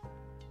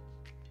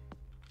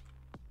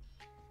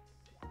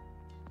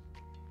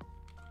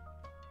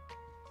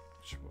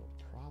 Which will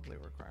probably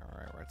require...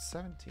 Alright, we're at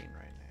 17 right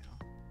now.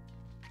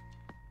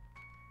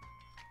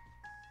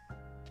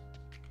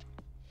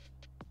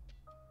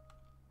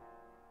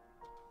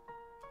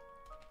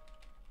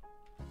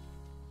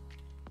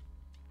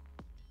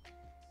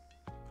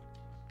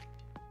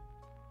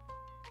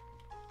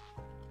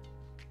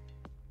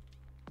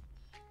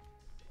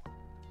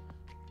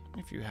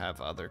 If you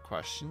have other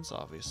questions,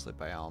 obviously,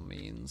 by all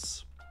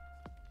means,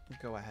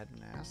 go ahead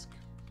and ask.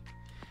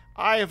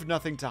 I have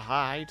nothing to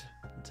hide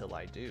until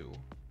I do.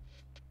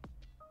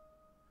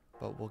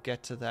 But we'll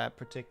get to that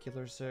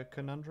particular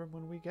conundrum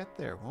when we get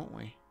there, won't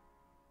we?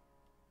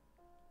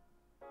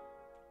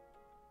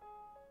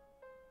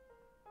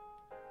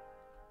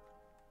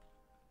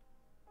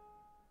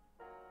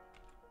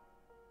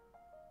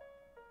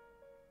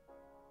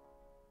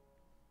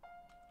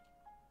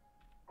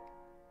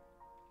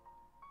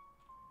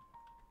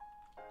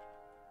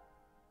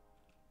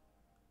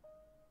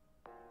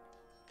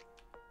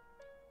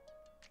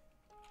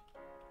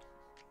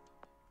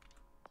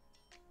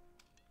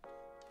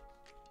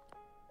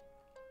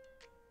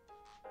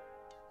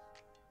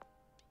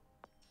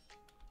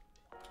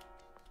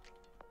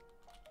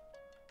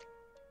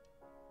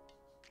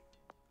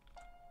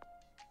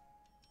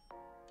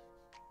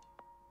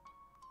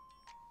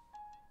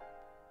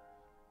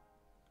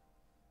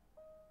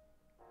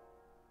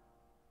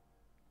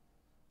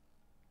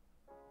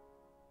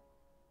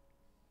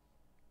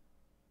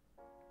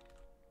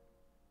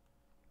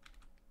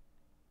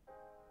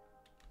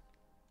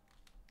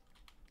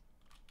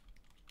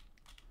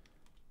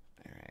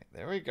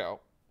 There we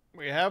go.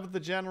 We have the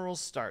general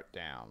start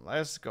down.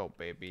 Let's go,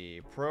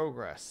 baby.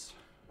 Progress.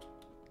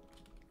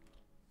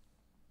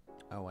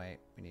 Oh, wait.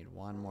 We need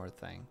one more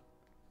thing.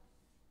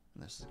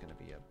 And this is going to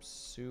be a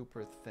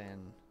super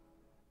thin...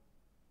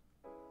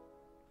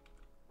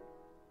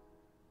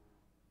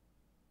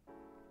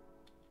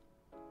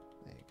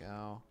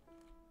 go.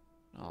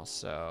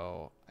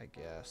 Also, I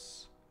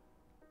guess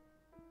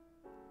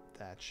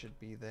that should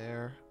be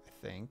there, I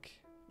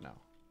think. No.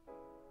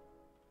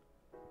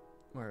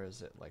 Where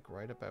is it? Like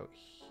right about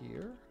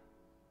here?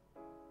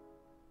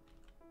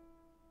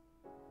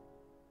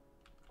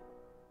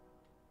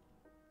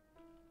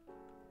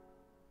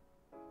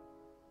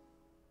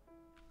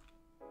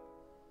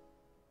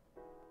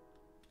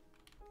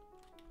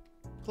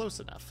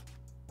 Close enough.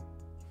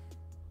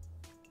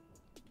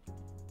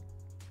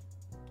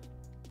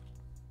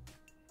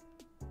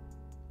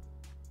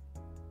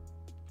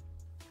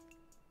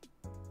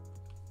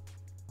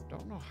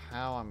 Don't know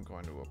how I'm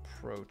going to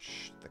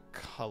approach the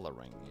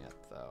coloring yet,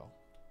 though.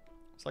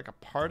 It's like a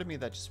part of me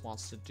that just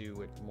wants to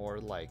do it more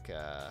like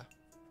a...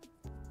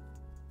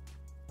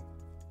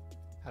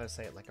 How to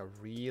say it? Like a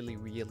really,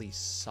 really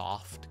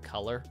soft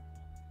color.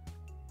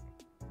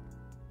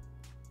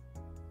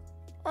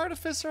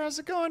 Artificer, how's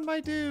it going, my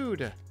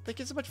dude? Thank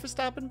you so much for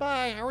stopping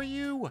by. How are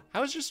you?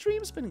 How's your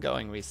streams been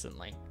going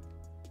recently?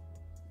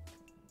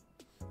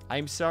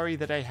 I'm sorry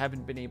that I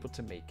haven't been able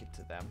to make it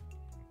to them.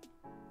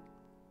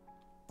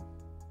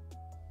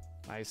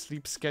 My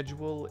sleep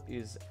schedule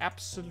is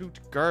absolute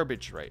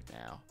garbage right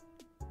now.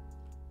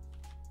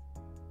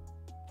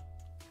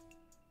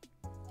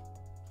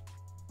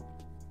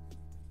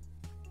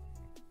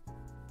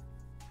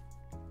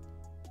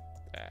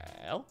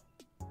 Well...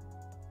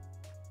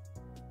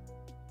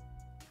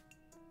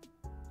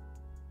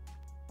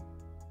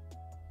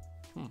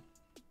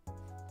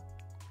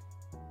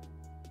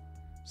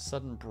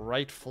 Sudden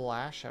bright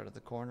flash out of the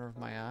corner of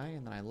my eye,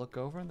 and then I look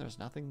over and there's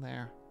nothing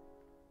there.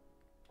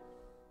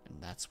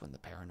 And that's when the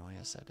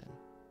paranoia set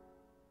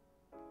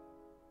in.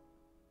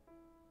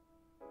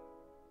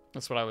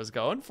 That's what I was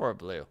going for,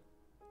 Blue.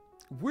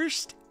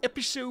 Worst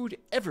episode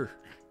ever.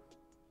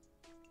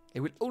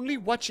 I will only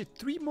watch it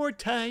 3 more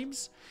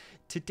times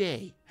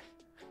today.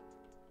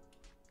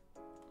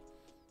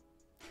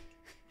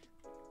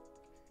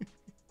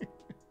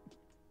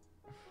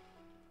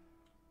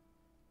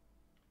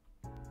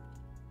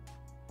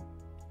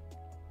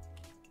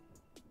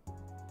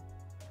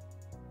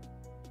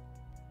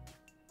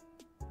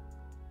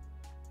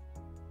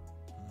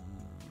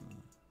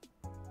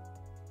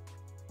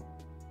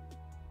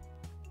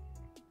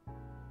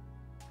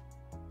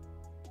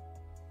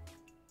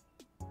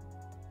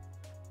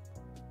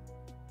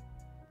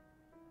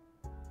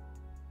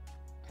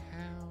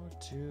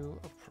 To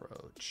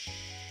approach.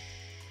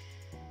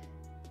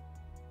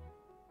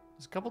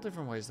 There's a couple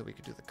different ways that we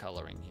could do the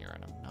coloring here,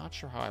 and I'm not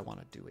sure how I want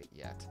to do it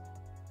yet.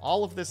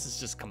 All of this is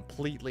just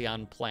completely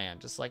unplanned.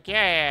 Just like,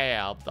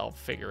 yeah, I'll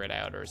figure it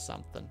out or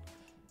something.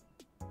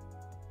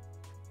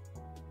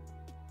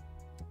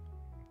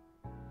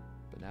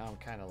 But now I'm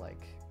kind of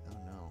like, oh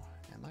no,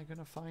 am I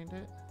gonna find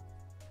it?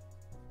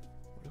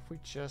 What if we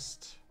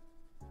just...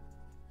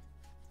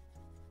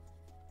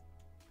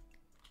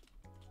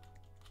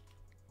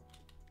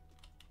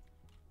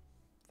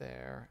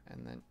 there,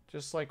 and then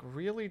just like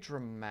really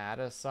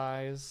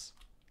dramatize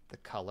the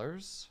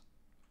colors.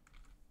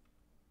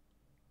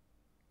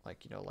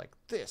 Like, you know, like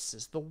this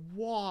is the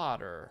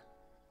water.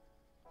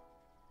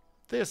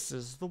 This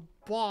is the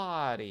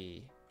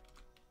body.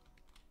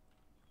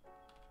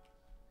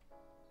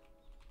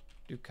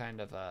 Do kind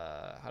of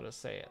a, how to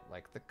say it,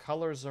 like the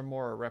colors are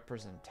more a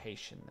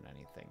representation than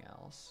anything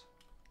else.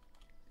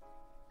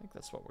 I think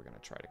that's what we're gonna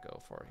try to go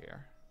for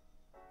here.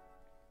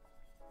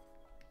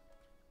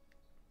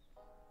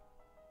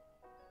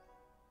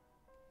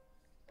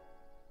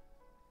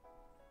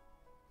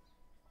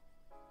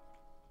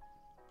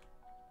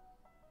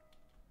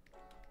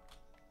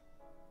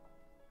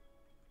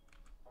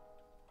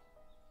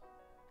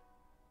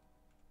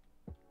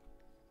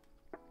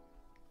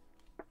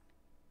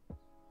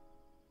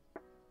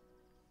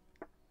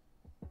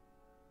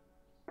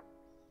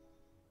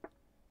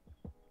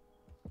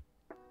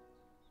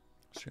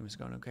 Stream is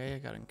going okay. I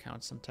got to encounter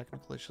some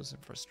technical issues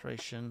and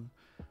frustration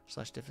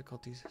 /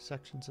 difficulties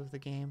sections of the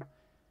game.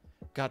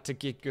 Got to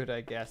get good, I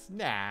guess.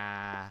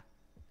 Nah.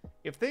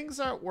 If things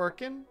aren't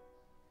working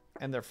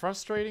and they're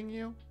frustrating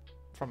you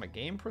from a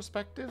game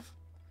perspective,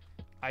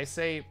 I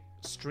say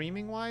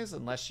streaming wise,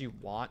 unless you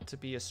want to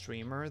be a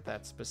streamer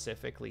that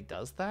specifically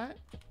does that,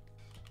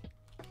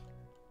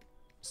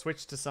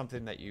 switch to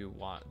something that you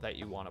want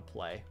to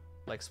play.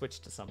 Like switch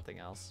to something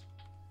else.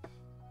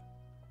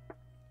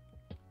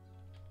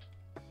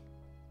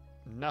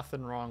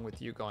 Nothing wrong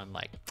with you going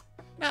like,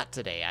 not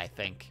today, I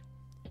think.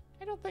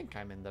 I don't think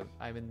I'm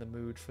in the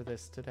mood for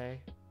this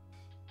today.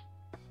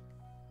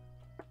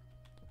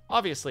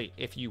 Obviously,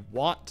 if you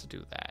want to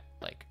do that,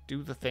 like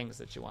do the things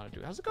that you want to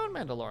do. How's it going,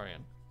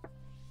 Mandalorian?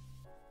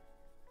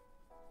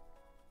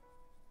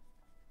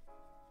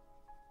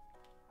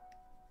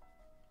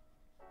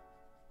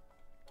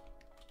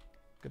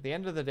 At the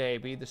end of the day,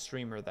 be the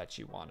streamer that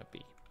you want to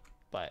be.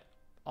 But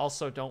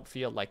also don't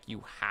feel like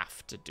you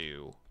have to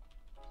do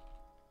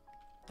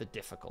the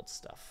difficult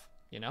stuff,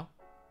 you know?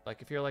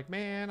 Like if you're like,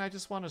 man, I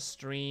just want to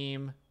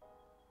stream,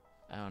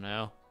 I don't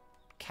know,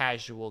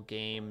 casual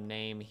game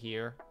name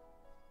here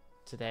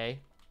today.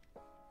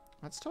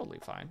 That's totally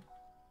fine.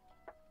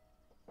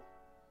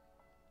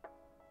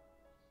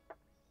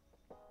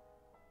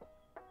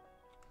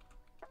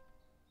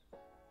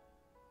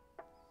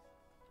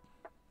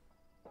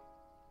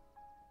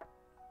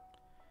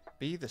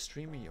 Be the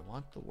streamer you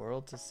want the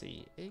world to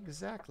see.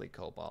 Exactly,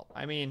 Cobalt.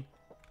 I mean,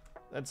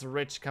 that's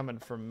rich coming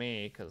from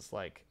me, because,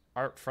 like,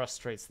 art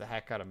frustrates the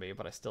heck out of me,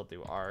 but I still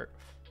do art.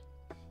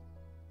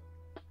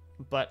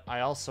 But I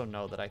also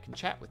know that I can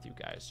chat with you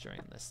guys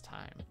during this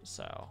time,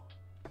 so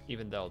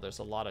even though there's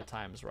a lot of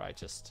times where I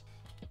just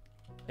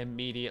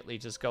immediately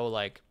just go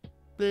like,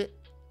 bleh.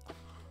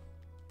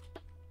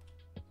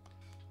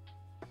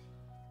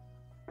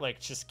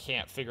 Like, just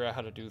can't figure out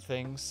how to do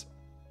things.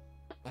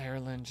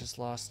 Ireland just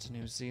lost to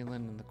New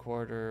Zealand in the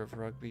quarter of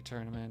rugby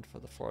tournament for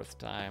the 4th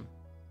time.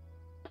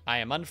 I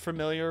am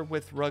unfamiliar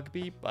with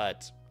rugby,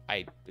 but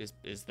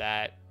is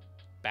that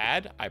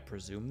bad? I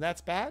presume that's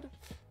bad.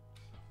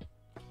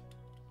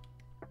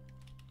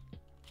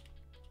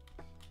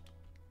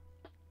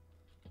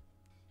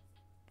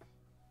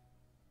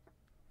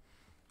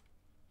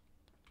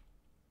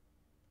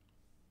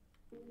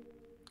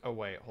 Oh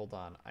wait, hold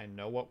on. I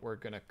know what we're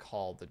gonna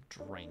call the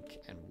drink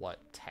and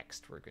what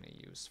text we're gonna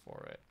use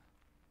for it.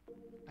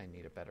 I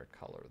need a better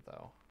color,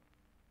 though.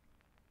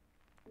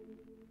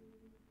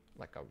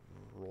 Like a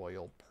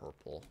royal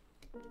purple.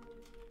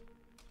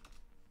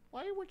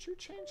 Why would you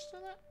change to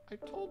that? I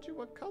told you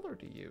what color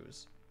to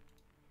use.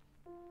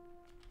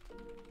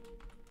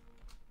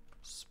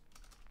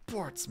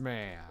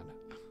 Sportsman.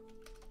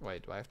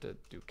 Wait, do I have to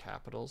do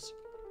capitals?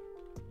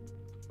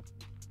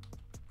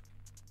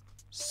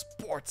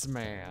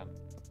 Sportsman.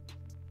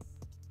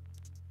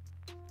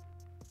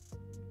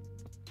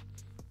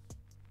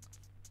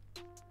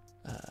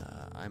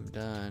 I'm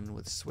done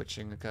with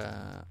switching.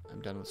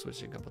 I'm done with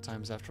switching a couple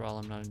times. After all,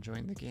 I'm not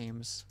enjoying the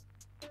games.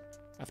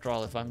 After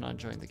all, if I'm not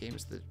enjoying the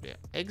games, yeah,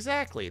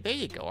 exactly. There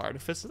you go,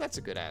 Artificer. That's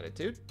a good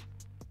attitude.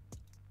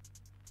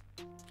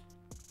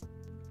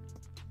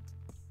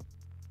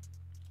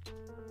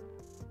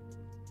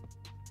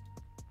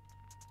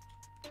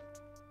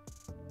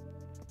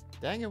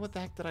 Dang it! What the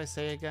heck did I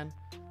say again?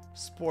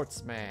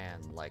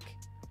 Sportsman, like,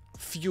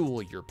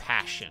 fuel your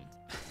passion.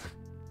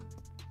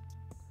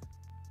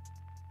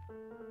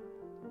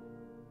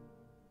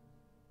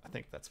 I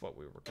think that's what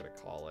we were gonna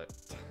call it.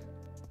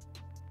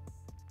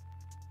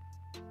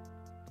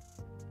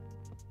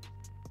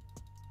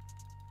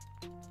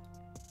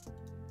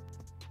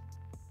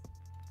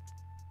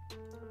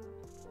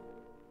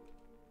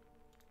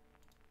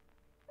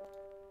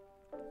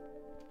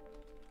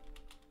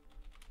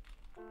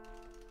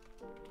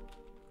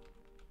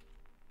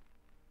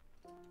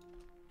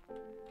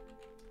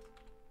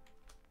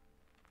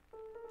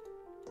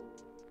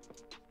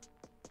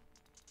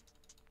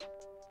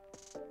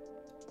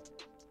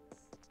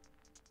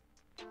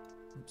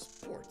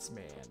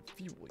 Sportsman,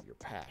 fuel your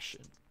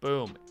passion.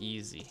 Boom,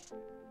 easy.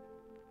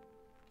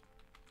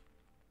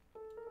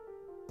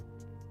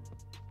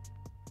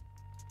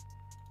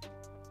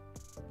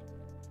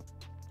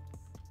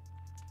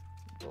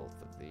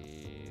 Both of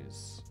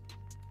these.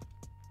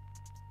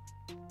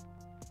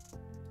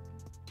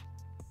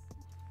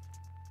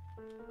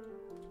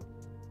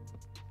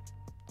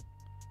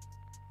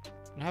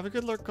 And have a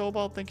good lurk,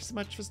 Cobalt. Thank you so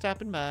much for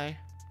stopping by.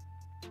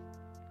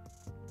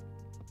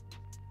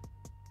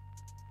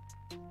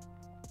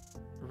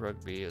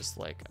 Rugby is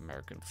like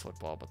American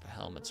football, but the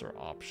helmets are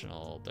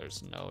optional.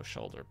 There's no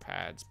shoulder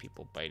pads.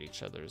 People bite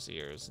each other's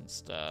ears and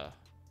stuff.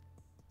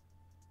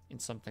 In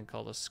something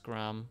called a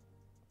scrum.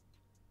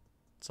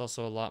 It's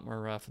also a lot more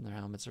rough and their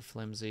helmets are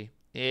flimsy.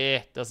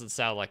 Doesn't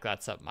sound like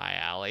that's up my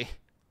alley.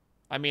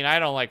 I mean, I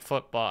don't like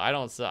football. I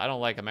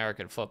don't like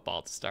American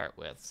football to start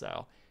with,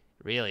 so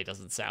it really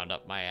doesn't sound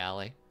up my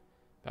alley.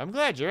 But I'm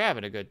glad you're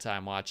having a good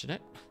time watching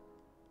it.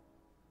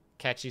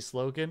 Catchy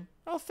slogan.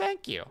 Oh,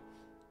 thank you.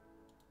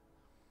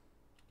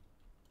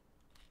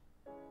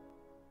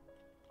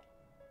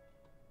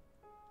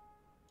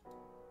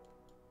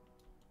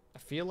 I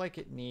feel like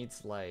it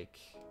needs, like,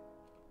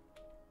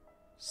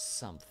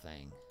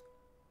 something.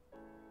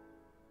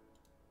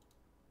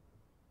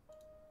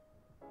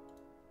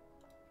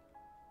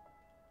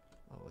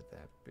 What would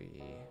that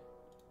be?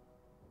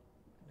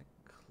 An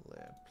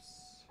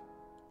eclipse.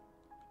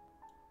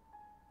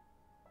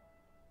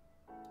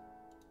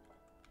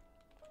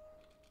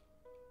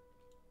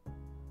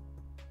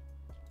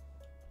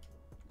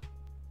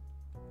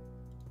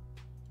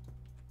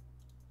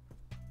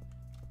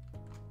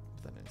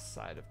 Then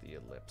inside of the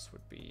ellipse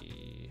would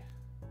be...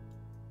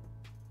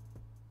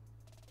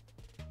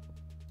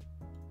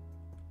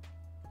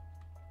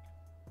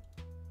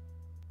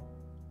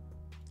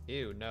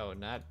 Ew, no,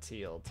 not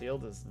teal. Teal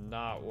does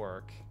not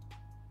work.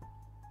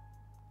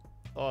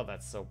 Oh,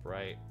 that's so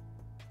bright.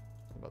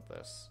 How about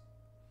this?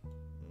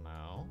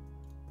 No.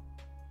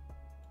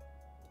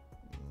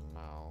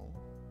 No.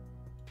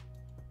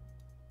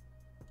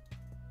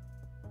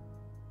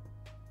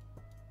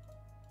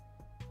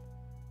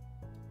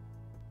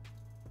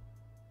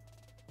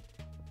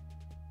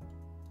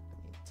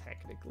 I mean,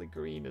 technically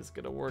green is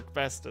gonna work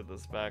best in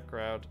this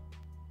background.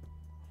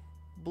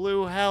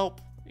 Blue,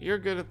 help. You're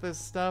good at this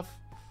stuff.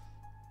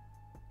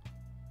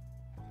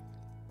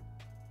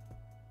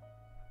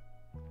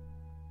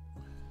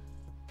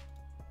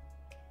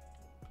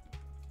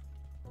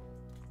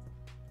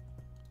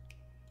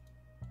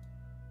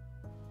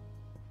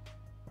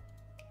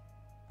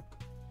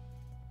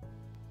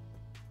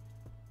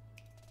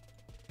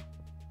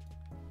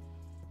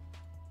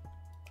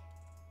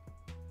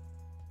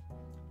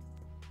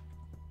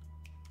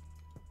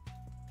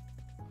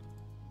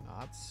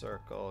 Not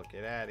circle.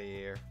 Get out of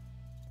here.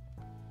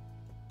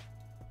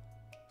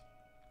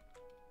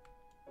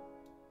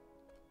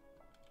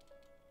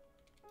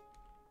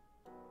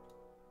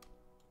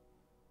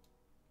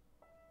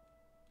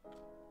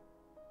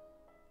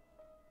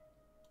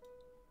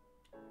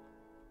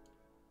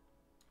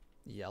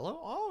 Yellow?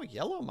 Oh,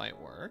 yellow might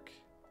work.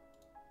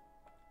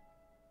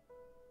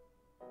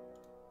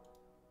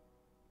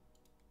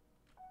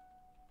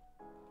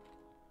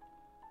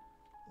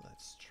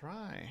 Let's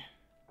try.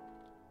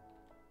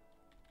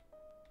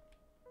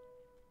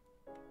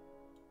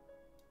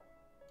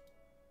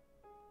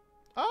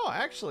 Oh,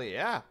 actually,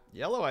 yeah.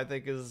 Yellow I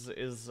think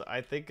is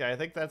I think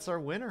that's our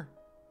winner.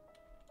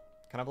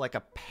 Kind of like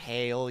a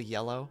pale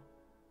yellow.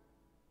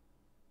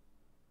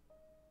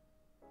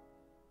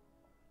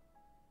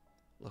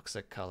 Looks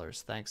at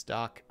colors. Thanks,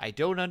 Doc. I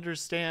don't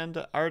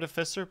understand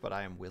Artificer, but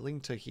I am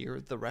willing to hear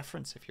the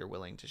reference if you're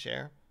willing to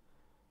share.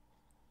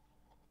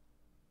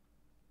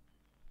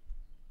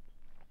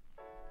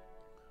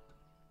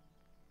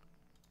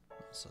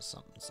 So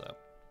something's up.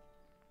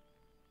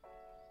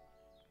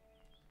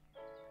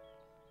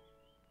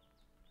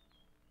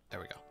 There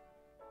we go.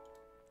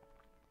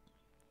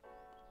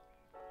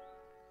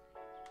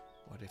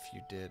 What if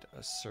you did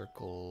a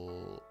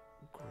circle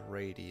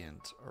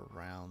gradient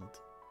around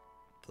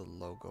the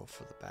logo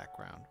for the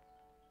background?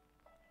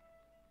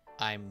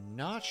 I'm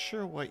not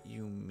sure what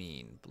you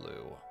mean,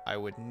 Blue. I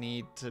would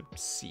need to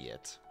see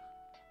it.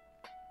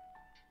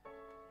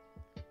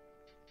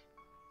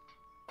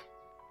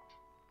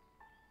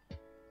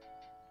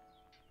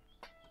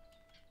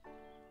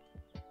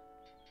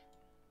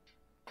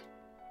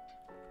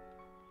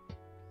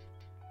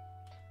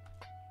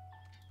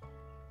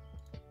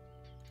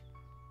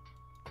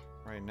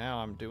 Right now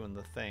I'm doing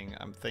the thing,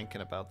 I'm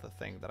thinking about the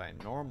thing that I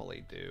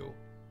normally do,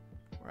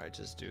 where I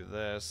just do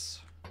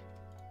this.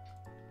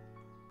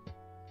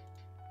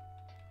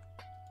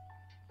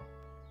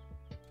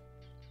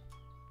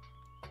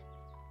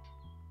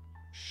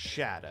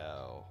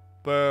 Shadow.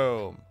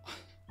 Boom.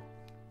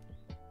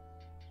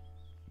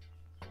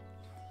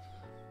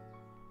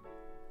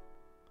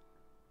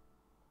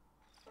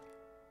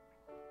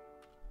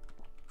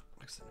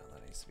 Actually, no,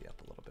 that needs to be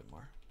up a little bit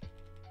more.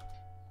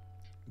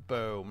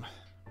 Boom.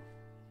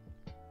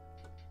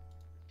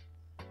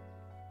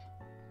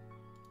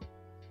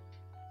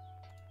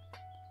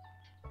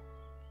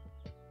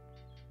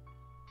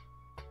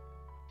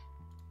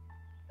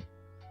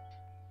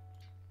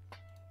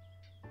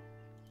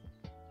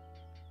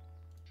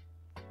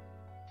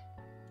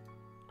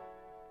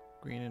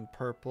 Green and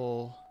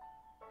purple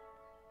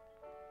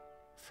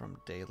from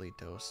Daily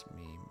Dose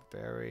meme.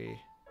 Very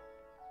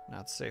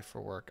not safe for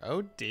work.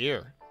 Oh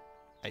dear.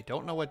 I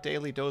don't know what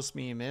Daily Dose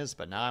meme is,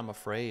 but now I'm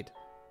afraid.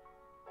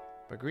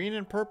 But green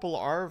and purple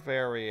are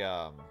very,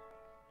 how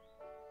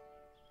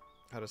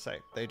to say?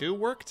 They do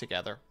work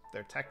together.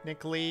 They're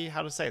technically,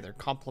 how to say? They're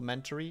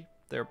complementary.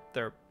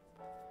 They're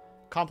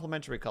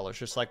complementary colors,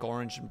 just like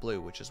orange and blue,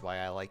 which is why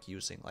I like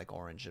using like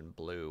orange and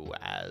blue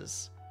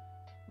as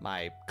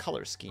my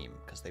color scheme,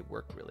 because they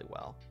work really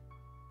well.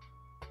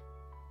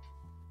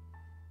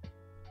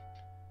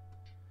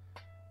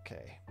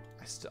 Okay,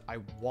 I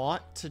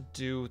want to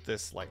do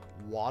this like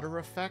water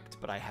effect,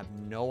 but I have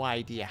no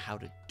idea how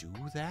to do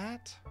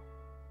that.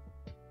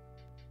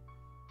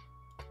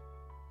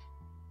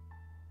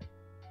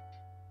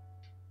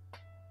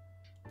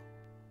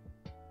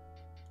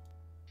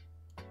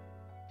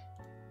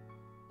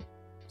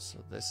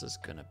 So this is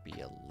gonna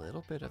be a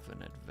little bit of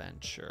an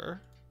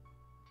adventure.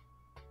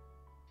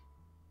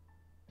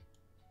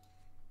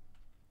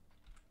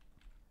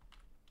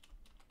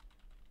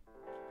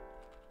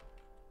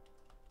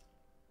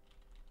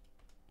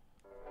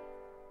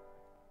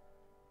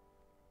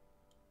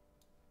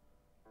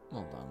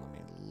 Hold on, let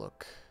me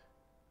look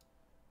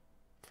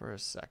for a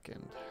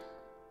second.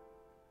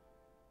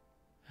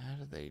 How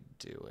do they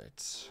do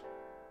it?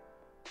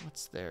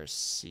 What's their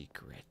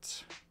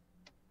secret?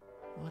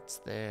 What's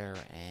their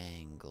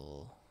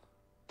angle?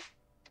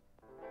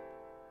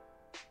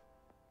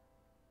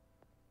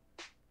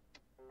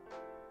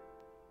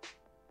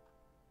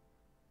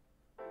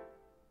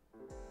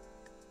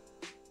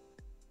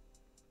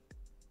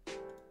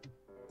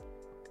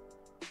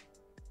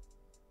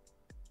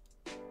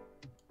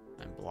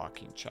 I'm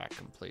blocking chat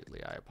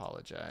completely. I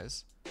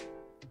apologize.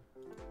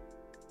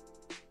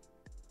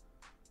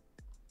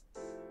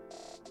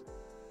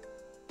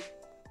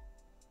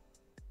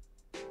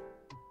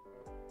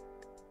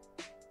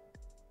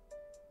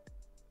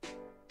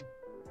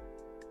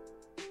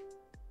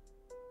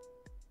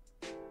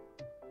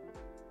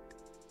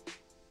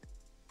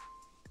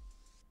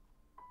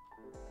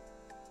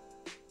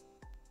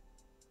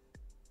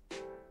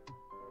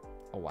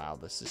 wow,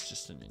 this is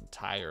just an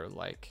entire,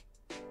 like,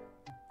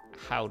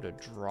 how to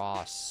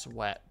draw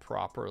sweat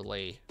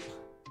properly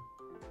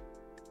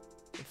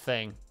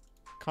thing.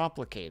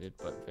 Complicated,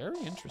 but very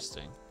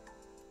interesting.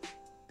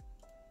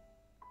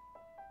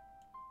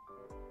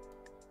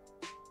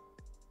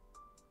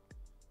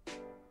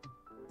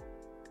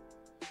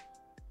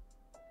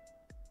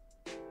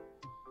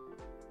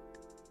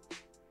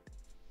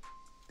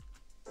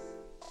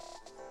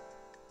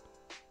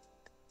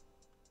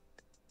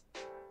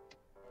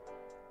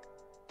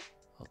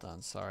 Hold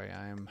on, sorry,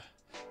 I am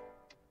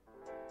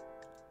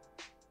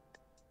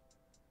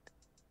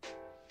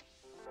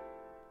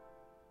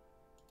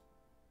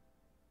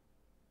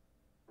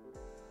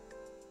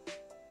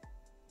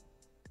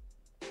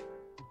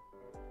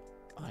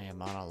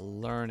on a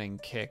learning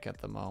kick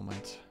at the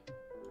moment.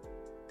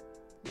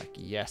 Like,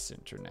 yes,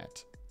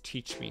 internet,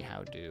 teach me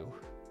how to.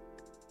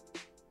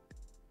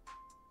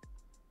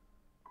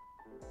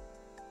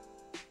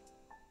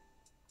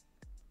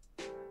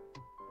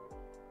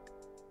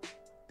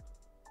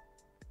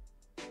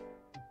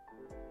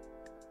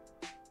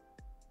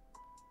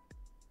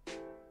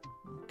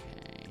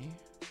 Okay.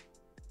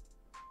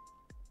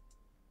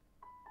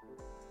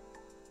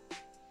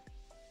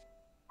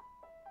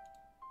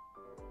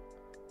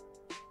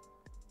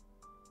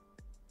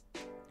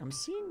 I'm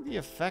seeing the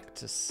effect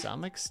to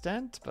some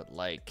extent, but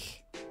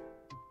like,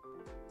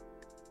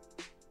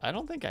 I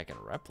don't think I can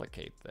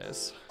replicate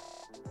this.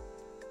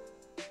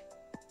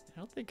 I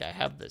don't think I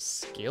have the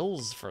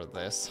skills for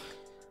this.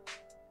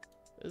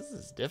 This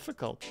is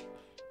difficult.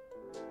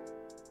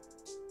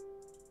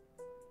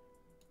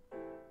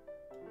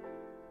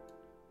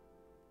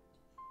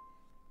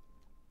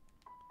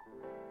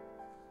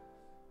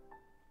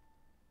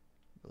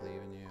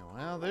 Believe in you.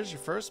 Well, there's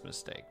your first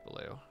mistake,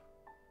 Blue.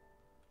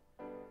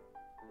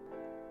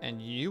 And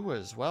you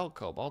as well,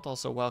 Cobalt.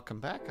 Also, welcome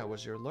back. How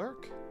was your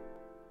lurk?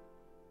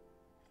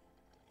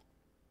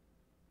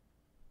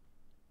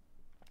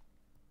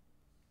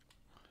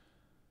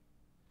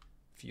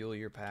 Fuel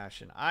your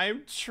passion.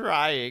 I'm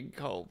trying,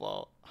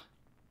 Cobalt.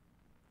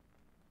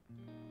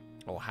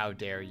 Oh, how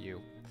dare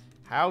you.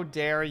 How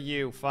dare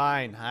you.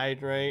 Fine,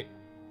 hydrate.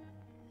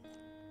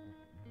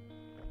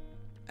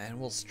 And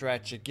we'll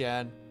stretch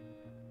again.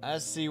 I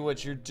see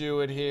what you're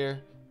doing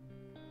here.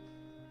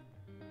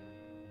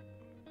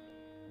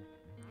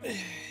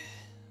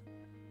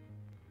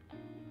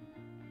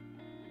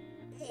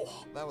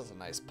 Oh, that was a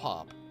nice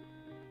pop.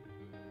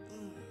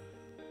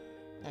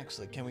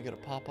 Actually, can we get a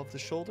pop off the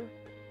shoulder?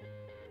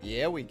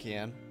 Yeah, we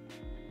can.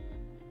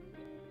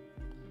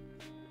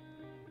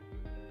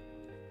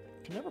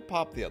 Can never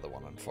pop the other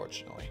one,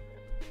 unfortunately.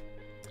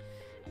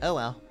 Oh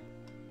well.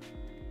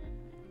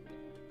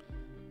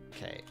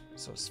 Okay,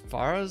 so as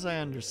far as I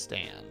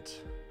understand,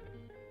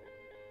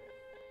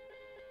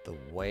 the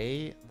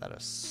way that a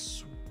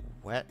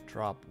sweat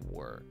drop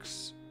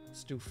works,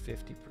 let's do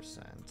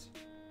 50%.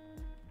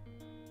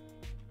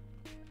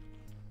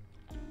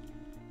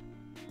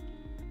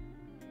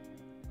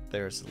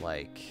 There's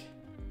like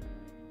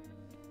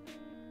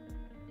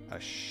a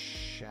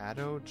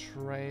shadow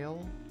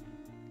trail.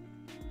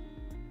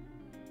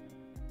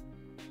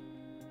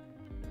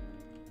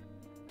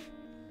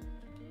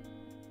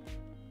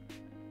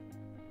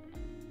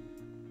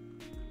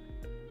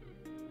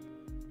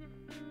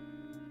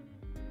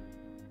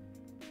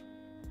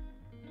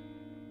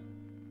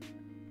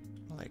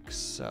 Like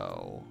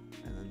so.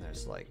 And then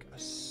there's like a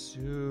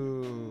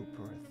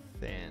super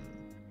thin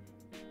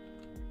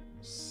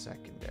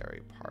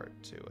secondary part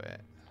to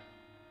it.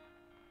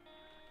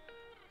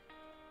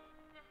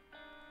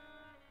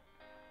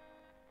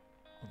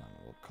 And then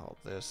we'll call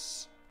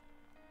this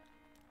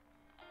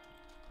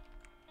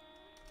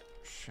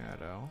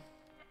shadow.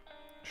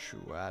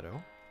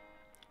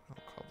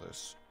 I'll call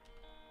this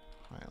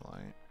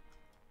highlight.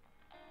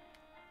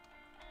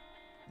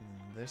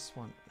 And this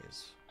one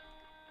is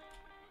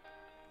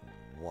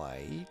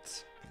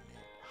white, and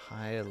it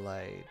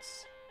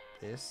highlights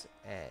this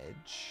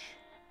edge.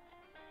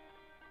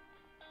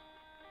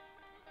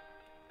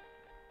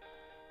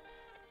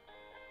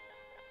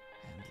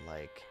 And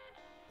like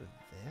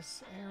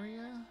this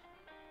area?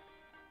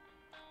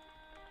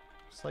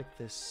 It's like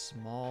this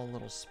small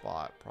little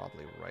spot,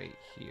 probably right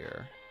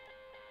here.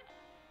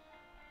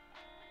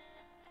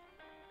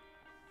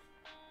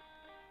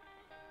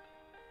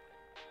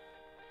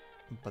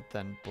 But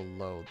then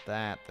below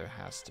that, there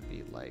has to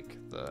be like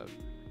the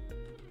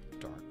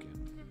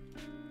darken.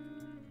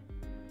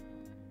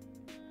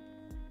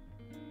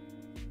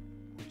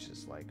 Which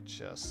is like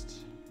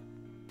just...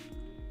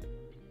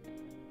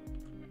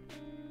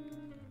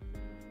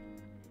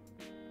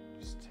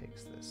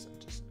 takes this and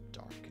just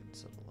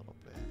darkens it a little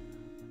bit.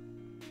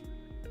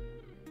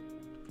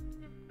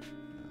 No,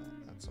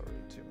 that's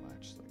already too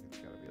much. Like it's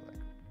gotta be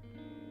like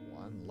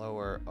one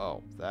lower.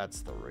 Oh,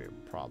 that's the real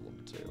problem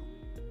too.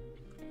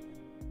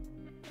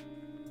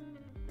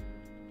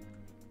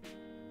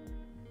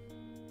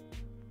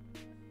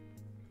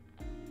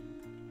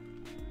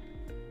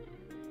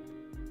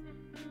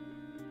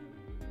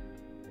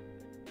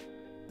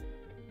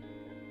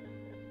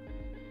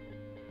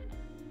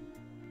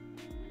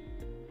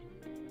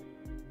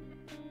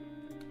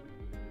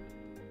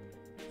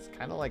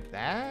 Kind of like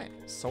that?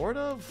 Sort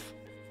of?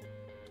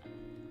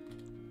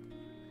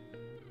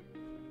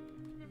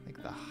 I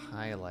think the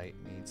highlight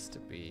needs to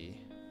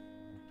be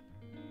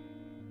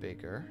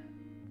bigger.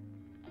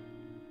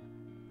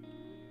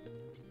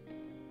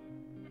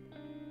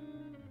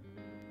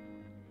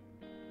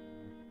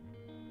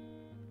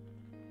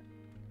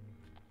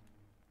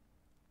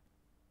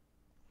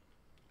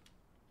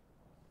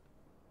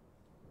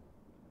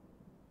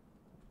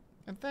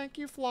 And thank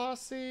you,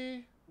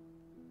 Flossie.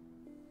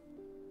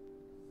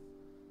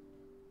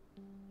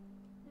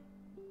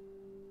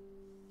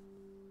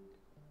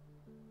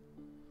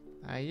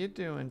 How you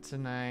doing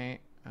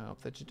tonight? I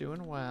hope that you're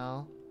doing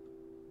well.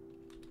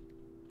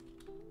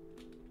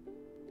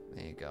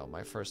 There you go,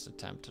 my first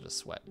attempt at a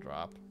sweat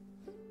drop.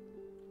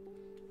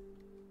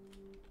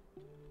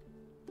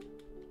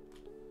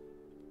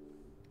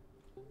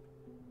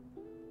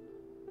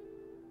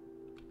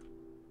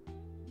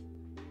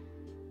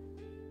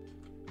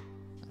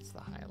 That's the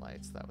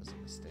highlights, that was a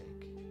mistake.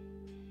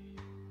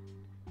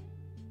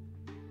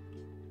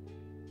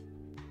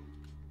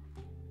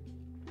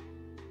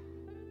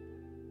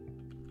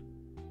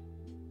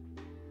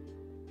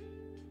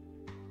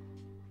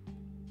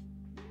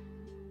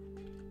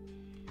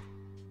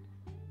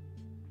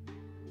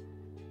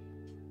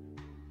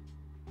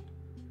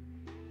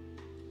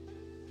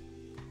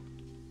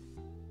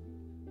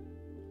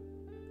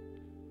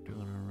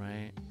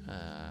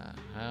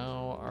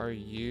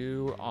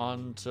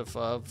 On top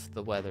of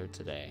the weather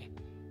today.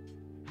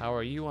 How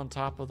are you on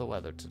top of the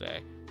weather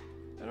today?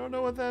 I don't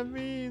know what that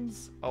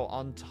means. Oh,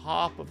 on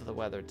top of the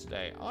weather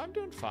today. Oh, I'm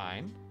doing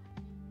fine.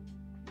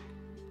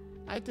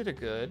 I did a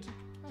good.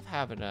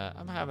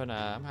 I'm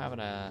having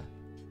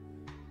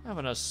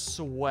a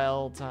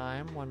swell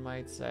time, one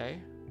might say.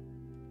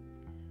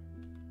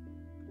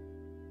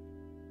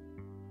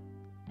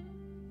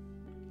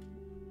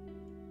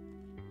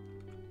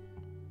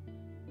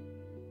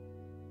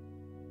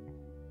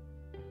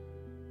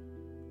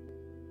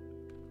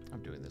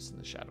 Doing this in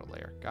the shadow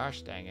layer.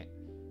 Gosh dang it.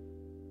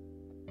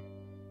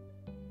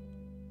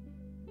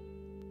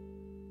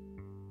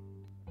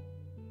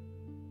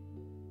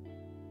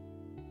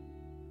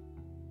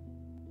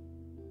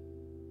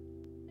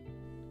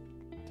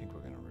 I think we're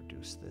going to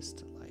reduce this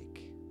to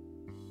like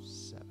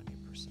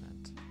 70%.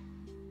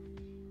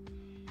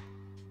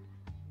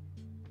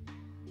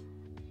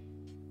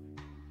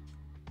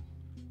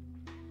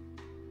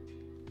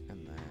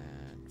 And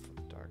then for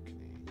the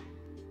darkening, we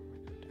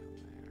go down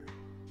there.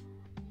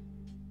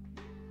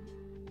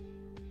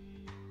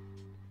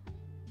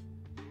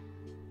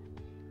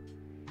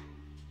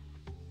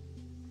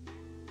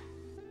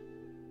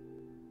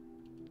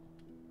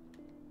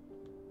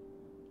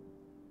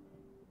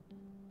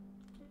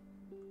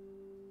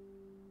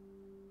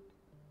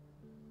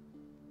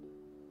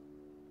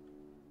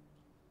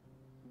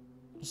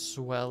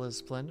 Swell is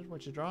splendid.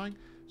 What you drawing?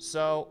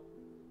 So,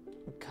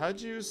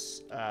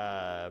 Kaju's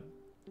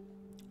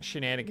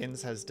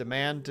Shenanigans has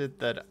demanded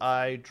that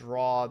I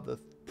draw the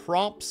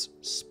prompts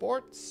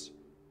sports,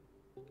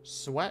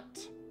 sweat,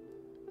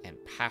 and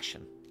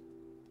passion.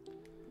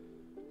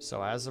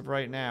 So as of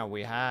right now,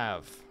 we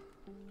have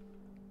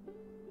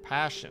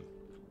passion.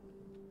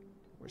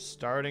 We're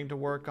starting to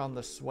work on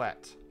the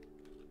sweat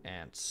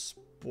and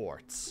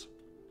sports.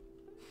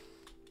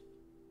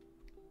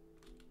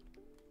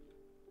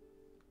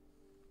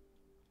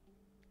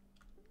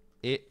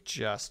 It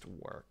just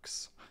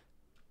works.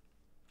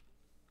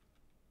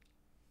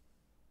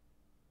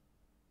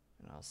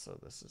 And also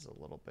this is a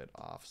little bit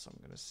off, so I'm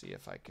going to see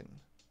if I can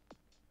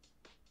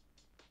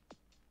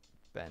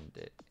bend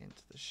it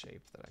into the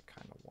shape that I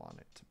kind of want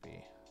it to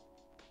be.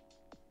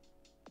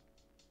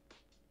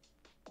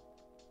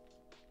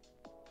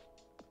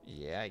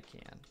 Yeah, I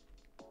can.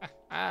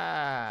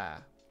 Ah!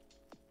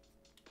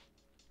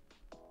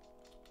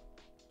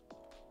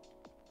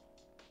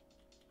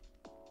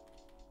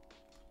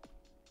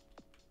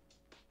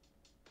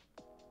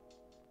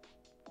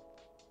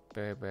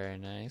 Very, very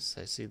nice.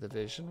 I see the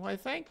vision. Why,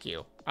 thank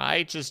you.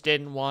 I just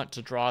didn't want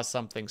to draw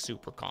something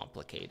super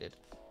complicated.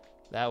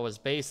 That was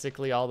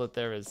basically all that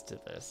there is to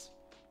this.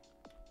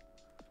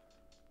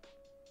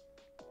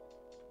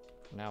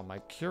 Now, my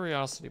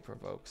curiosity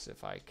provokes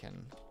if I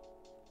can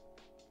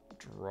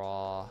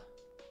draw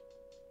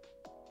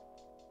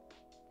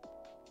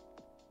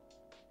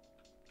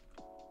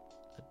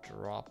a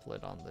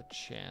droplet on the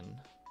chin.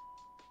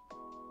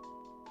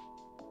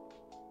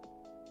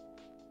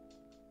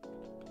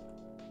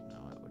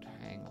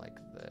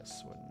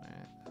 Wouldn't it?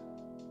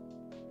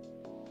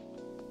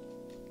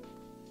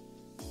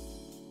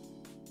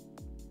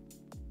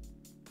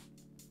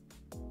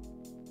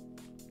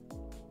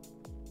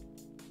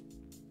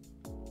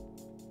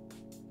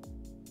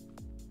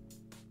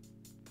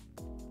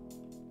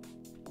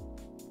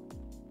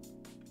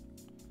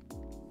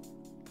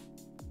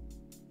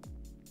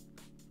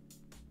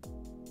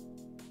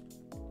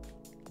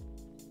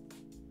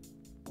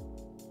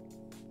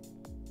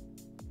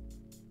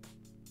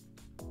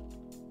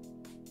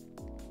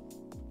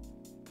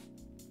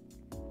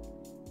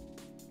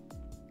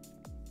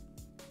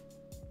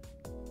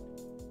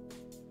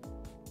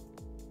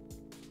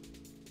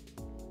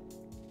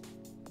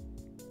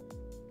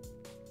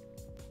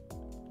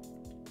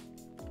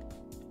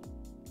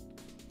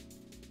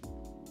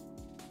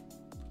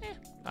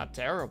 Not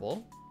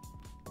terrible.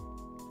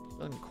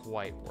 Doesn't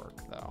quite work,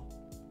 though.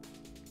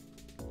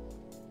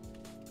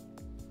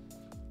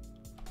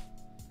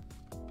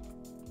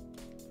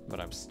 But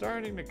I'm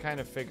starting to kind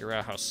of figure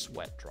out how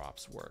sweat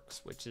drops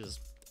works, which is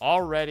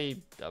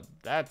already,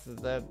 that's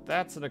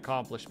an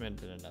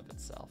accomplishment in and of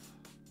itself.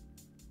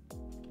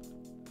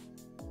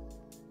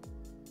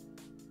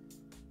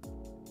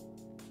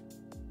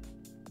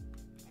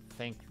 I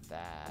think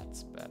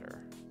that's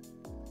better.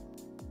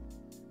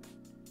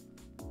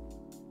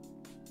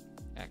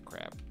 Ah,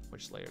 crap.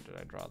 Which layer did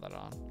I draw that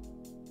on?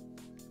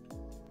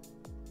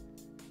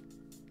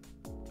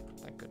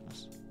 Thank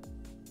goodness.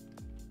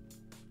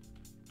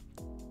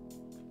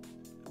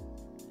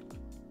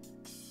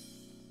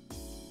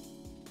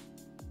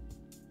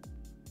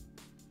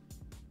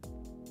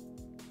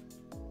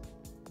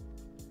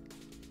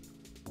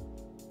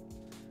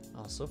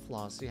 Also,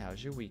 Flossie,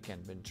 how's your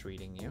weekend been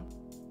treating you?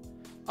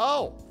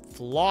 Oh,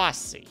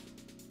 Flossie.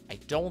 I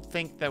don't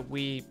think that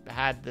we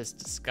had this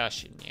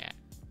discussion yet.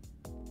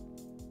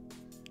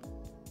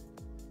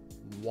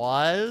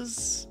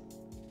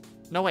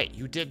 No, wait,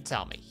 you did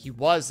tell me. He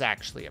was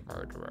actually a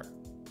murderer.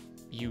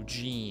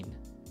 Eugene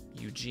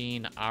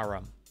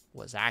Aram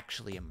was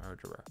actually a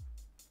murderer.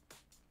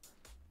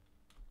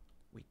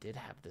 We did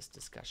have this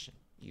discussion.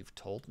 You've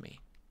told me,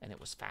 and it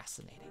was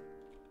fascinating.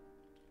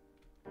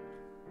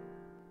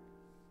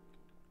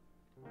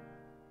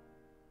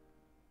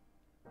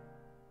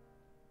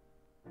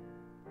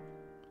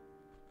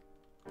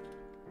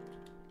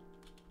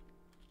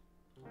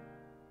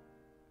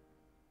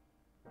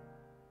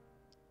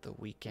 The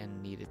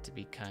weekend needed to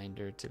be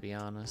kinder, to be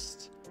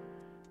honest.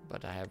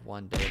 But I have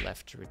one day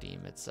left to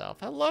redeem itself.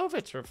 Hello,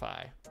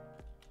 Vitrify.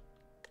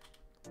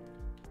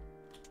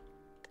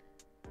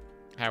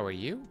 How are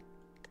you?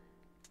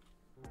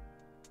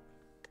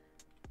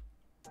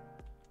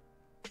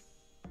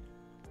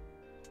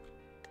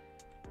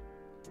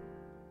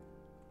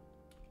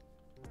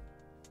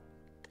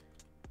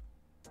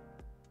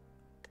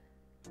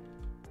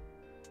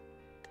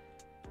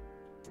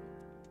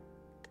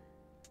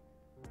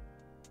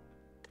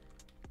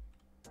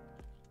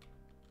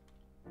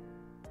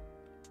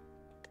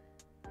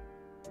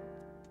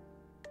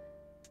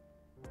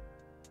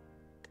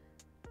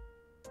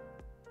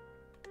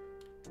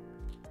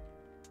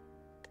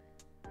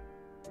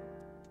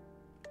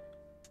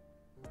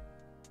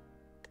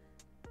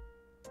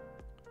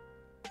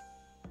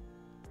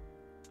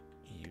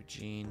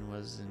 Eugene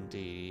was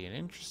indeed an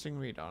interesting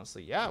read,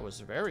 honestly. Yeah, it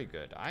was very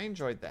good. I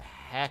enjoyed the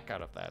heck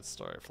out of that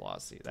story,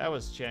 Flossie. That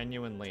was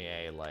genuinely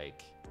a,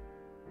 like...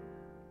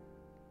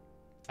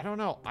 I don't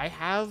know.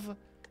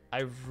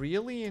 I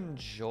really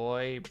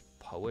enjoy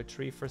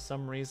poetry for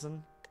some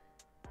reason.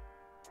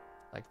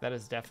 Like, that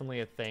is definitely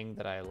a thing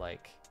that I,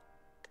 like,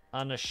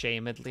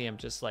 unashamedly am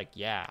just like,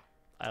 yeah,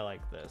 I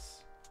like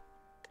this.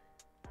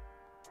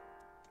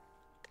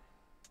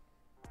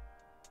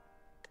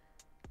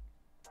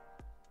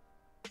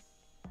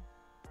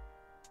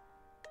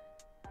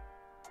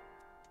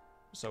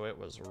 So it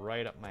was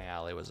right up my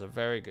alley. It was a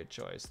very good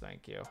choice.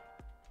 Thank you.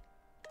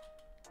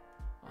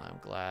 I'm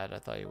glad. I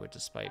thought you would,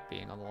 despite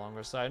being on the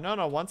longer side.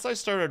 No, once I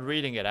started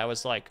reading it, I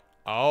was like,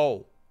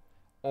 oh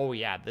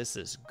yeah, this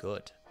is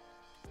good.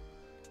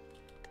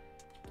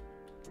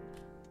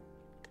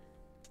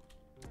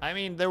 I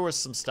mean, there was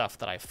some stuff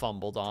that I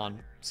fumbled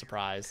on.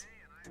 Surprise.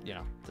 You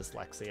know,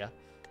 dyslexia.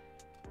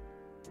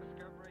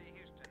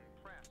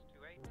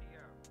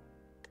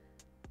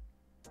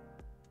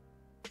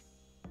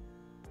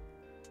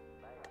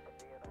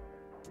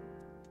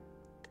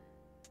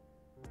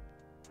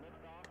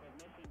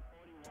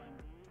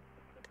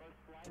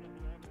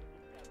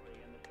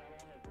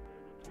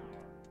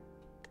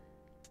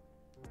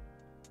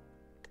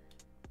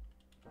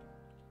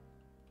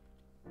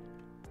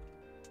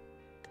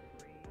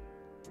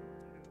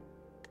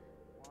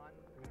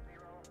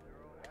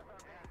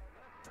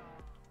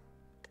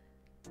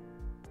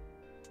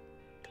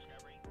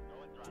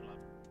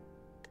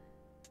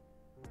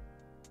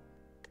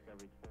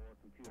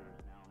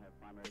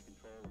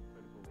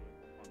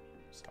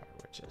 Sorry,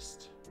 we're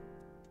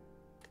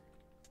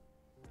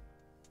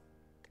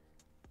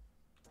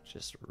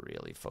just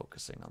really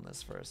focusing on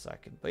this for a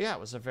second. But yeah, it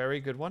was a very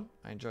good one.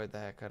 I enjoyed the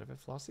heck out of it,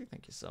 Flossie.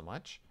 Thank you so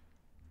much.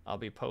 I'll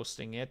be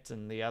posting it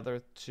and the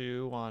other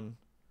two on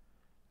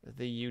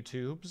the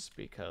YouTubes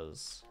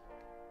because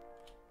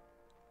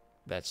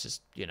that's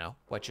just, you know,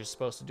 what you're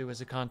supposed to do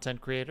as a content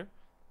creator.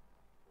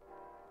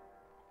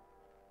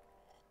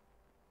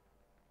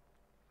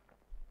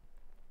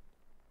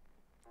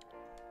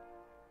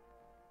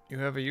 You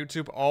have a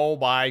YouTube? Oh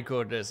my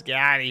goodness. Get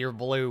out of here,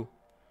 Blue.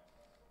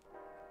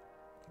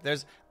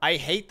 I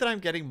hate that I'm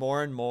getting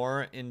more and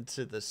more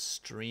into the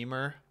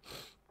streamer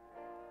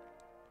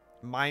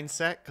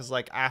mindset, because,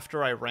 like,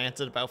 after I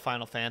ranted about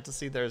Final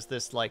Fantasy, there's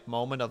this, like,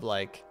 moment of,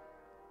 like,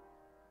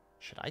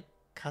 should I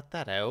cut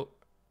that out?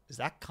 Is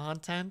that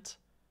content?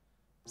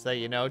 Is that,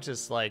 you know,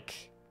 just,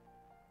 like,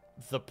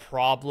 the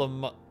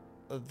problem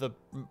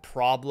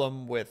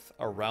with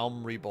A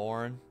Realm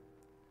Reborn?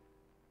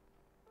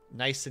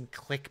 Nice and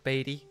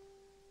clickbaity.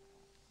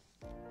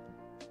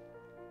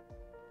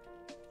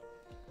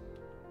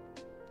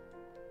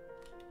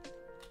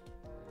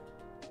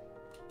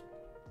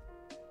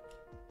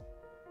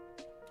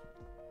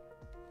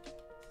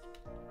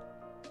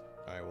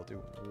 we'll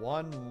do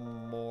one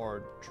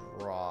more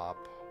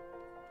drop.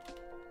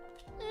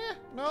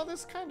 No,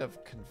 this kind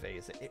of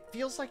conveys it. It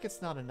feels like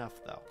it's not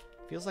enough, though.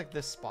 It feels like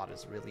this spot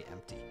is really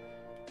empty.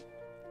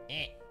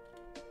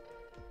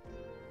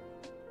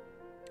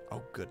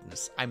 Oh,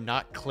 goodness. I'm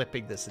not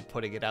clipping this and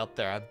putting it out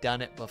there. I've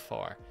done it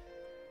before.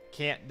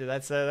 Can't do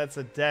that's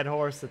a dead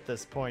horse at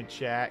this point,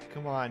 chat.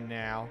 Come on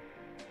now.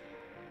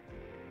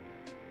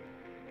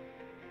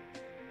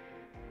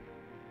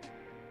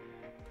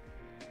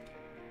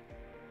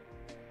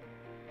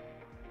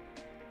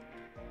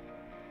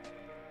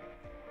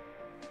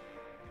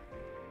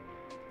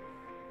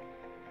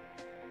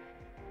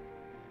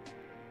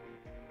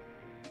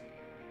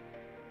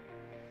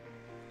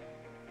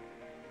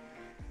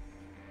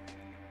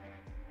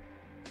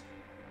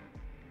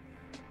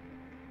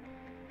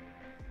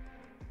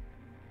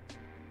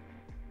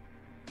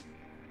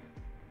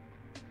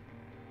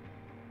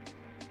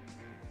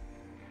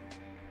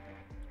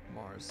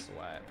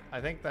 Sweat.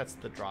 I think that's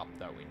the drop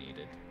that we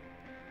needed.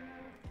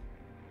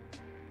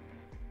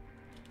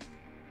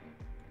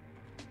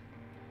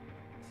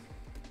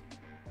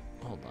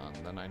 Hold on,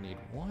 then I need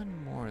one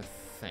more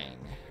thing.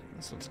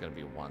 This one's gonna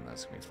be one,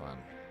 that's gonna be fun.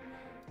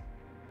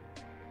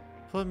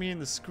 Put me in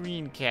the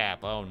screen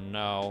cap. Oh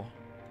no.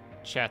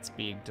 Chat's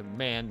being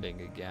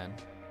demanding again.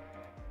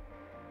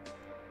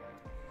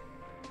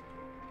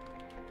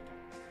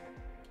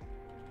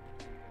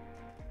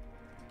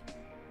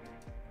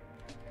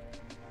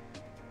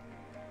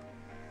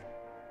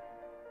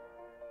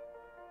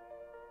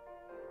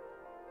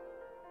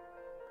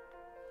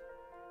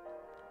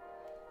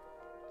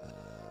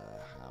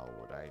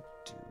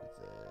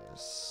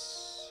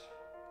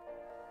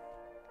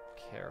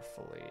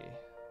 Carefully.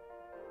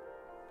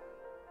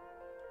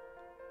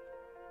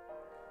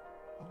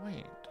 Oh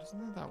wait, doesn't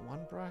have that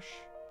one brush?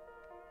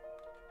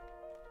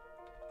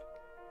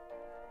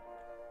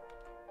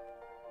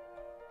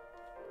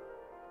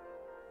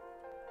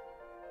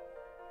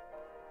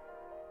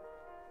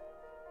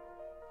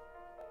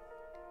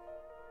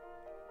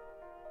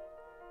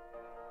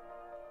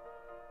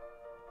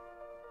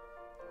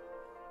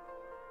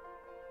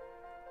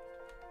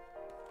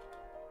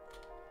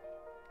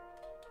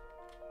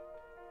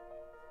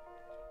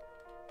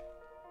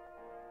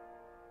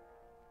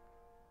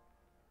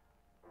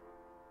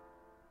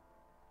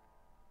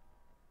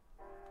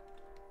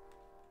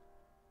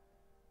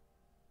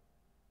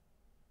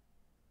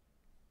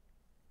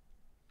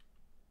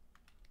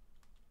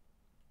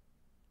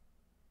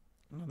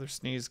 Another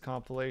sneeze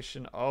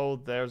compilation. Oh,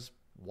 there's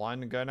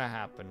one gonna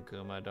happen,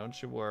 Kuma.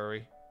 Don't you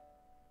worry.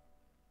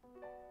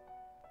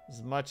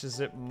 As much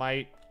as it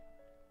might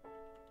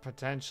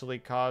potentially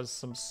cause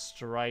some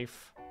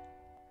strife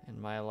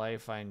in my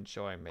life, I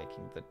enjoy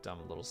making the dumb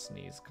little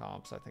sneeze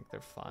comps. I think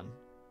they're fun.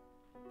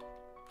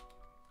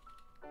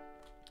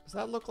 Does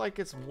that look like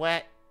it's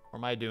wet? Or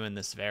am I doing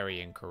this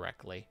very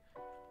incorrectly?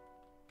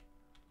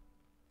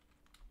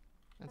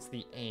 That's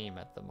the aim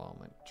at the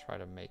moment. Try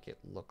to make it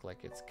look like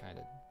it's kind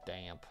of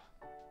damp.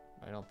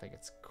 I don't think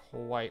it's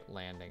quite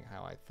landing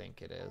how I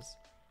think it is.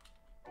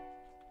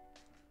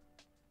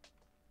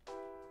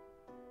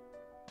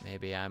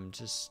 Maybe I'm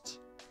just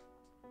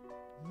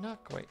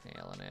not quite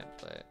nailing it,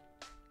 but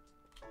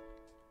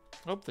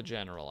I hope the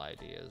general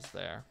idea is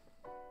there.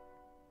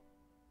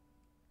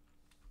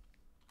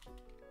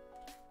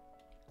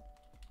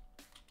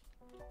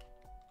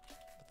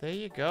 But there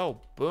you go.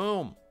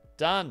 Boom.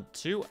 Done.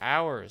 2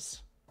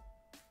 hours.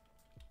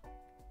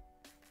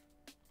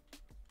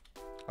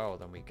 Oh,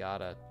 then we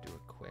gotta do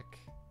it quick.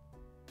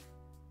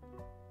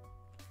 Maybe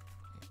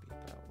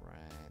about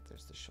right.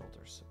 There's the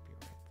shoulder soapy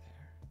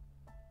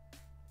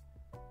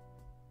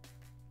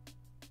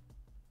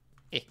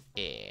right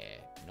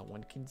there. No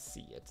one can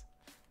see it.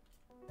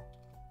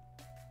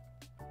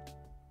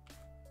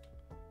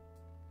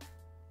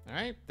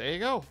 Alright, there you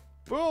go.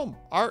 Boom!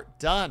 Art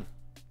done.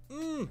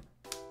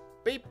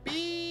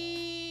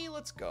 Baby!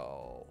 Let's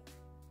go.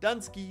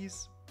 Done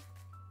skis.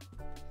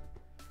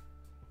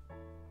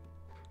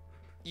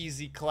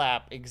 Easy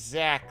clap,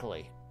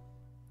 exactly.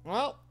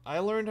 Well, I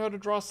learned how to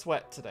draw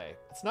sweat today.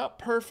 It's not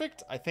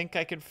perfect. I think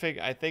I could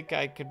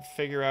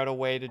figure out a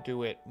way to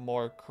do it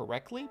more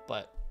correctly,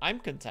 but I'm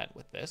content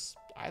with this.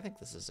 I think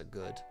this is a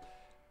good.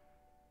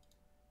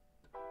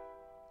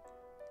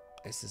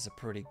 This is a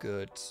pretty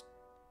good,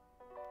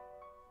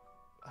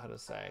 how to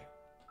say,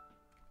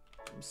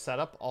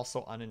 setup.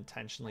 Also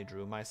unintentionally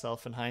drew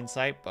myself in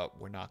hindsight,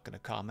 but we're not going to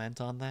comment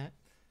on that.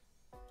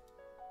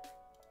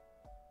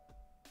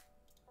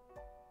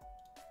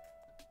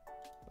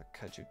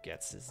 Kaju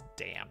gets his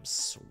damn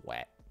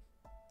sweat.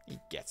 He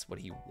gets what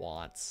he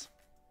wants.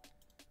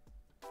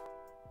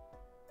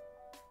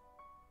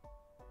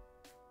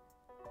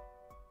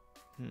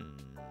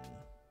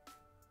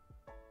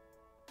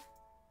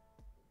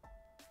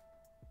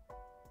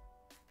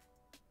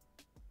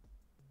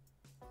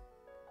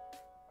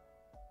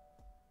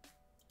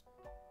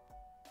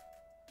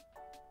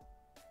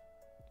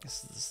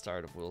 This is the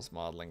start of Will's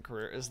modeling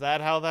career. Is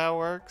that how that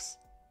works?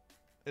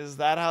 Is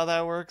that how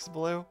that works,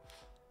 Blue?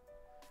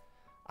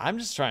 I'm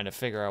just trying to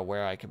figure out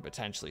where I can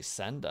potentially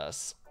send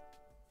us.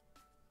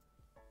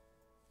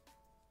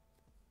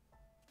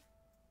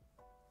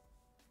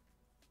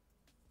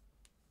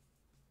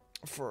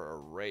 For a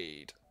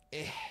raid.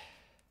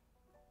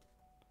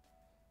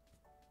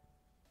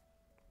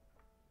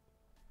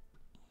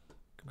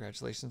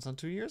 Congratulations on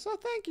 2 years. Oh,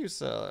 thank you,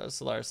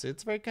 Solarcy.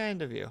 It's very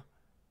kind of you.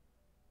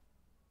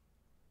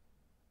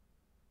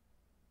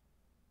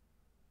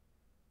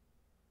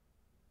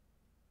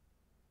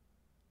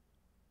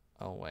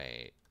 Oh,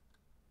 wait.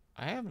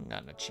 I haven't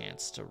gotten a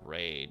chance to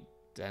raid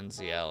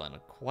Denziel in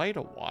quite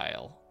a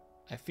while.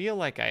 I feel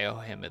like I owe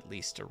him at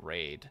least a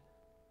raid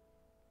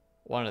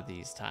one of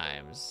these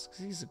times,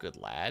 because he's a good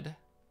lad.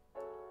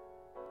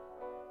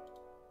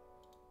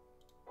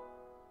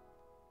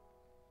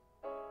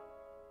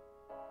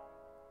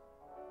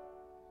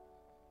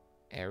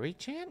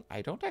 Ari-chan?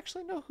 I don't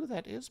actually know who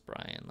that is,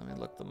 Brian. Let me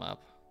look them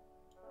up.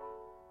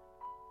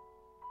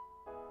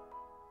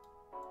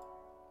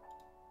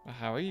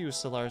 How are you,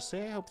 Solarce?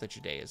 I hope that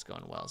your day is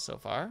going well so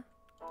far.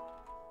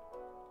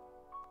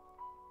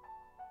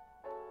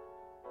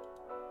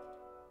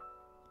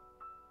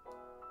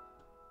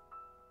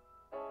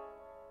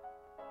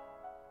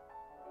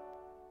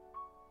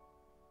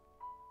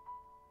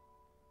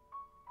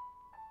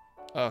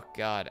 Oh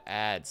god,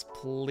 ads,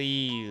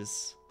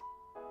 please.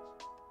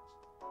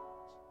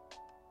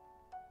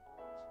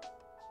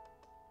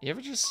 You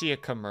ever just see a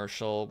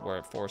commercial where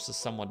it forces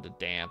someone to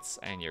dance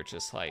and you're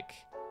just like,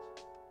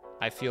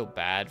 I feel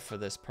bad for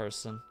this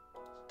person?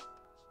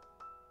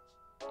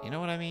 You know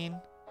what I mean?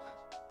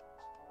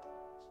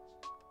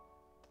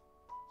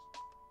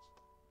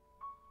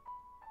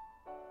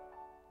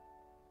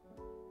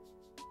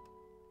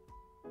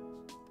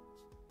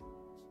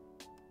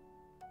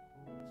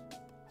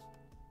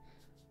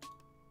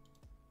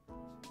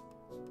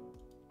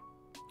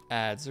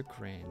 Ads are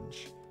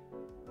cringe.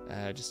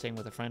 Just staying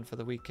with a friend for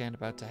the weekend,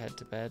 about to head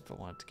to bed, but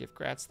wanted to give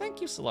grats. Thank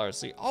you,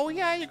 Solarcy. Oh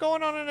yeah, you're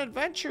going on an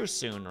adventure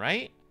soon,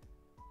 right?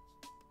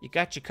 You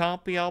got your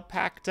compy all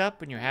packed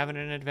up and you're having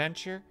an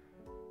adventure?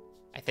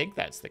 I think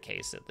that's the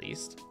case, at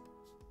least.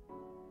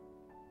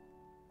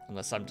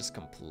 Unless I'm just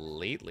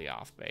completely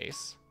off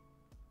base.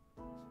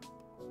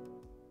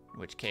 In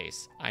which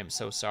case, I'm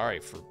so sorry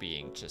for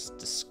being just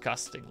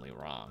disgustingly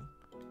wrong.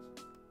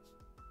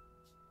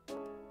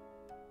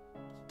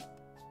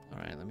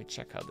 Alright, let me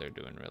check how they're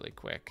doing really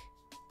quick.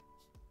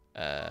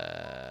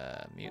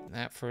 Muting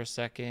that for a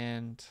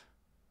second.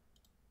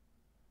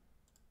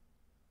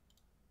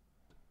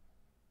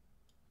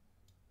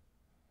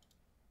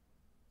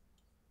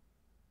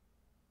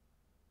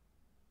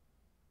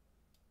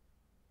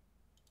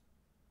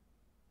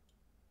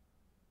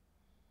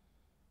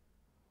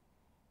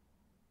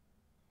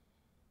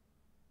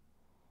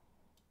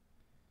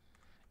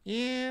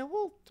 Yeah,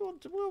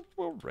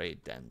 we'll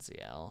raid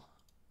Denziel.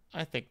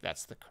 I think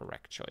that's the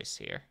correct choice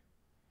here.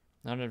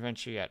 Not an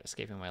adventure yet.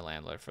 Escaping my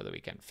landlord for the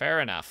weekend.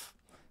 Fair enough.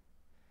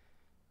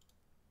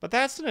 But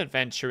that's an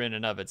adventure in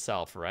and of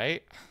itself,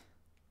 right?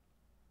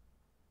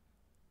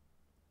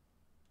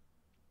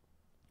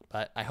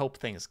 But I hope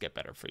things get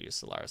better for you,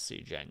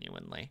 Solarcy,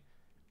 genuinely.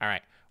 All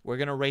right, we're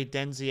going to raid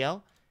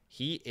Denziel.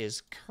 He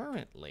is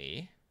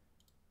currently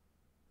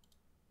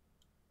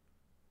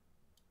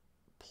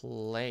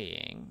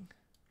playing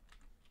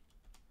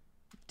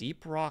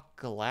Deep Rock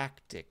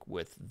Galactic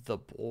with the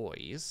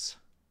boys.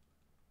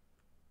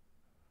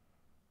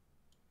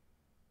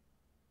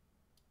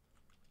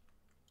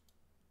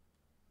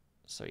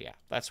 So yeah,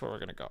 that's where we're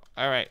gonna go.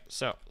 All right,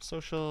 so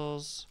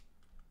socials,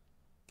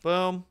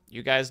 boom.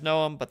 You guys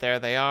know them, but there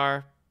they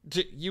are.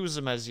 Use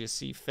them as you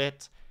see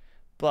fit.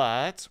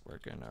 But we're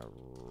gonna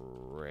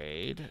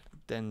raid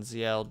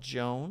Denziel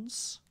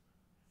Jones.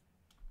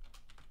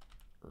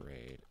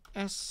 Raid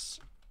S.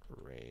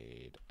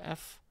 Raid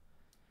F.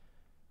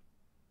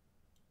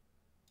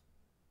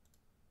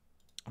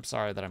 I'm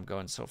sorry that I'm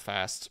going so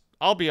fast.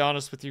 I'll be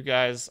honest with you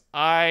guys.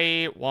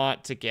 I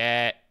want to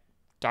get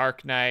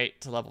Dark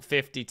Knight to level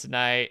 50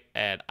 tonight,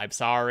 and I'm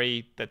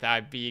sorry that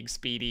I'm being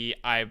speedy.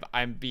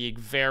 I'm being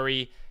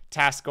very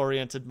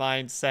task-oriented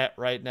mindset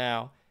right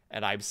now,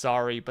 and I'm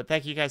sorry. But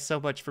thank you guys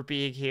so much for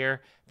being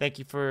here. Thank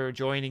you for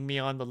joining me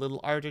on the little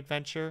art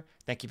adventure.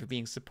 Thank you for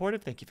being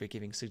supportive. Thank you for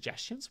giving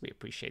suggestions. We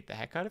appreciate the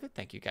heck out of it.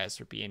 Thank you guys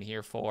for being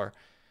here for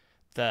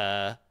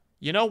the...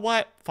 You know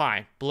what?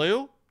 Fine.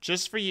 Blue,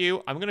 just for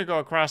you, I'm going to go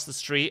across the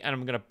street and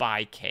I'm going to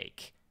buy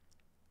cake.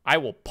 I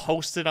will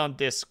post it on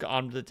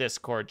the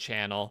Discord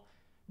channel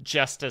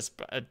just as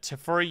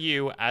for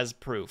you as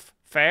proof.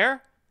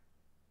 Fair?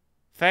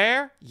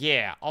 Fair?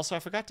 Yeah. Also, I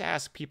forgot to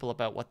ask people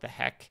about what the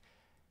heck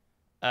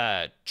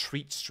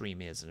treat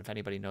stream is, and if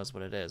anybody knows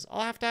what it is.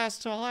 I'll have to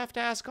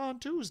ask on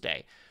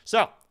Tuesday. So,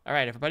 all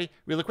right, everybody,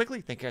 really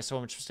quickly, thank you guys so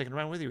much for sticking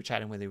around with you. We're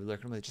chatting with you, we're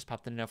lurking with you, just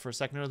popped in and out for a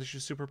second. I really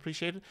super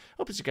appreciated.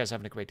 Hope that you guys are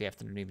having a great day,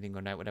 afternoon, evening,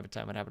 or night, whatever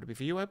time it happen to be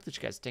for you. I hope that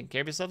you guys are taking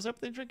care of yourselves. I hope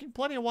that you're drinking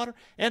plenty of water.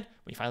 And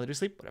when you finally do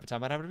sleep, whatever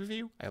time it happen to be for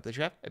you, I hope that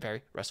you have a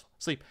very restful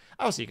sleep.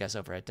 I will see you guys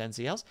over at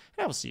Denziel's,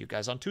 and I will see you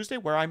guys on Tuesday,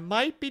 where I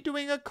might be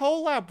doing a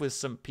collab with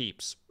some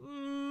peeps.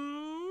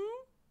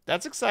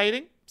 That's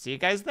exciting. See you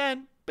guys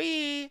then.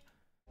 Bye.